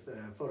treat with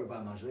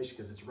photobiomodulation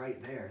because it's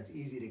right there. It's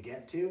easy to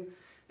get to.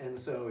 And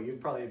so you've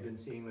probably been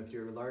seeing with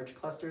your large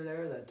cluster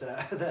there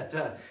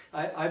that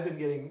I've been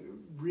getting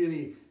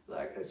really,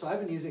 so I've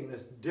been using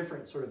this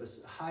different sort of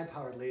a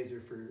high-powered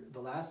laser for the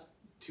last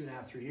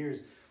 2.5, 3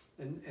 years.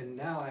 And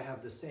now I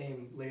have the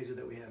same laser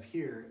that we have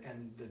here,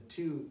 and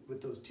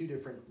with those two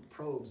different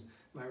probes,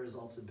 my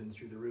results have been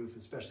through the roof,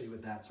 especially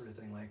with that sort of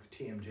thing like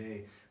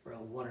TMJ, where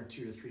 1 or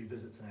 2 or 3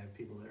 visits, and I have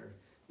people that are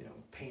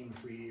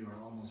pain-free or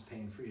almost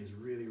pain-free is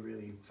really,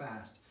 really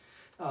fast.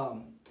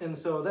 And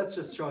so that's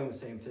just showing the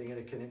same thing, and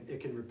it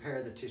can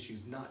repair the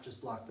tissues, not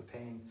just block the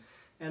pain.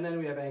 And then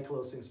we have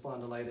ankylosing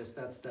spondylitis.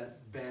 That's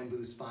that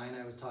bamboo spine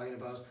I was talking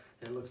about.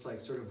 It looks like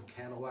sort of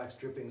candle wax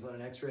drippings on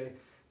an x-ray.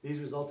 These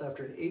results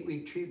after an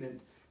 8-week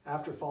treatment.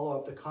 After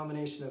follow-up, the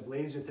combination of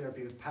laser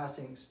therapy with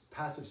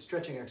passive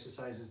stretching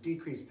exercises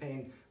decreased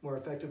pain more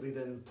effectively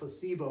than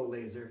placebo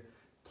laser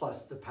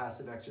plus the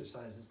passive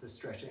exercises, the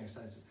stretching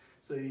exercises.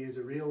 So they used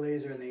a real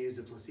laser and they used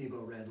a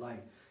placebo red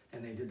light.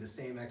 And they did the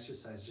same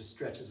exercise, just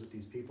stretches with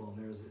these people, and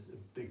there was a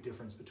big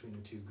difference between the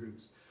two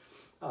groups.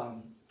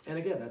 And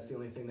again, that's the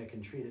only thing that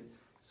can treat it.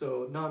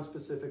 So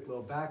non-specific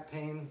low back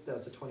pain, that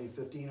was a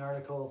 2015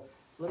 article.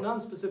 Well,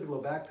 non-specific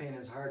low back pain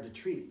is hard to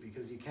treat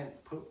because you can't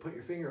put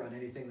your finger on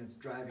anything that's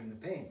driving the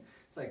pain.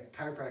 It's like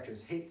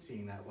chiropractors hate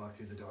seeing that walk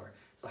through the door.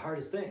 It's the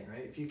hardest thing,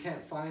 right? If you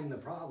can't find the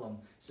problem,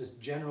 it's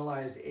just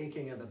generalized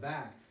aching of the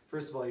back.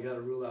 First of all, you got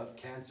to rule out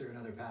cancer and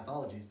other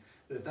pathologies.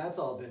 But if that's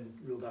all been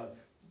ruled out,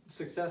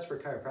 success for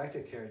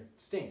chiropractic care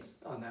stinks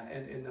on that,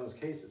 and in those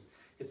cases.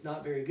 It's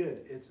not very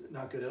good. It's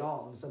not good at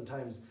all. And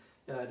sometimes,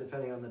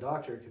 depending on the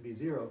doctor, it could be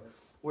 0.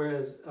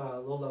 Whereas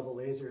low-level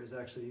laser is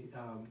actually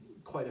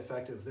quite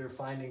effective. Their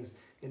findings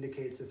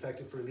indicate it's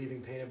effective for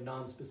relieving pain of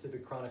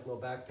non-specific chronic low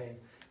back pain.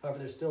 However,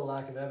 there's still a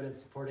lack of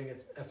evidence supporting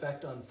its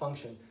effect on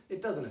function.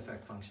 It doesn't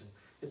affect function.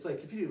 It's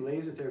like if you do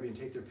laser therapy and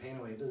take their pain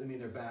away, it doesn't mean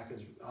their back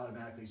is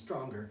automatically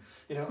stronger,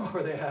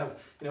 or they have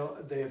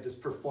this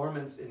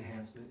performance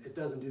enhancement. It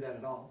doesn't do that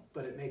at all,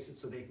 but it makes it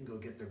so they can go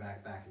get their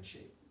back in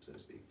shape, so to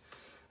speak.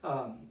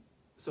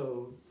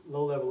 So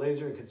low-level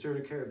laser and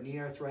conservative care of knee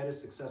arthritis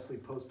successfully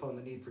postponed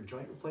the need for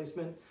joint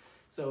replacement.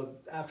 So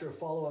after a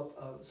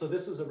follow-up, so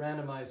this was a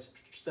randomized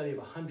study of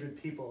 100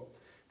 people.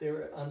 They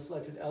were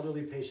unselected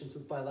elderly patients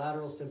with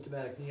bilateral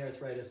symptomatic knee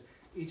arthritis,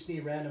 each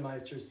knee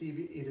randomized to receive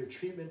either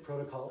treatment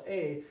protocol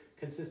A,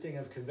 consisting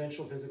of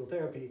conventional physical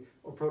therapy,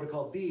 or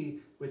protocol B,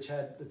 which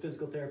had the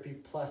physical therapy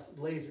plus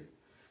laser.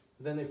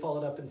 Then they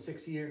followed up in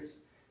 6 years.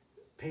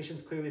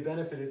 Patients clearly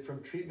benefited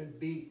from treatment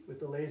B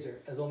with the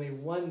laser, as only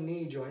 1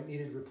 knee joint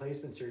needed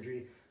replacement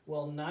surgery,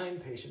 while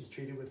 9 patients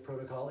treated with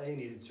protocol A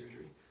needed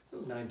surgery. It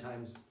was 9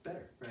 times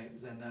better, right?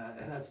 And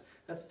that's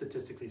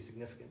statistically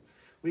significant.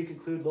 We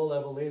conclude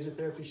low-level laser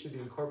therapy should be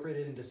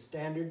incorporated into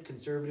standard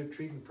conservative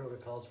treatment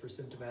protocols for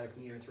symptomatic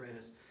knee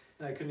arthritis.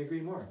 And I couldn't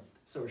agree more.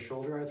 So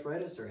shoulder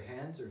arthritis, or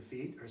hands, or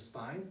feet, or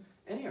spine,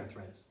 any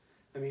arthritis.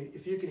 I mean,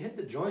 if you can hit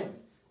the joint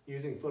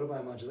using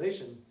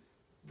photobiomodulation,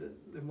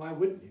 then why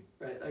wouldn't you,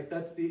 right? Like,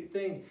 that's the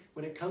thing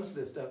when it comes to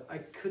this stuff. I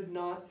could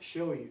not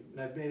show you,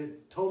 and I've made a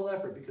total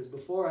effort, because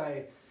before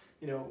I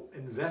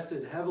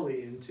invested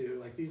heavily into,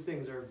 like, these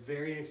things are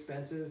very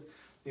expensive,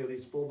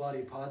 these full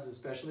body pods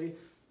especially.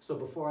 So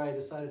before I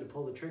decided to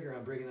pull the trigger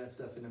on bringing that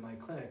stuff into my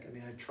clinic, I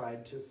mean, I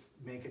tried to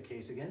make a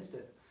case against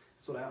it.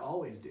 That's what I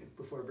always do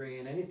before bringing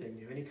in anything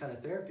new, any kind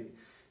of therapy.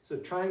 So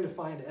trying to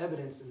find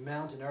evidence and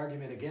mount an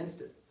argument against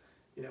it,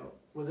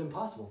 was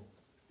impossible.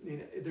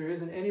 There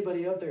isn't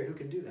anybody out there who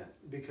can do that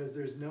because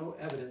there's no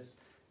evidence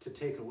to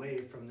take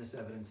away from this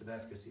evidence of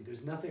efficacy.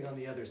 There's nothing on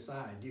the other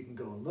side. You can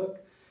go and look.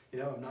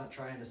 I'm not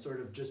trying to sort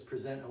of just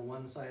present a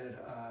one-sided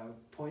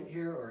point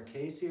here or a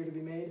case here to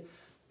be made.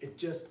 It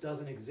just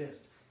doesn't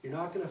exist. You're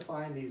not going to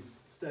find these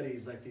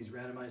studies like these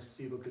randomized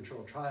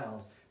placebo-controlled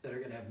trials that are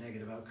going to have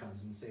negative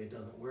outcomes and say it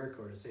doesn't work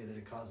or to say that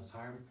it causes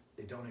harm.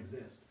 They don't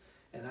exist.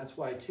 And that's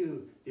why,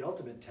 too, the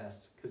ultimate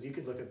test, because you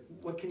could look at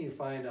what can you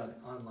find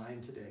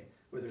online today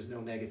where there's no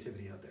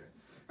negativity out there,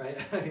 right?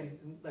 I mean,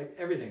 like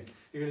everything,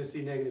 you're going to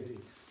see negativity.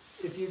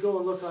 If you go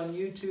and look on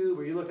YouTube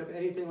or you look up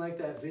anything like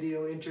that,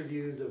 video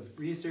interviews of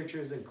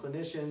researchers and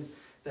clinicians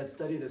that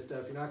study this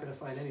stuff, you're not going to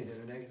find any that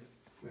are negative,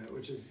 right?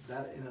 Which is,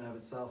 that in and of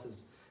itself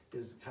is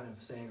kind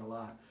of saying a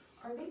lot.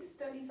 Are these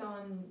studies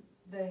on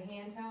the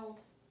handheld?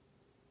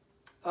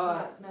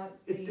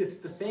 It's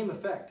the same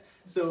effect.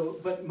 So,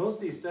 but most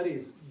of these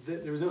studies,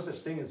 there was no such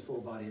thing as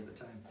full body at the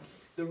time.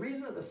 The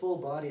reason that the full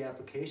body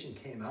application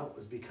came out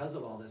was because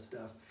of all this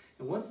stuff.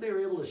 And once they were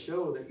able to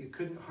show that you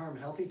couldn't harm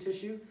healthy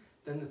tissue,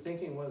 then the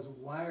thinking was,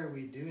 why are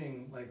we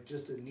doing like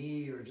just a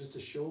knee or just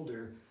a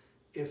shoulder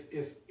if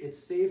it's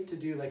safe to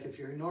do, like if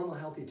your normal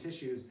healthy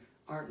tissues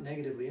aren't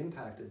negatively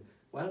impacted,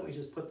 why don't we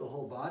just put the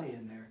whole body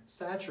in there,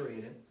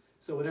 saturate it,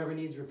 so whatever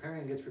needs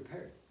repairing gets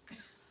repaired.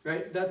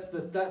 Right?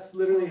 That's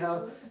literally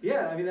how,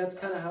 yeah, I mean, that's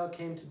kind of how it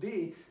came to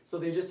be. So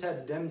they just had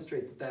to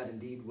demonstrate that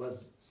indeed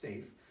was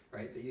safe,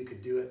 right? That you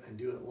could do it and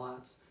do it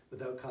lots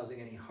without causing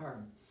any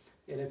harm.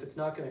 And if it's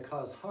not going to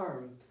cause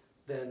harm,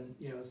 then,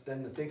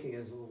 then the thinking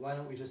is, well, why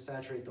don't we just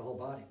saturate the whole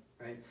body,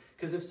 right?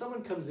 Because if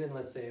someone comes in,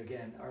 let's say,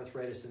 again,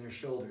 arthritis in their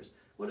shoulders,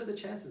 what are the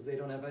chances they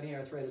don't have any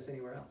arthritis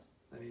anywhere else?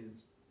 I mean,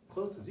 it's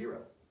close to zero,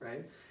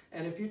 right?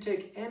 And if you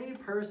take any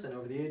person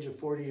over the age of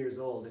 40 years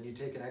old and you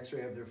take an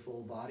x-ray of their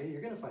full body,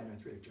 you're going to find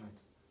arthritic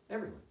joints.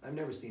 Everyone. I've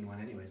never seen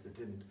one anyways that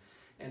didn't.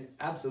 And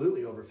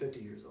absolutely over 50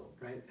 years old,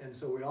 right? And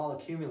so we all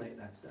accumulate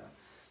that stuff.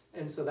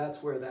 And so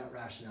that's where that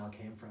rationale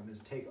came from,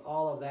 is take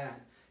all of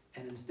that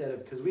and instead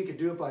of, because we could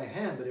do it by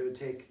hand, but it would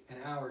take an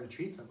hour to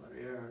treat somebody,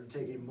 or it would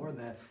take even more than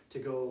that to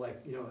go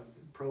like,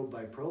 probe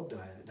by probe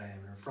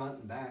diameter, front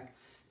and back,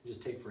 and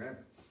just take forever.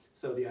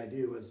 So the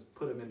idea was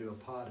put them into a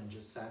pod and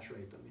just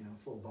saturate them,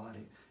 full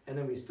body. And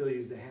then we still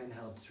use the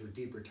handheld for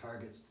deeper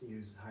targets to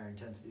use higher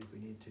intensity if we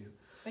need to.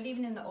 But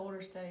even in the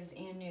older studies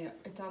and new,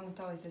 it's almost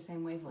always the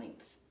same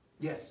wavelengths.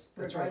 Yes,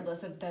 that's right.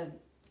 Regardless of the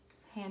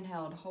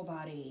handheld whole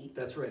body.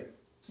 That's right.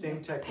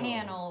 Same technology.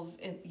 Panels,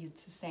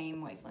 it's the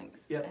same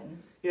wavelengths. Yep.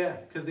 Yeah,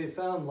 because they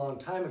found a long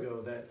time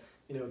ago that,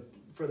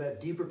 for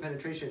that deeper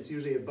penetration, it's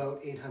usually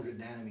about 800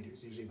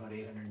 nanometers, usually about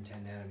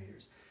 810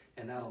 nanometers.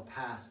 And that'll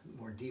pass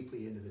more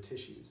deeply into the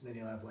tissues. And then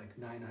you'll have like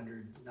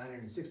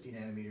 960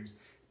 nanometers.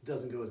 It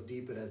doesn't go as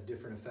deep, it has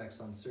different effects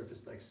on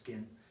surface like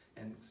skin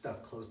and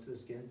stuff close to the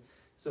skin.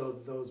 So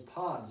those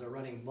pods are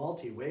running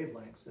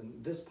multi-wavelengths,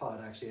 and this pod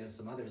actually has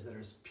some others that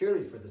are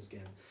purely for the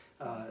skin.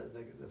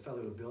 The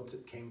fellow who built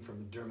it came from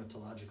a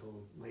dermatological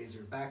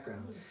laser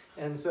background.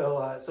 And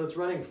so it's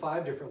running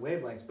 5 different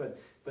wavelengths, but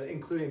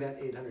including that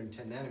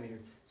 810 nanometer.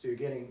 So you're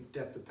getting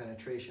depth of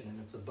penetration, and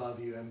it's above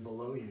you and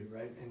below you,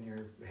 right? And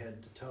your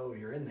head to toe,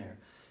 you're in there.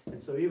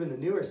 And so even the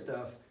newer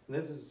stuff, and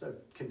this is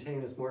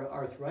containing this more to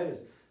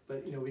arthritis,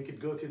 but we could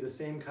go through the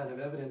same kind of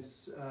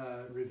evidence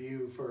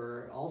review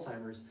for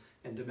Alzheimer's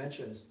and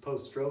dementia,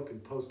 post-stroke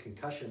and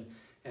post-concussion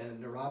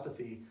and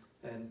neuropathy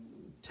and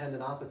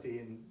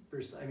tendinopathy, and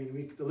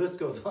the list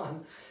goes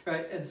on,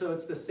 right? And so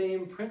it's the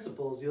same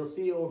principles you'll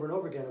see over and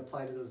over again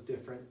apply to those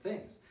different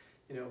things,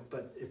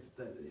 But if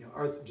the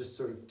just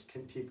sort of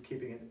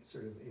keeping it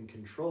sort of in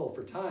control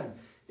for time,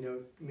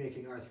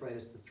 making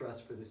arthritis the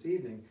thrust for this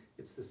evening,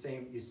 it's the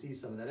same. You see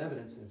some of that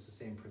evidence, and it's the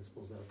same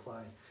principles that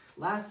apply.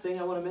 Last thing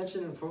I want to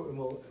mention, and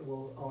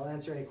I'll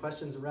answer any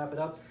questions and wrap it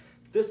up.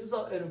 This is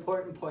an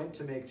important point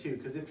to make too,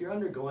 because if you're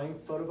undergoing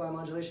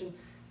photobiomodulation,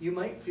 you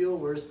might feel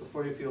worse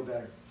before you feel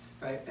better.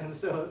 Right, and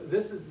so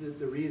this is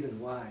the reason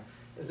why,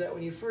 is that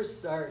when you first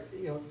start,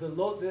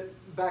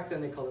 back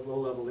then they called it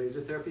low-level laser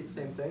therapy, the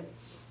same thing,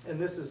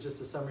 and this is just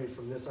a summary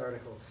from this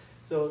article.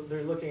 So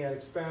they're looking at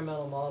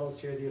experimental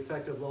models here, the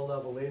effect of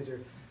low-level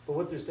laser, but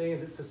what they're saying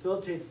is it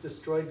facilitates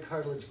destroyed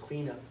cartilage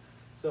cleanup.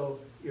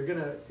 So you're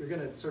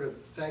gonna sort of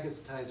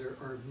phagocytize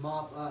or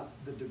mop up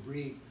the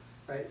debris,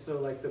 right? So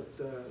like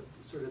the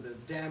sort of the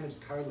damaged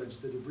cartilage,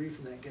 the debris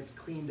from that gets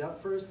cleaned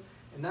up first.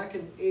 And that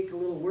can ache a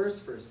little worse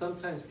first.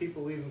 Sometimes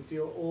people even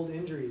feel old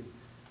injuries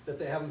that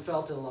they haven't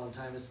felt in a long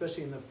time,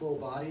 especially in the full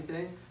body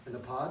thing, in the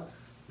pod.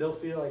 They'll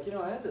feel like,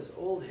 I had this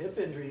old hip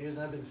injury and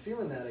I've been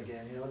feeling that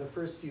again. The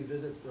first few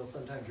visits, they'll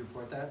sometimes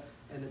report that,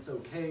 and it's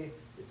okay,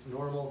 it's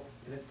normal,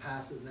 and it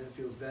passes, and then it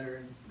feels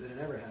better than it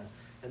ever has.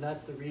 And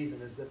that's the reason,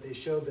 is that they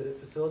showed that it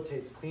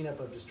facilitates cleanup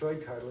of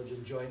destroyed cartilage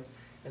and joints,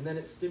 and then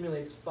it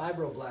stimulates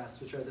fibroblasts,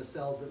 which are the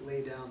cells that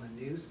lay down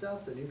the new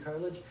stuff, the new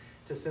cartilage,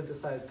 to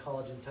synthesize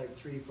collagen type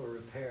 3 for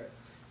repair.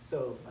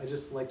 So I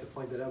just like to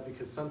point that out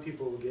because some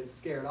people will get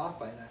scared off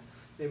by that.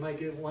 They might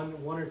get one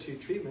or two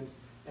treatments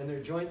and their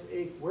joints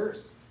ache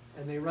worse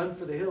and they run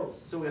for the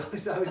hills. So I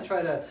always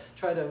try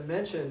to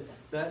mention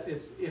that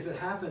if it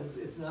happens,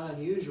 it's not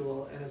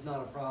unusual and it's not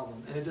a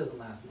problem, and it doesn't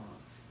last long.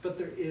 But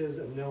there is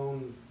a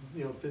known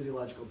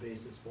physiological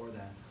basis for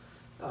that.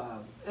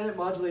 And it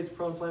modulates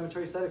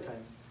pro-inflammatory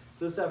cytokines.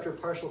 So this is after a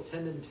partial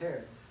tendon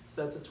tear.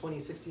 So that's a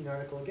 2016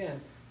 article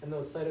again. And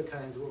those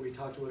cytokines, what we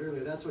talked about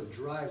earlier, that's what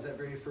drives, that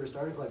very first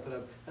article I put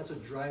up, that's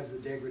what drives the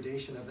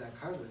degradation of that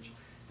cartilage.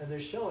 And they're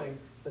showing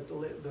that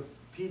the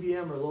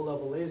PBM or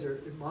low-level laser,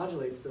 it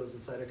modulates those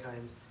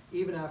cytokines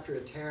even after a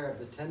tear of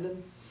the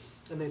tendon.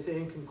 And they say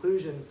in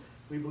conclusion,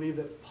 we believe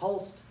that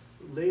pulsed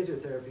laser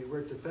therapy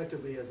worked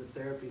effectively as a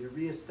therapy to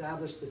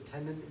reestablish the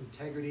tendon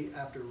integrity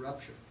after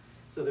rupture.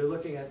 So they're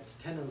looking at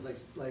tendons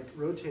like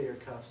rotator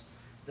cuffs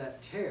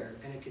that tear,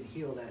 and it can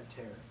heal that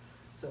tear.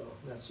 So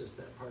that's just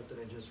that part that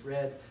I just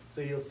read.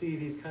 So you'll see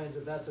these kinds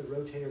of, that's a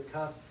rotator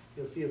cuff.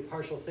 You'll see a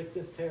partial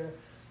thickness tear,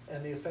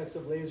 and the effects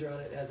of laser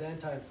on it has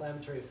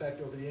anti-inflammatory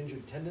effect over the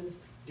injured tendons,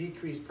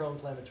 decreased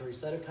pro-inflammatory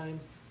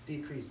cytokines,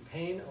 decreased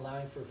pain,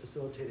 allowing for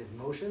facilitated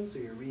motion, so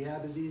your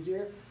rehab is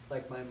easier.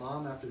 Like my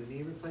mom after the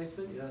knee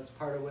replacement, that's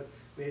part of what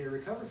made her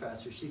recover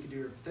faster. She could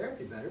do her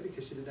therapy better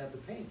because she didn't have the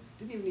pain.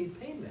 Didn't even need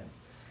pain meds.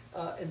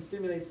 And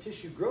stimulates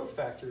tissue growth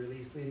factor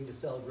release, leading to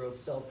cell growth,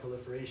 cell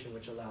proliferation,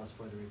 which allows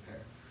for the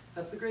repair.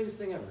 That's the greatest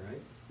thing ever,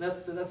 right?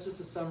 That's just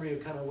a summary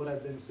of kind of what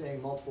I've been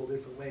saying multiple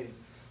different ways.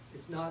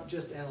 It's not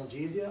just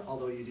analgesia,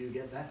 although you do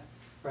get that,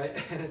 right?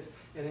 And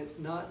it's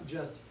not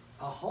just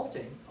a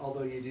halting,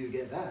 although you do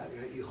get that,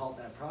 right? You halt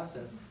that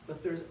process,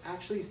 but there's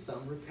actually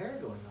some repair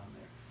going on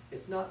there.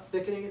 It's not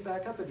thickening it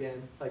back up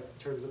again, like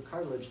in terms of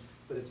cartilage,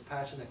 but it's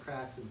patching the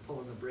cracks and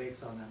pulling the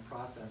brakes on that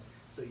process.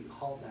 So you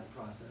halt that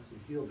process, you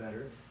feel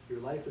better, your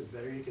life is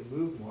better, you can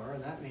move more,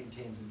 and that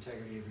maintains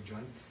integrity of your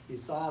joints. You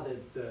saw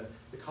that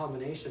the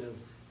combination of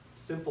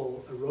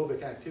simple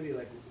aerobic activity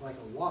like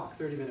a walk,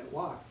 30-minute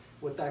walk,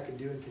 what that can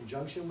do in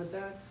conjunction with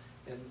that,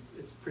 and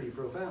it's pretty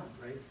profound,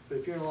 right? But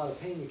if you're in a lot of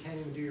pain, you can't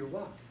even do your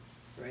walk,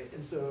 right?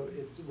 And so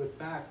it's with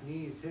back,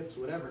 knees, hips,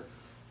 whatever.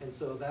 And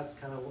so that's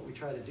kind of what we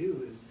try to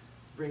do, is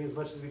bring as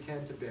much as we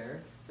can to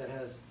bear that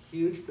has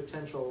huge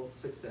potential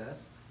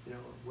success,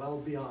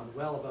 well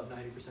above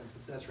 90%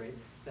 success rate,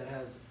 that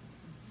has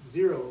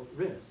zero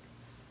risk.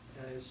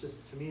 And it's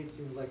just, to me, it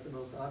seems like the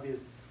most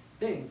obvious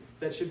thing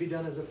that should be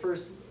done as a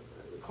first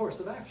course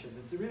of action.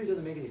 It really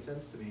doesn't make any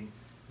sense to me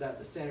that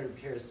the standard of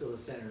care is still a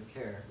standard of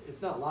care.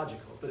 It's not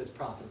logical, but it's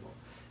profitable.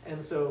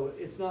 And so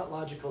it's not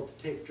logical to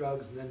take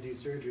drugs and then do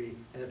surgery,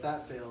 and if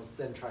that fails,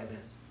 then try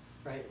this,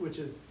 right? Which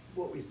is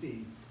what we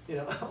see,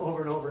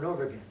 over and over and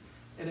over again.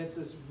 And it's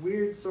this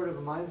weird sort of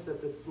a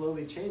mindset that's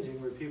slowly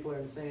changing, where people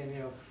are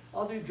saying,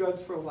 I'll do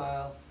drugs for a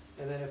while,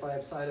 and then if I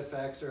have side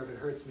effects or if it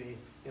hurts me,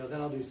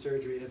 then I'll do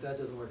surgery, and if that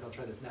doesn't work, I'll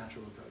try this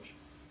natural approach.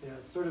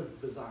 It's sort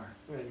of bizarre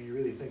when you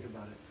really think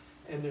about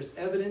it. And there's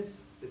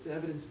evidence, it's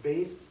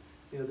evidence-based.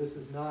 This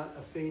is not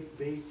a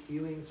faith-based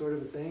healing sort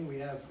of a thing. We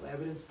have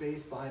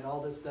evidence-based behind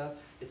all this stuff.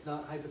 It's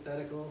not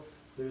hypothetical.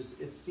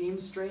 It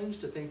seems strange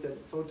to think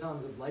that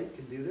photons of light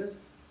can do this,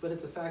 but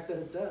it's a fact that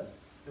it does.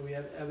 And we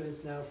have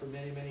evidence now for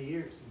many, many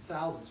years, and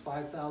thousands,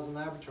 5,000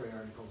 laboratory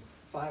articles,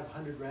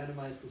 500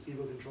 randomized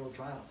placebo-controlled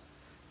trials.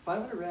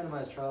 500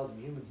 randomized trials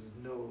in humans is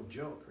no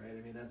joke, right?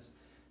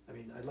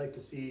 I'd like to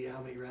see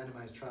how many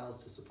randomized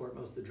trials to support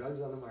most of the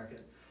drugs on the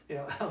market.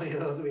 How many of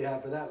those do we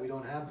have for that? We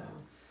don't have them.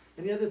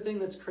 And the other thing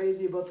that's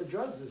crazy about the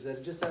drugs is that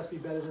it just has to be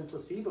better than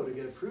placebo to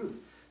get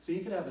approved. So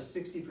you could have a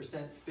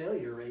 60%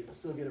 failure rate and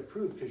still get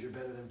approved because you're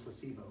better than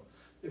placebo.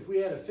 If we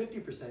had a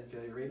 50%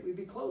 failure rate, we'd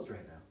be closed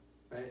right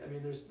now, right?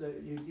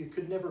 You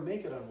could never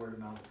make it on word of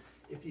mouth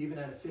if you even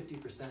had a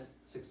 50%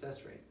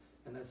 success rate.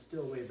 And that's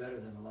still way better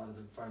than a lot of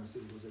the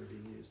pharmaceuticals that are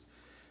being used.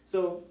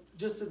 So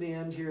just to the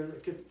end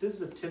here, this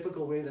is a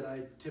typical way that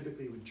I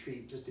typically would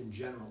treat, just in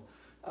general.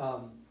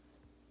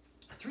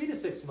 3 to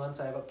 6 months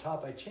I have up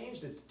top. I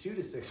changed it to 2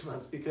 to 6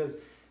 months because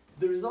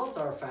the results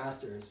are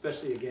faster,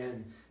 especially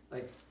again,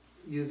 like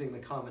using the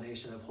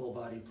combination of whole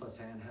body plus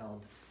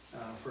handheld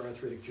for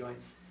arthritic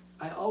joints.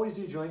 I always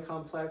do joint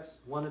complex,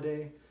 1 a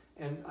day,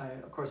 and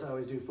of course I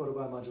always do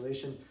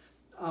photobiomodulation.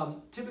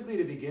 Typically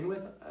to begin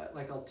with,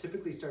 I'll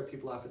typically start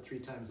people off at 3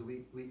 times a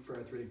week for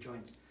arthritic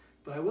joints.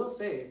 But I will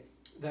say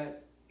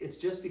that it's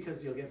just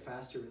because you'll get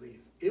faster relief.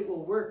 It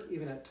will work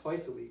even at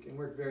twice a week and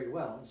work very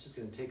well. It's just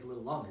going to take a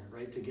little longer,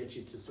 right, to get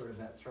you to sort of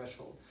that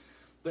threshold.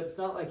 But it's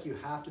not like you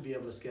have to be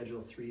able to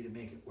schedule 3 to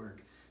make it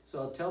work. So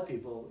I'll tell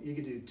people you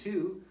could do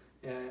 2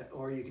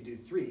 or you could do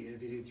 3. And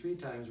if you do 3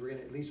 times, we're going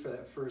to, at least for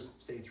that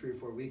first, say 3 or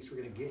 4 weeks, we're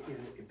going to get you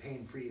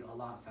pain-free a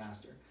lot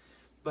faster.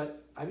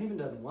 But I've even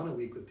done 1 a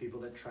week with people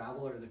that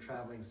travel or they're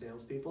traveling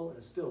salespeople, and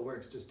it still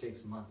works, just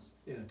takes months,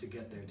 to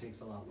get there. It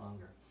takes a lot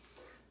longer.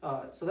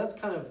 So that's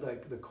kind of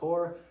the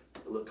core.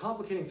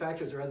 Complicating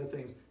factors are other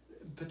things.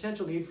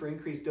 Potential need for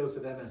increased dose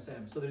of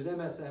MSM. So there's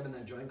MSM in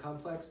that joint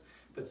complex,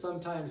 but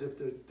sometimes if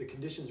the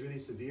condition's really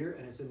severe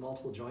and it's in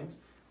multiple joints,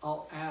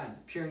 I'll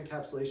add, pure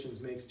encapsulations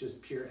makes just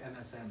pure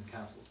MSM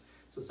capsules.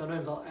 So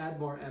sometimes I'll add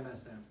more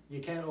MSM. You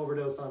can't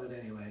overdose on it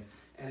anyway,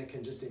 and it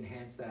can just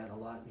enhance that a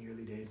lot in the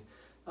early days.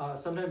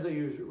 Sometimes I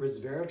use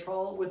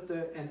resveratrol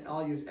and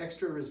I'll use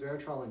extra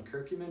resveratrol and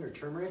curcumin or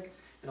turmeric,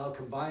 and I'll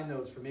combine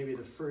those for maybe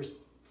the first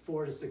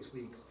 4 to 6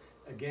 weeks,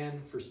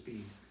 again for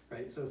speed,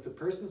 right? So if the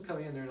person's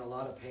coming in, they're in a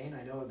lot of pain,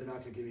 I know they're not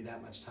gonna give me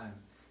that much time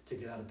to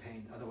get out of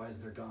pain, otherwise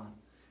they're gone,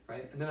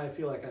 right? And then I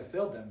feel like I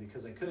failed them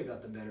because I could have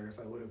got them better if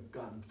I would have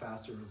gotten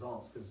faster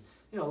results, because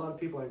a lot of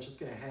people are just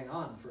gonna hang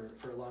on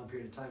for a long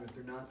period of time if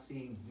they're not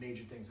seeing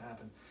major things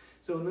happen.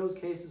 So in those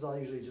cases, I'll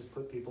usually just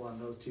put people on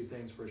those 2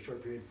 things for a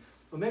short period.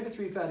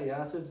 Omega-3 fatty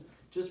acids,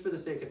 just for the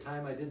sake of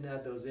time, I didn't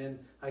add those in.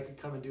 I could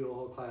come and do a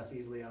whole class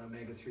easily on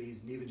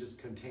omega-3s and even just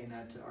contain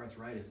that to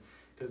arthritis,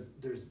 because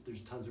there's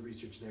tons of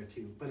research there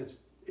too. But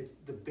it's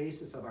the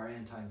basis of our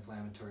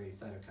anti-inflammatory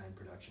cytokine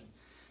production.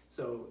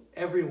 So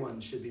everyone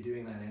should be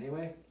doing that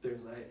anyway.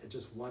 There's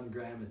just 1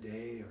 gram a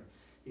day, or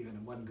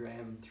even 1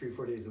 gram 3 or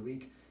 4 days a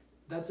week.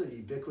 That's a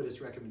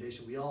ubiquitous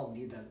recommendation. We all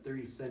need that. They're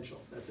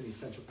essential. That's an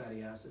essential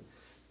fatty acid.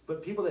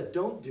 But people that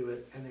don't do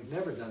it and they've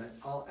never done it,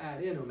 I'll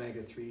add in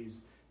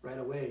omega-3s right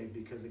away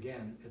because,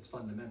 again, it's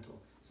fundamental.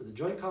 So the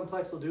joint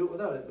complex will do it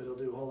without it, but it'll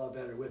do a whole lot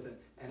better with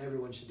it. And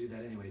everyone should do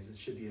that anyways. It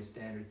should be a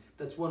standard.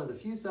 That's one of the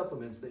few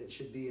supplements that it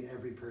should be in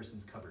every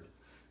person's cupboard,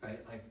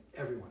 right? Like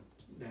everyone,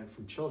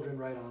 from children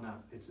right on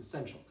up. It's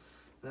essential.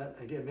 That,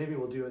 again, maybe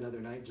we'll do another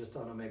night just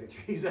on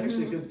omega-3s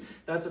actually, because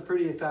that's a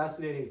pretty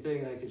fascinating thing,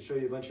 and I could show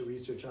you a bunch of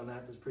research on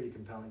that that's pretty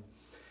compelling.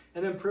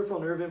 And then peripheral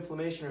nerve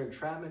inflammation or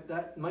entrapment,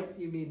 that might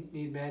you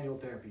need manual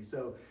therapy.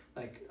 So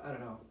like, I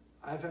don't know,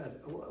 I've had,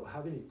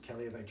 how many,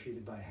 Kelly, have I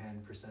treated by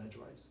hand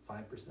percentage-wise? 5%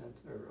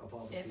 or of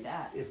all the people?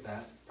 If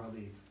that,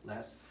 probably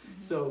less.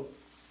 Mm-hmm. So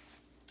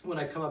when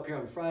I come up here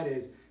on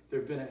Fridays, there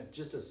have been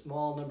just a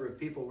small number of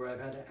people where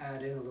I've had to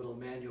add in a little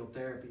manual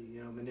therapy,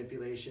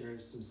 manipulation or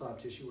some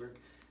soft tissue work.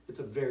 It's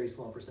a very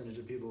small percentage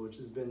of people, which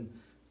has been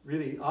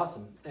really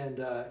awesome. And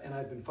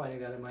I've been finding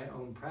that in my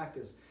own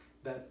practice,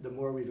 that the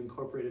more we've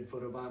incorporated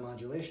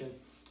photobiomodulation,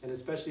 and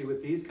especially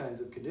with these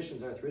kinds of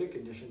conditions, arthritic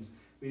conditions,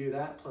 we do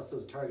that plus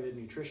those targeted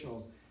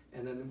nutritionals,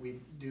 and then we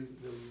do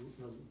the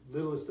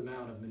littlest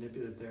amount of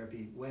manipulative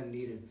therapy when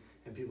needed,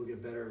 and people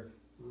get better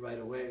right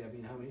away. I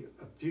mean,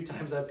 a few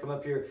times I've come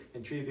up here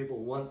and treated people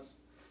once,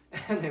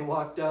 and they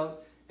walked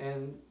out,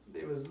 and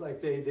it was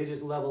like they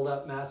just leveled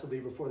up massively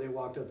before they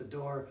walked out the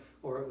door,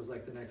 or it was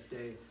like the next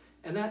day.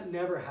 And that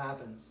never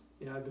happens.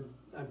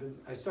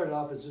 I started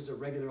off as just a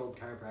regular old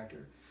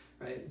chiropractor,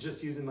 right?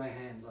 Just using my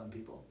hands on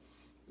people.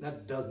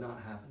 That does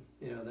not happen.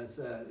 That's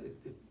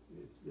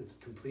it's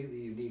completely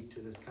unique to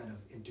this kind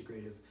of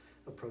integrative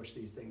approach to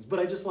these things. But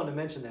I just want to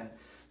mention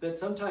that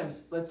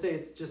sometimes, let's say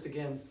it's just,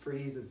 again, for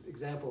ease of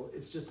example,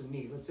 it's just a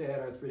knee. Let's say I had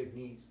arthritic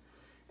knees.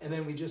 And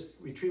then we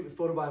treat with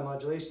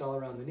photobiomodulation all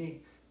around the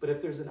knee. But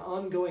if there's an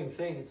ongoing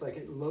thing, it's like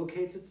it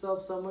locates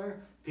itself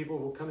somewhere, people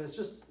will come in,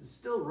 it's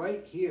still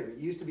right here. It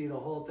used to be the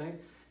whole thing.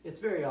 It's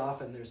very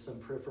often there's some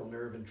peripheral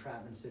nerve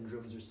entrapment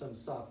syndromes or some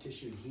soft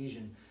tissue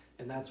adhesion,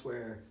 and that's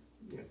where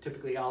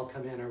typically I'll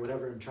come in or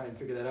whatever and try and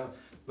figure that out.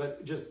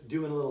 But just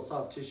doing a little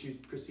soft tissue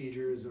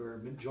procedures or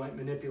joint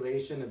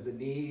manipulation of the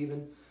knee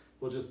even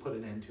will just put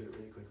an end to it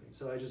really quickly.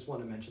 So I just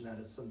want to mention that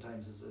as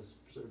sometimes as a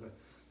sort of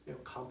a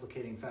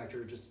complicating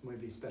factor, just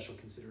might be special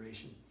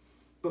consideration.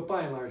 But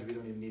by and large, we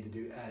don't even need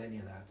to add any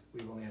of that.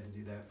 We've only had to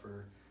do that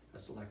for a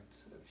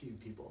few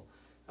people.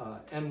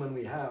 And when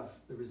we have,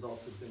 the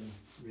results have been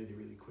really,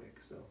 really quick.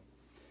 So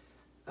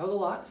that was a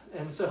lot.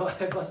 And so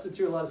I busted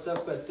through a lot of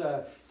stuff, but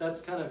that's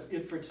kind of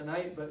it for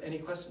tonight. But any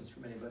questions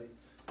from anybody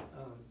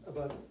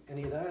about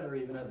any of that or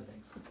even other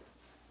things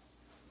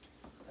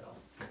at all?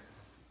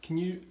 Can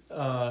you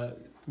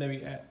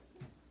maybe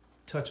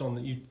touch on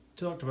that? You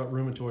talked about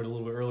rheumatoid a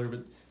little bit earlier,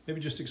 but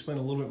maybe just explain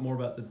a little bit more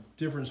about the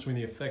difference between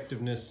the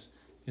effectiveness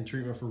in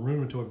treatment for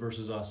rheumatoid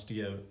versus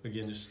osteo.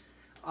 Again, just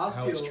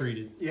how it's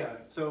treated. Yeah,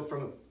 so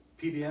from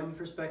a PBM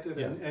perspective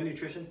and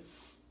nutrition,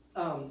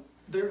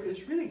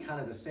 it's really kind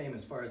of the same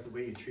as far as the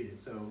way you treat it.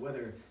 So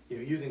whether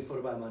using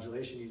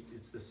photobiomodulation,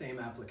 it's the same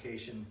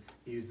application,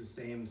 you use the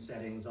same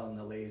settings on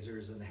the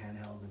lasers and the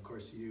handheld, and of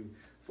course you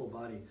full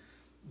body.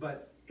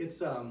 But it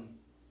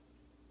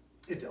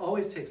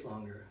always takes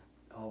longer.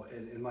 Oh,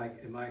 in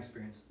my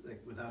experience,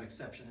 like without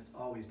exception, it's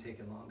always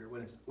taken longer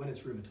when it's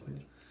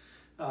rheumatoid.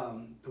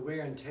 The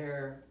wear and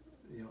tear,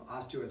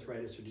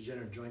 osteoarthritis or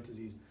degenerative joint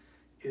disease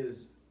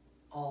is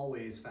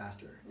always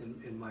faster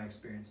in my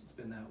experience. It's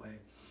been that way.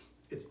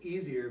 It's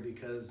easier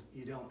because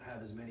you don't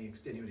have as many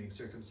extenuating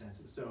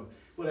circumstances. So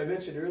what I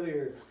mentioned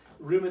earlier,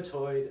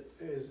 rheumatoid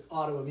is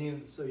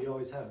autoimmune, so you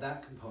always have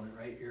that component,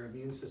 right? Your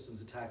immune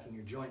system's attacking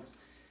your joints.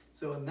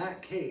 So in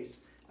that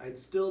case, I'd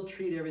still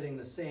treat everything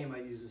the same. I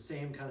use the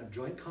same kind of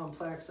joint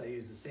complex. I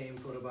use the same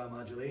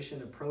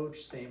photobiomodulation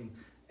approach, same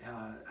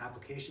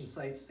application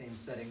sites, same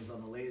settings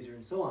on the laser,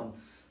 and so on.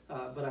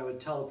 But I would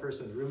tell a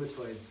person with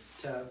rheumatoid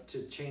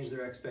to change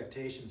their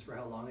expectations for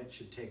how long it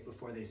should take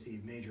before they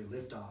see major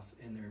liftoff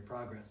in their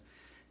progress.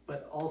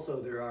 But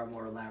also there are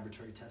more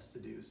laboratory tests to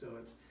do. So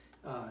it's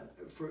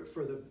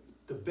for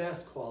the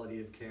best quality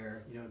of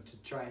care, to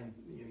try and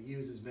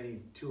use as many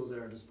tools at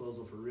our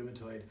disposal for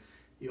rheumatoid,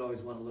 you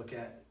always want to look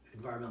at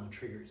environmental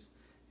triggers.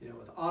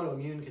 with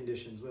autoimmune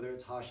conditions, whether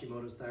it's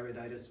Hashimoto's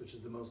thyroiditis, which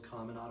is the most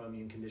common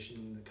autoimmune condition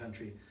in the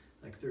country,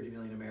 like 30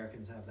 million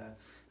Americans have that,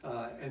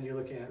 and you're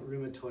looking at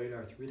rheumatoid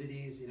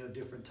arthritis,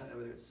 different types,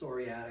 whether it's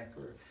psoriatic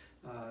or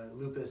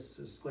lupus,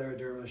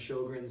 scleroderma,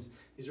 Sjogren's,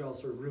 these are all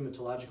sort of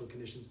rheumatological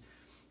conditions.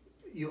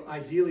 You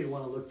ideally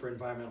want to look for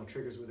environmental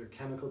triggers, whether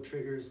chemical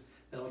triggers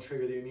that'll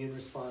trigger the immune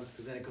response,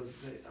 because then it goes,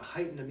 a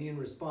heightened immune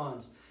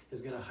response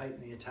is going to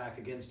heighten the attack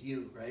against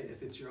you, right?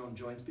 If it's your own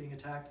joints being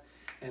attacked.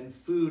 And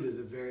food is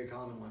a very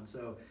common one.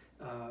 So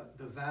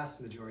the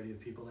vast majority of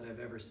people that I've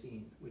ever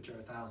seen, which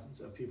are thousands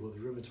of people with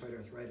rheumatoid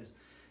arthritis,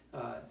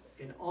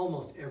 in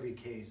almost every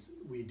case,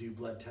 we do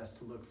blood tests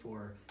to look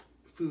for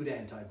food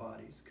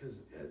antibodies,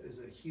 because there's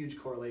a huge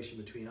correlation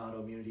between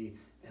autoimmunity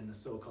and the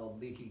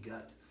so-called leaky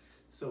gut.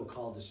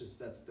 So-called, it's just,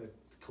 that's the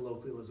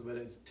colloquialism, but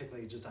it's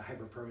technically just a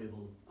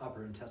hyperpermeable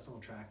upper intestinal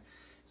tract.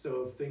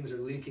 So if things are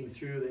leaking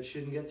through that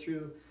shouldn't get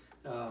through,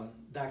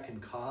 that can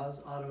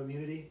cause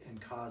autoimmunity and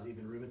cause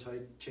even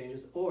rheumatoid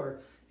changes. Or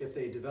if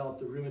they develop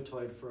the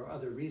rheumatoid for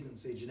other reasons,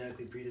 say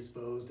genetically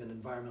predisposed and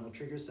environmental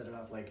triggers set it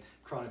off, like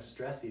chronic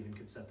stress even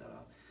could set that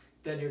off,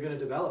 then you're going to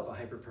develop a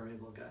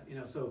hyperpermeable gut.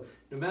 So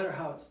no matter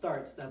how it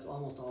starts, that's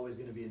almost always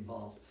going to be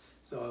involved.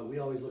 So we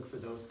always look for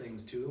those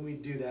things too, and we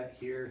do that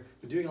here.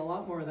 We're doing a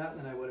lot more of that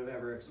than I would have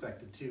ever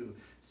expected to,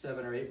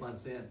 7 or 8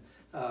 months in.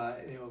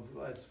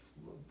 It's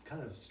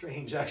kind of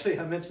strange, actually.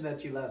 I mentioned that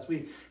to you last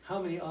week,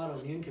 how many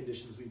autoimmune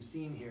conditions we've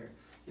seen here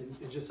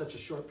in just such a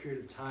short period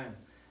of time.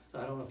 So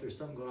I don't know if there's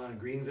something going on in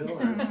Greenville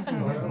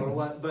or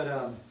what,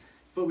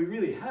 but we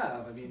really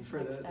have. I mean,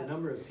 for the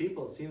number of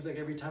people, it seems like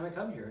every time I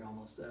come here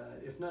almost,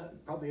 if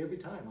not probably every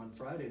time on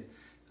Fridays,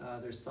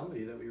 there's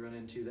somebody that we run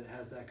into that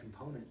has that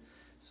component.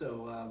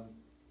 So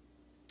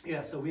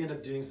so we end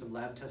up doing some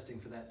lab testing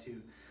for that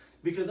too,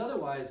 because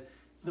otherwise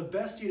the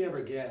best you'd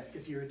ever get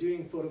if you were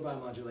doing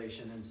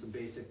photobiomodulation and some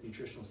basic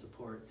nutritional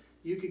support,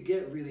 you could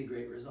get really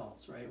great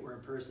results, right? Where a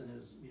person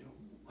is,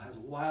 has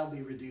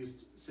wildly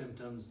reduced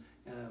symptoms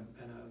and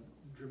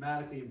a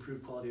dramatically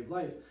improved quality of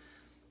life.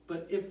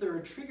 But if there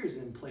are triggers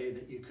in play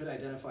that you could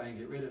identify and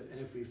get rid of,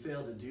 and if we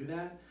fail to do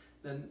that,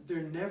 then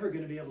they're never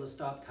going to be able to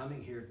stop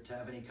coming here to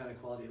have any kind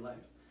of quality of life.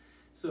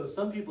 So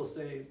some people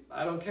say,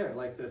 I don't care,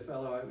 like the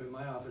fellow in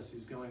my office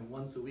who's going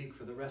once a week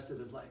for the rest of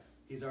his life.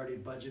 He's already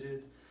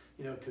budgeted,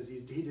 because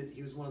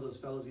he was one of those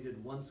fellows, he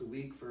did once a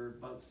week for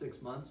about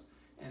 6 months,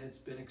 and it's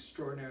been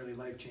extraordinarily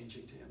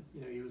life-changing to him.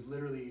 He was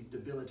literally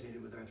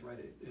debilitated with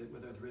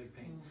arthritic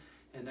pain,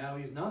 and now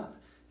he's not.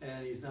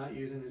 And he's not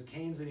using his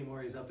canes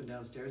anymore, he's up and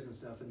down stairs and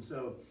stuff, and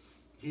so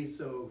he's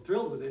so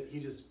thrilled with it, he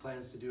just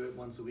plans to do it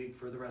once a week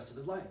for the rest of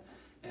his life.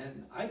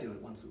 And I do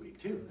it once a week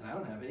too, and I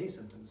don't have any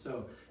symptoms,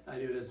 so I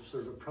do it as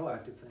sort of a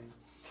proactive thing.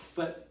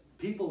 But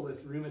people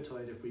with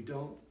rheumatoid, if we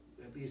don't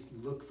at least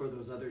look for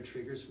those other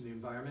triggers from the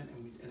environment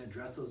and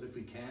address those if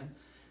we can,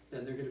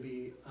 then they're going to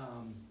be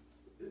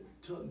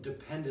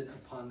dependent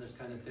upon this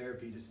kind of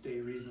therapy to stay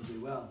reasonably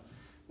well.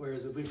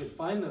 Whereas if we could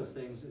find those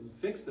things and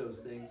fix those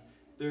things,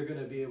 they're going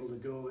to be able to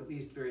go at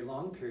least very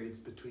long periods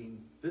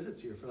between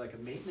visits here for like a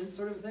maintenance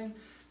sort of thing.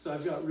 So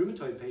I've got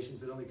rheumatoid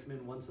patients that only come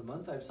in once a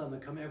month. I have some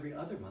that come every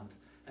other month,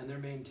 and they're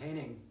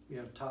maintaining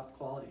top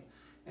quality.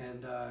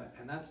 And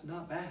that's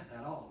not bad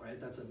at all, right?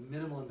 That's a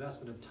minimal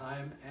investment of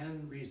time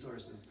and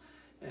resources.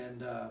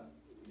 And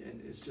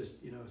it's just,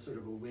 sort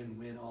of a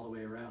win-win all the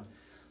way around.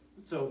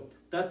 So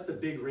that's the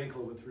big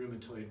wrinkle with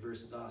rheumatoid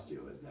versus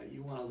osteo, is that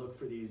you want to look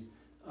for these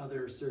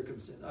other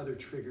other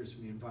triggers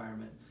from the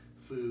environment,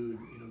 food,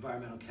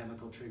 environmental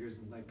chemical triggers,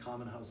 and like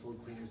common household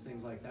cleaners,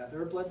 things like that.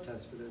 There are blood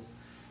tests for this.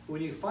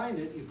 When you find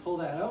it, you pull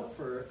that out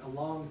for a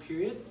long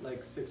period,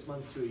 like 6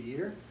 months to a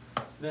year,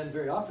 then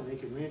very often they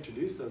can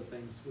reintroduce those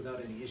things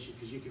without any issue,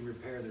 because you can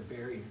repair their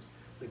barriers,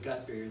 the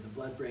gut barrier, the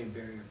blood-brain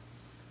barrier.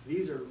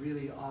 These are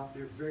really,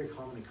 they're very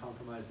commonly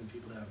compromised in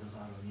people that have those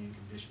autoimmune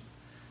conditions.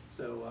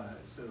 So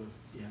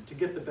to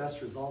get the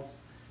best results,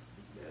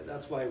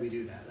 that's why we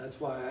do that. That's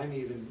why I'm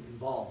even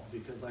involved,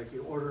 because like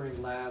you're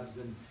ordering labs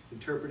and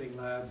interpreting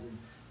labs and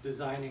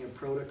designing a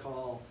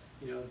protocol,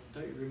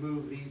 to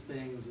remove these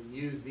things and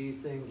use these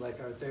things like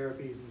our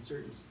therapies and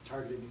certain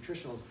targeted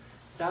nutritionals.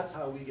 That's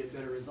how we get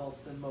better results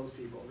than most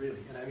people, really.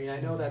 And I mean, I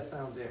know that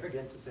sounds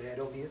arrogant to say, I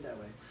don't mean it that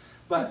way,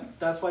 but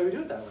that's why we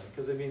do it that way.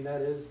 Because I mean,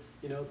 that is,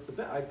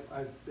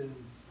 I've been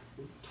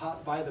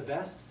taught by the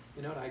best,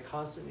 and I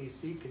constantly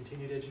seek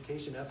continued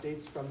education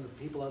updates from the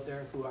people out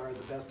there who are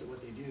the best at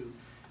what they do.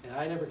 And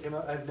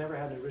I've never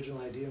had an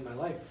original idea in my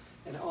life.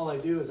 And all I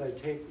do is I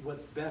take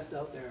what's best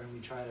out there and we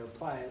try to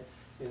apply it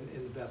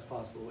in the best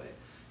possible way.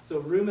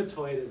 So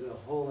rheumatoid is a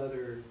whole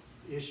other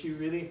issue,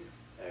 really,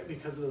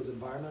 because of those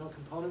environmental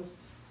components.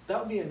 That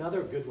would be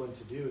another good one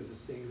to do, is a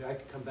thing. I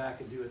could come back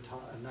and do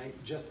a night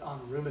just on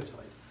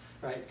rheumatoid,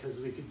 right? Because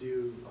we could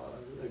do,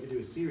 I could do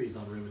a series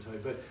on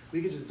rheumatoid, but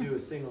we could just do a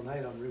single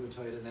night on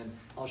rheumatoid, and then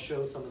I'll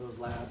show some of those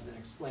labs and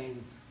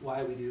explain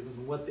why we do them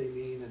and what they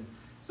mean. And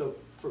so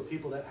for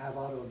people that have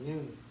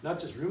autoimmune,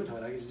 not just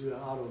rheumatoid, I could just do it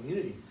on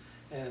autoimmunity.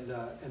 And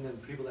then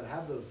people that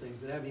have those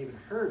things that haven't even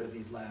heard of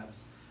these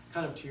labs,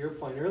 kind of to your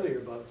point earlier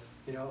about,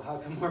 you know, how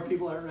come more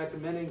people aren't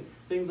recommending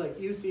things like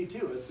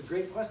UC2? It's a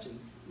great question.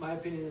 My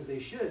opinion is they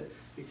should,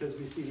 because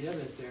we see the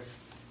evidence there.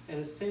 And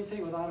it's the same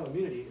thing with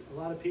autoimmunity. A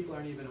lot of people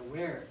aren't even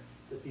aware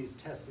that these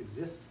tests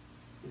exist,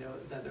 you know,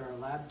 that there are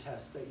lab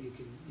tests that you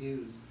can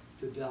use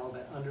to delve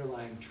at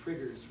underlying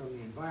triggers from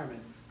the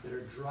environment that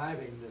are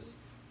driving this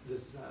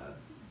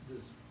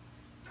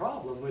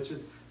problem, which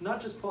is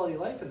not just quality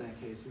of life in that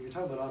case. When you're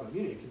talking about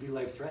autoimmunity, it can be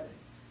life-threatening,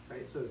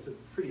 right? So it's a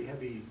pretty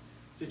heavy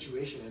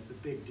situation. It's a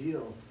big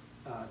deal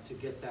to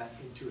get that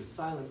into a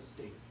silent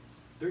state.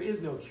 There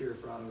is no cure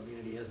for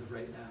autoimmunity as of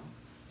right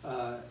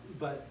now,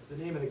 but the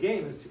name of the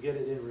game is to get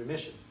it in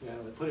remission. You know,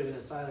 put it in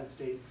a silent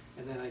state,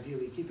 and then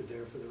ideally keep it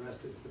there for the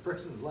rest of the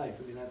person's life.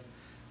 I mean,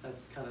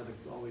 that's kind of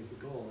always the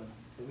goal,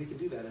 and we can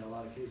do that in a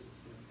lot of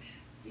cases.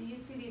 Do you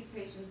see these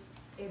patients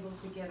able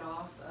to get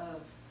off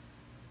of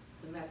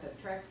the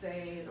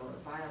methotrexate or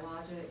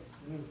biologics?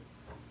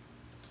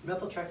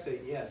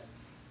 Methotrexate, yes.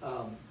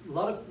 A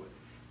lot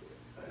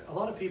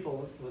of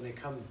people, when they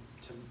come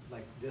to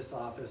like this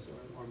office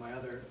or my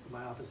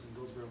office in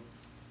Goldsboro,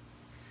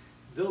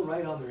 they'll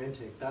write on their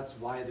intake. That's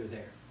why they're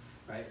there,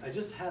 right? I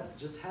just had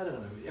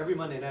another. Every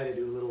Monday night I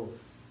do a little,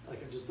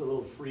 just a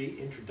little free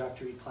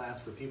introductory class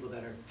for people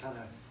that are kind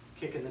of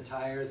kicking the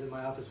tires in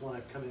my office, want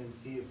to come in and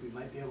see if we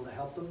might be able to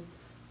help them.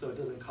 So it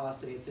doesn't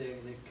cost anything,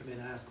 and they come in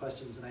and ask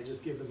questions, and I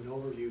just give them an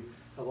overview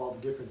of all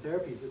the different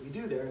therapies that we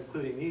do there,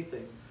 including these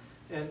things.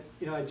 And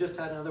you know, I just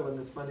had another one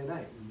this Monday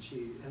night,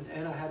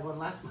 and I had one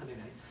last Monday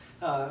night.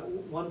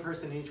 One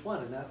person each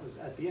one, and that was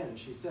at the end.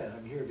 She said,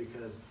 "I'm here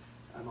because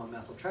I'm on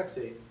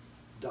methotrexate.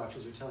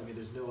 Doctors are telling me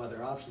there's no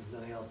other options,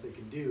 nothing else they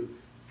can do,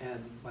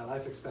 and my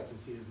life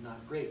expectancy is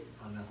not great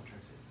on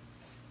methotrexate,"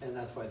 and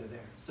that's why they're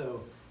there.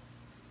 So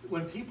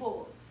when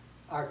people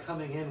are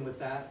coming in with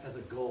that as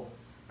a goal,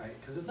 right?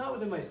 Because it's not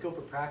within my scope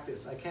of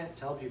practice. I can't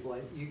tell people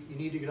you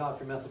need to get off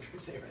your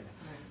methotrexate right now.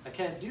 Right. I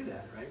can't do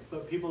that, right?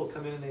 But people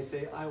come in and they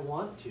say, "I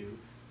want to.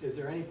 Is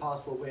there any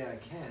possible way I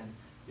can?"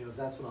 You know,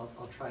 that's when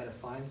I'll try to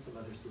find some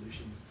other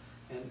solutions.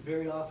 And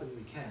very often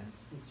we can.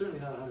 It's certainly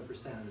not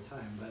 100% of the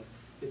time, but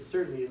it's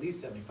certainly at least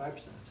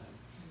 75% of the time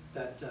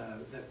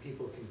that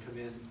people can come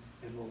in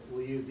and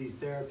we'll use these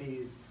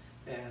therapies,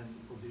 and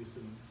we'll do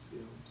some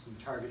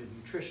targeted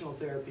nutritional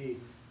therapy.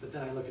 But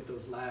then I look at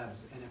those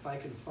labs, and if I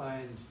can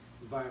find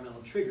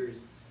environmental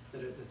triggers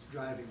that's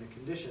driving the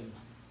condition,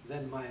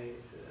 then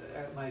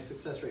my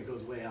success rate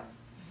goes way up.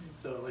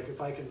 So like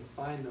if I can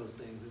find those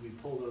things and we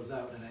pull those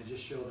out and I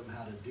just show them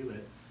how to do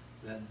it,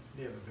 then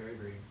they have a very,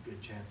 very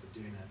good chance of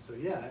doing that. So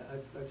yeah,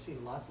 I've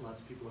seen lots and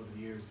lots of people over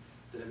the years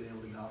that have been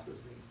able to get off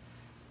those things.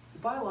 The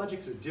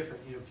biologics are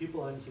different. You know,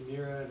 people on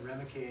Humira and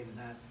Remicade and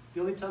that, the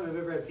only time I've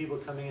ever had people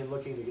coming in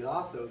looking to get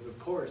off those, of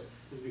course,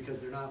 is because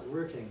they're not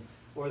working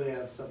or they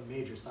have some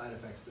major side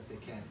effects that they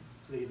can't.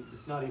 So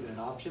it's not even an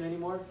option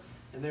anymore,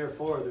 and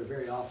therefore they're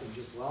very often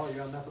just, well,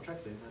 you're on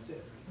methotrexate and that's it,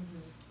 right?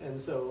 Mm-hmm. And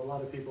so a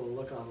lot of people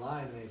look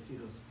online and they see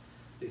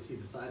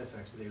the side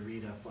effects, or they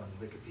read up on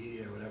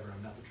Wikipedia or whatever on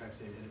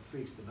methotrexate, and it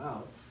freaks them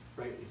out,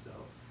 rightly so.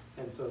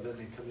 And so then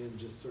they come in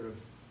just sort of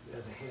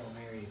as a Hail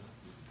Mary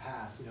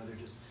pass, you know, they're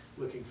just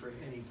looking for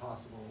any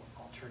possible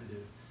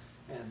alternative.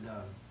 And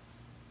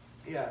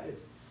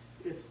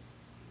it's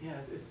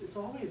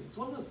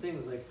one of those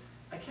things, like,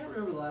 I can't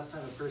remember the last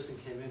time a person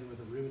came in with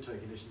a rheumatoid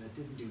condition that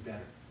didn't do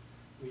better.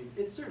 I mean,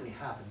 it certainly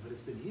happened, but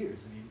it's been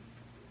years. I mean,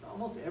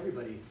 almost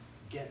everybody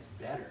gets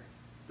better,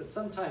 but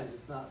sometimes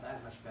it's not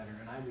that much better,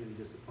 and I'm really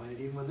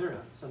disappointed even when they're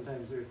not.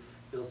 Sometimes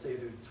they'll say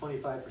they're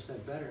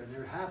 25% better, and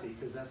they're happy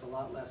because that's a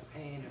lot less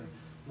pain or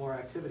more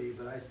activity,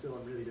 but I still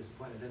am really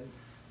disappointed. And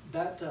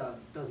that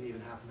doesn't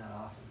even happen that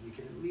often. We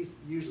can at least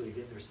usually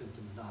get their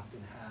symptoms knocked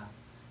in half,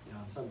 you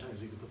know, and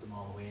sometimes we can put them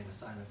all the way in a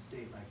silent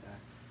state like that.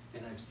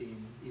 And I've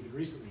seen, even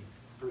recently,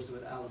 a person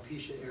with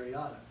alopecia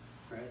areata,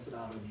 right? It's an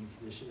autoimmune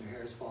condition. Their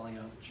hair is falling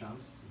out in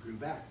chunks, grew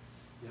back,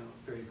 you know,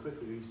 very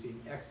quickly. We've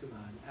seen eczema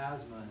and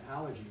asthma and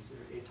allergies.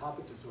 Their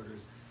atopic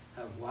disorders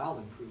have wild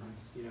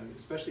improvements, you know,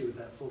 especially with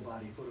that full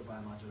body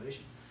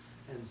photobiomodulation.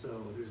 And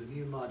so there's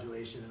immune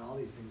modulation and all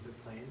these things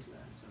that play into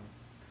that. So,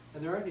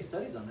 and there aren't any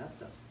studies on that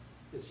stuff.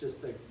 It's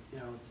just that, you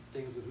know, it's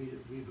things that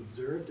we've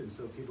observed, and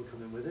so people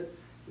come in with it.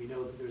 We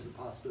know that there's a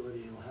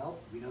possibility it'll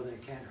help. We know that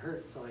it can't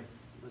hurt, so like,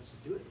 let's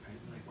just do it, right?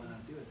 Like, why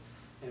not do it?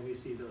 And we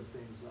see those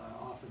things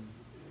often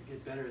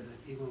get better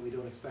even when we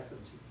don't expect them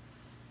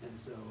to. And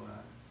so,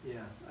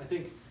 yeah, I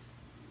think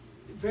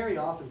very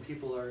often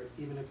people are,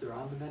 even if they're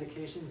on the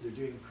medications, they're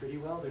doing pretty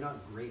well. They're not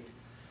great.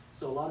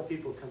 So a lot of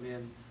people come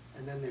in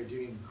and then they're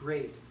doing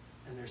great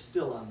and they're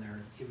still on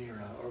their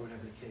Humira or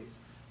whatever the case.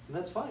 And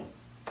that's fine,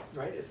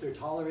 right? If they're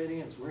tolerating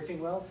it, it's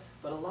working well.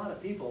 But a lot of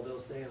people, they'll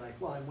say like,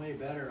 well, I'm way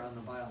better on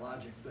the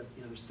biologic, but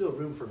you know, there's still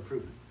room for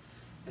improvement.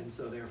 And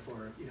so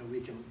therefore, you know, we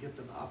can get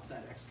them up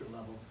that extra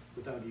level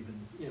without even,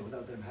 you know,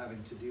 without them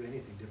having to do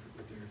anything different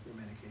with their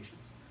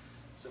medications.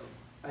 So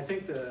I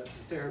think the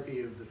therapy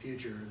of the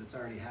future that's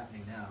already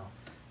happening now,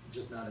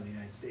 just not in the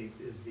United States,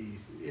 is the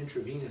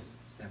intravenous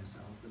stem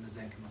cells, the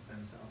mesenchymal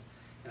stem cells.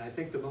 And I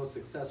think the most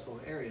successful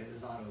area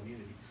is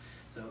autoimmunity.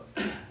 So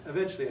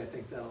eventually I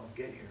think that'll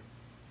get here.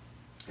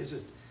 It's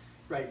just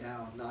right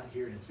now not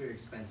here, and it's very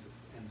expensive.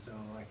 And so,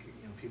 like,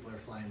 you know, people are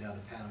flying down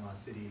to Panama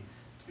City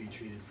to be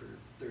treated for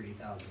 $30,000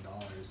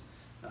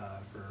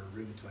 for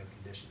rheumatoid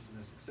conditions, and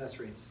the success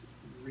rate's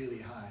really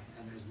high,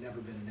 and there's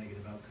never been a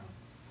negative outcome.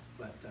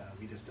 But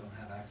we just don't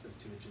have access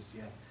to it just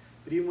yet.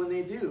 But even when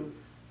they do,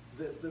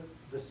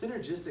 the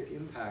synergistic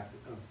impact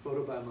of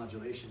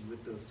photobiomodulation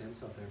with those stem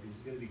cell therapies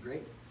is going to be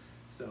great.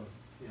 So,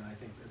 you know, I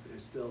think that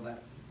there's still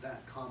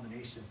that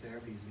combination of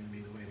therapy is going to be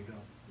the way to go.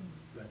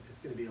 But it's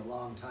going to be a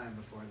long time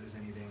before there's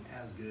anything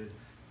as good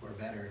or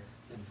better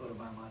than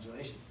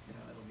photobiomodulation. You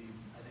know, it'll be,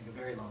 I think, a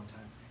very long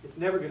time. It's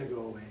never going to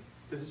go away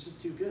because it's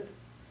just too good,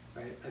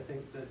 right? I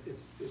think that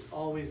it's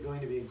always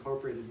going to be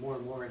incorporated more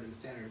and more into the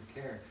standard of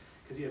care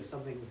because you have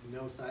something with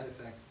no side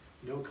effects,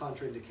 no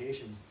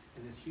contraindications,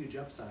 and this huge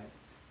upside,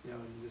 you know,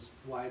 and this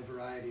wide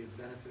variety of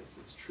benefits.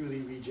 It's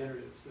truly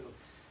regenerative. So,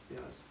 you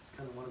know, it's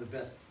kind of one of the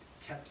best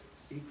kept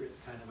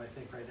secrets, kind of, I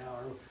think, right now,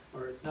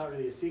 or it's not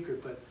really a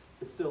secret, but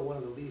it's still one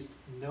of the least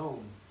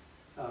known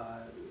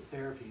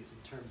therapies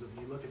in terms of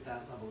when you look at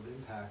that level of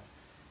impact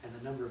and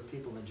the number of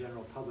people in the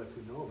general public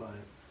who know about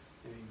it.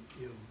 I mean,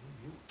 you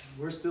know,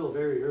 we're still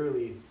very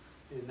early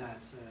in that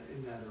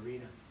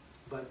arena,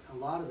 but a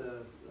lot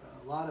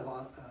of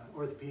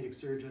orthopedic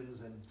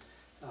surgeons and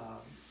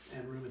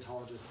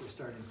rheumatologists are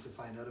starting to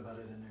find out about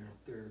it, and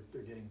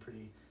they're getting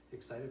pretty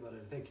excited about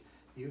it. I think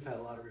you've had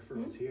a lot of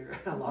referrals here,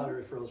 a lot of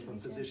referrals from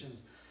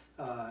physicians,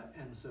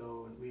 and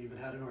so we even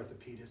had an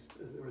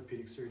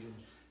orthopedic surgeon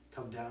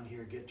come down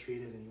here, get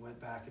treated, and he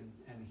went back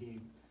and he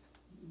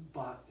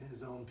bought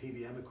his own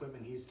PBM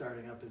equipment. He's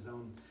starting up his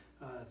own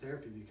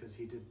therapy because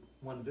he did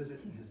one visit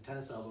and his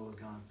tennis elbow was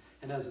gone.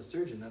 And as a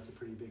surgeon, that's a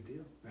pretty big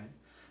deal, right?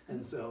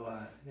 And so,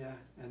 yeah,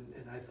 and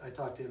I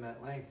talked to him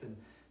at length, and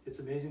it's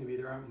amazing to me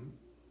there are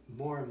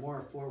more and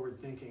more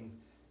forward-thinking,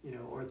 you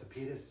know,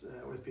 orthopedic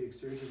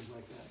surgeons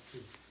like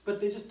that. But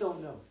they just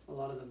don't know. A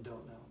lot of them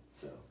don't know.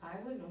 So I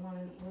wouldn't want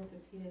an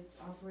orthopedist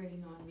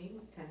operating on me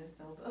with tennis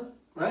elbow.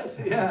 Right?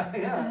 Yeah,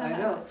 I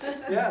know.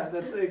 Yeah,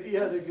 that's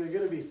yeah. They're going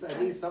to be at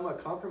least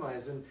somewhat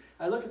compromised. And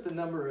I look at the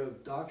number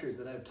of doctors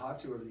that I've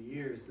talked to over the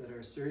years that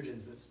are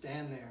surgeons that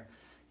stand there,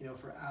 you know,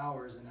 for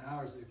hours and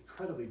hours. It's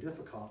incredibly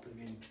difficult. I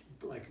mean,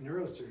 like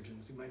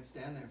neurosurgeons who might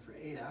stand there for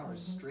 8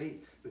 hours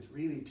straight with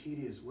really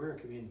tedious work.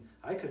 I mean,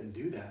 I couldn't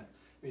do that.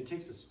 I mean, it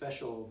takes a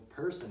special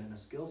person and a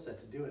skill set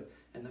to do it.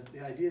 And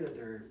the idea that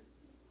they're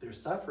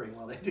suffering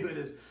while they do it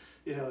is,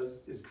 you know,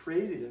 is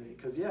crazy to me,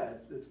 because yeah,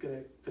 it's going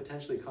to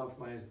potentially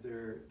compromise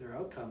their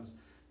outcomes,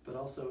 but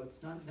also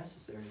it's not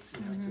necessary.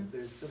 You know,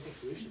 there's simple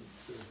solutions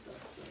to this stuff.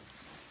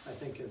 So I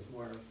think as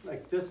more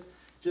like this,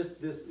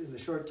 just this in the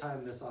short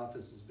time this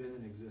office has been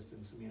in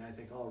existence. I mean, I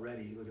think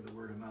already look at the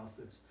word of mouth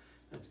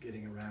that's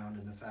getting around,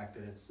 and the fact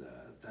that it's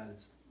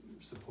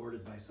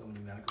supported by so many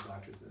medical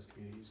doctors in this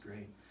community is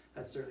great.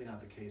 That's certainly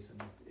not the case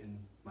in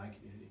my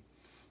community.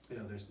 You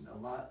know, there's a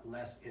lot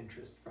less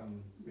interest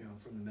from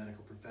the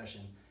medical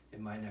profession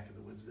in my neck of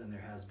the woods than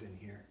there has been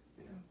here,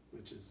 you know,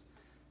 which is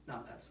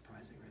not that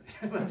surprising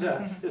really. But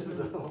this is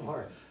a little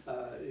more,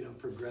 you know,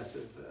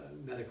 progressive,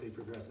 medically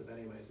progressive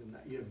anyways, and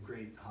you have a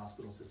great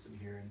hospital system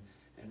here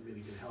and really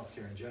good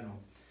healthcare in general.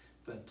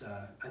 But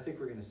I think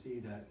we're going to see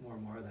that more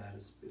and more of that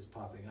is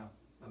popping up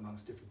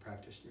amongst different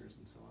practitioners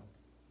and so on.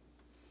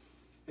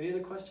 Any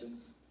other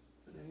questions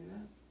on any of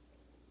that?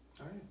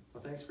 All right,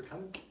 well, thanks for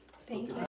coming. Thank you.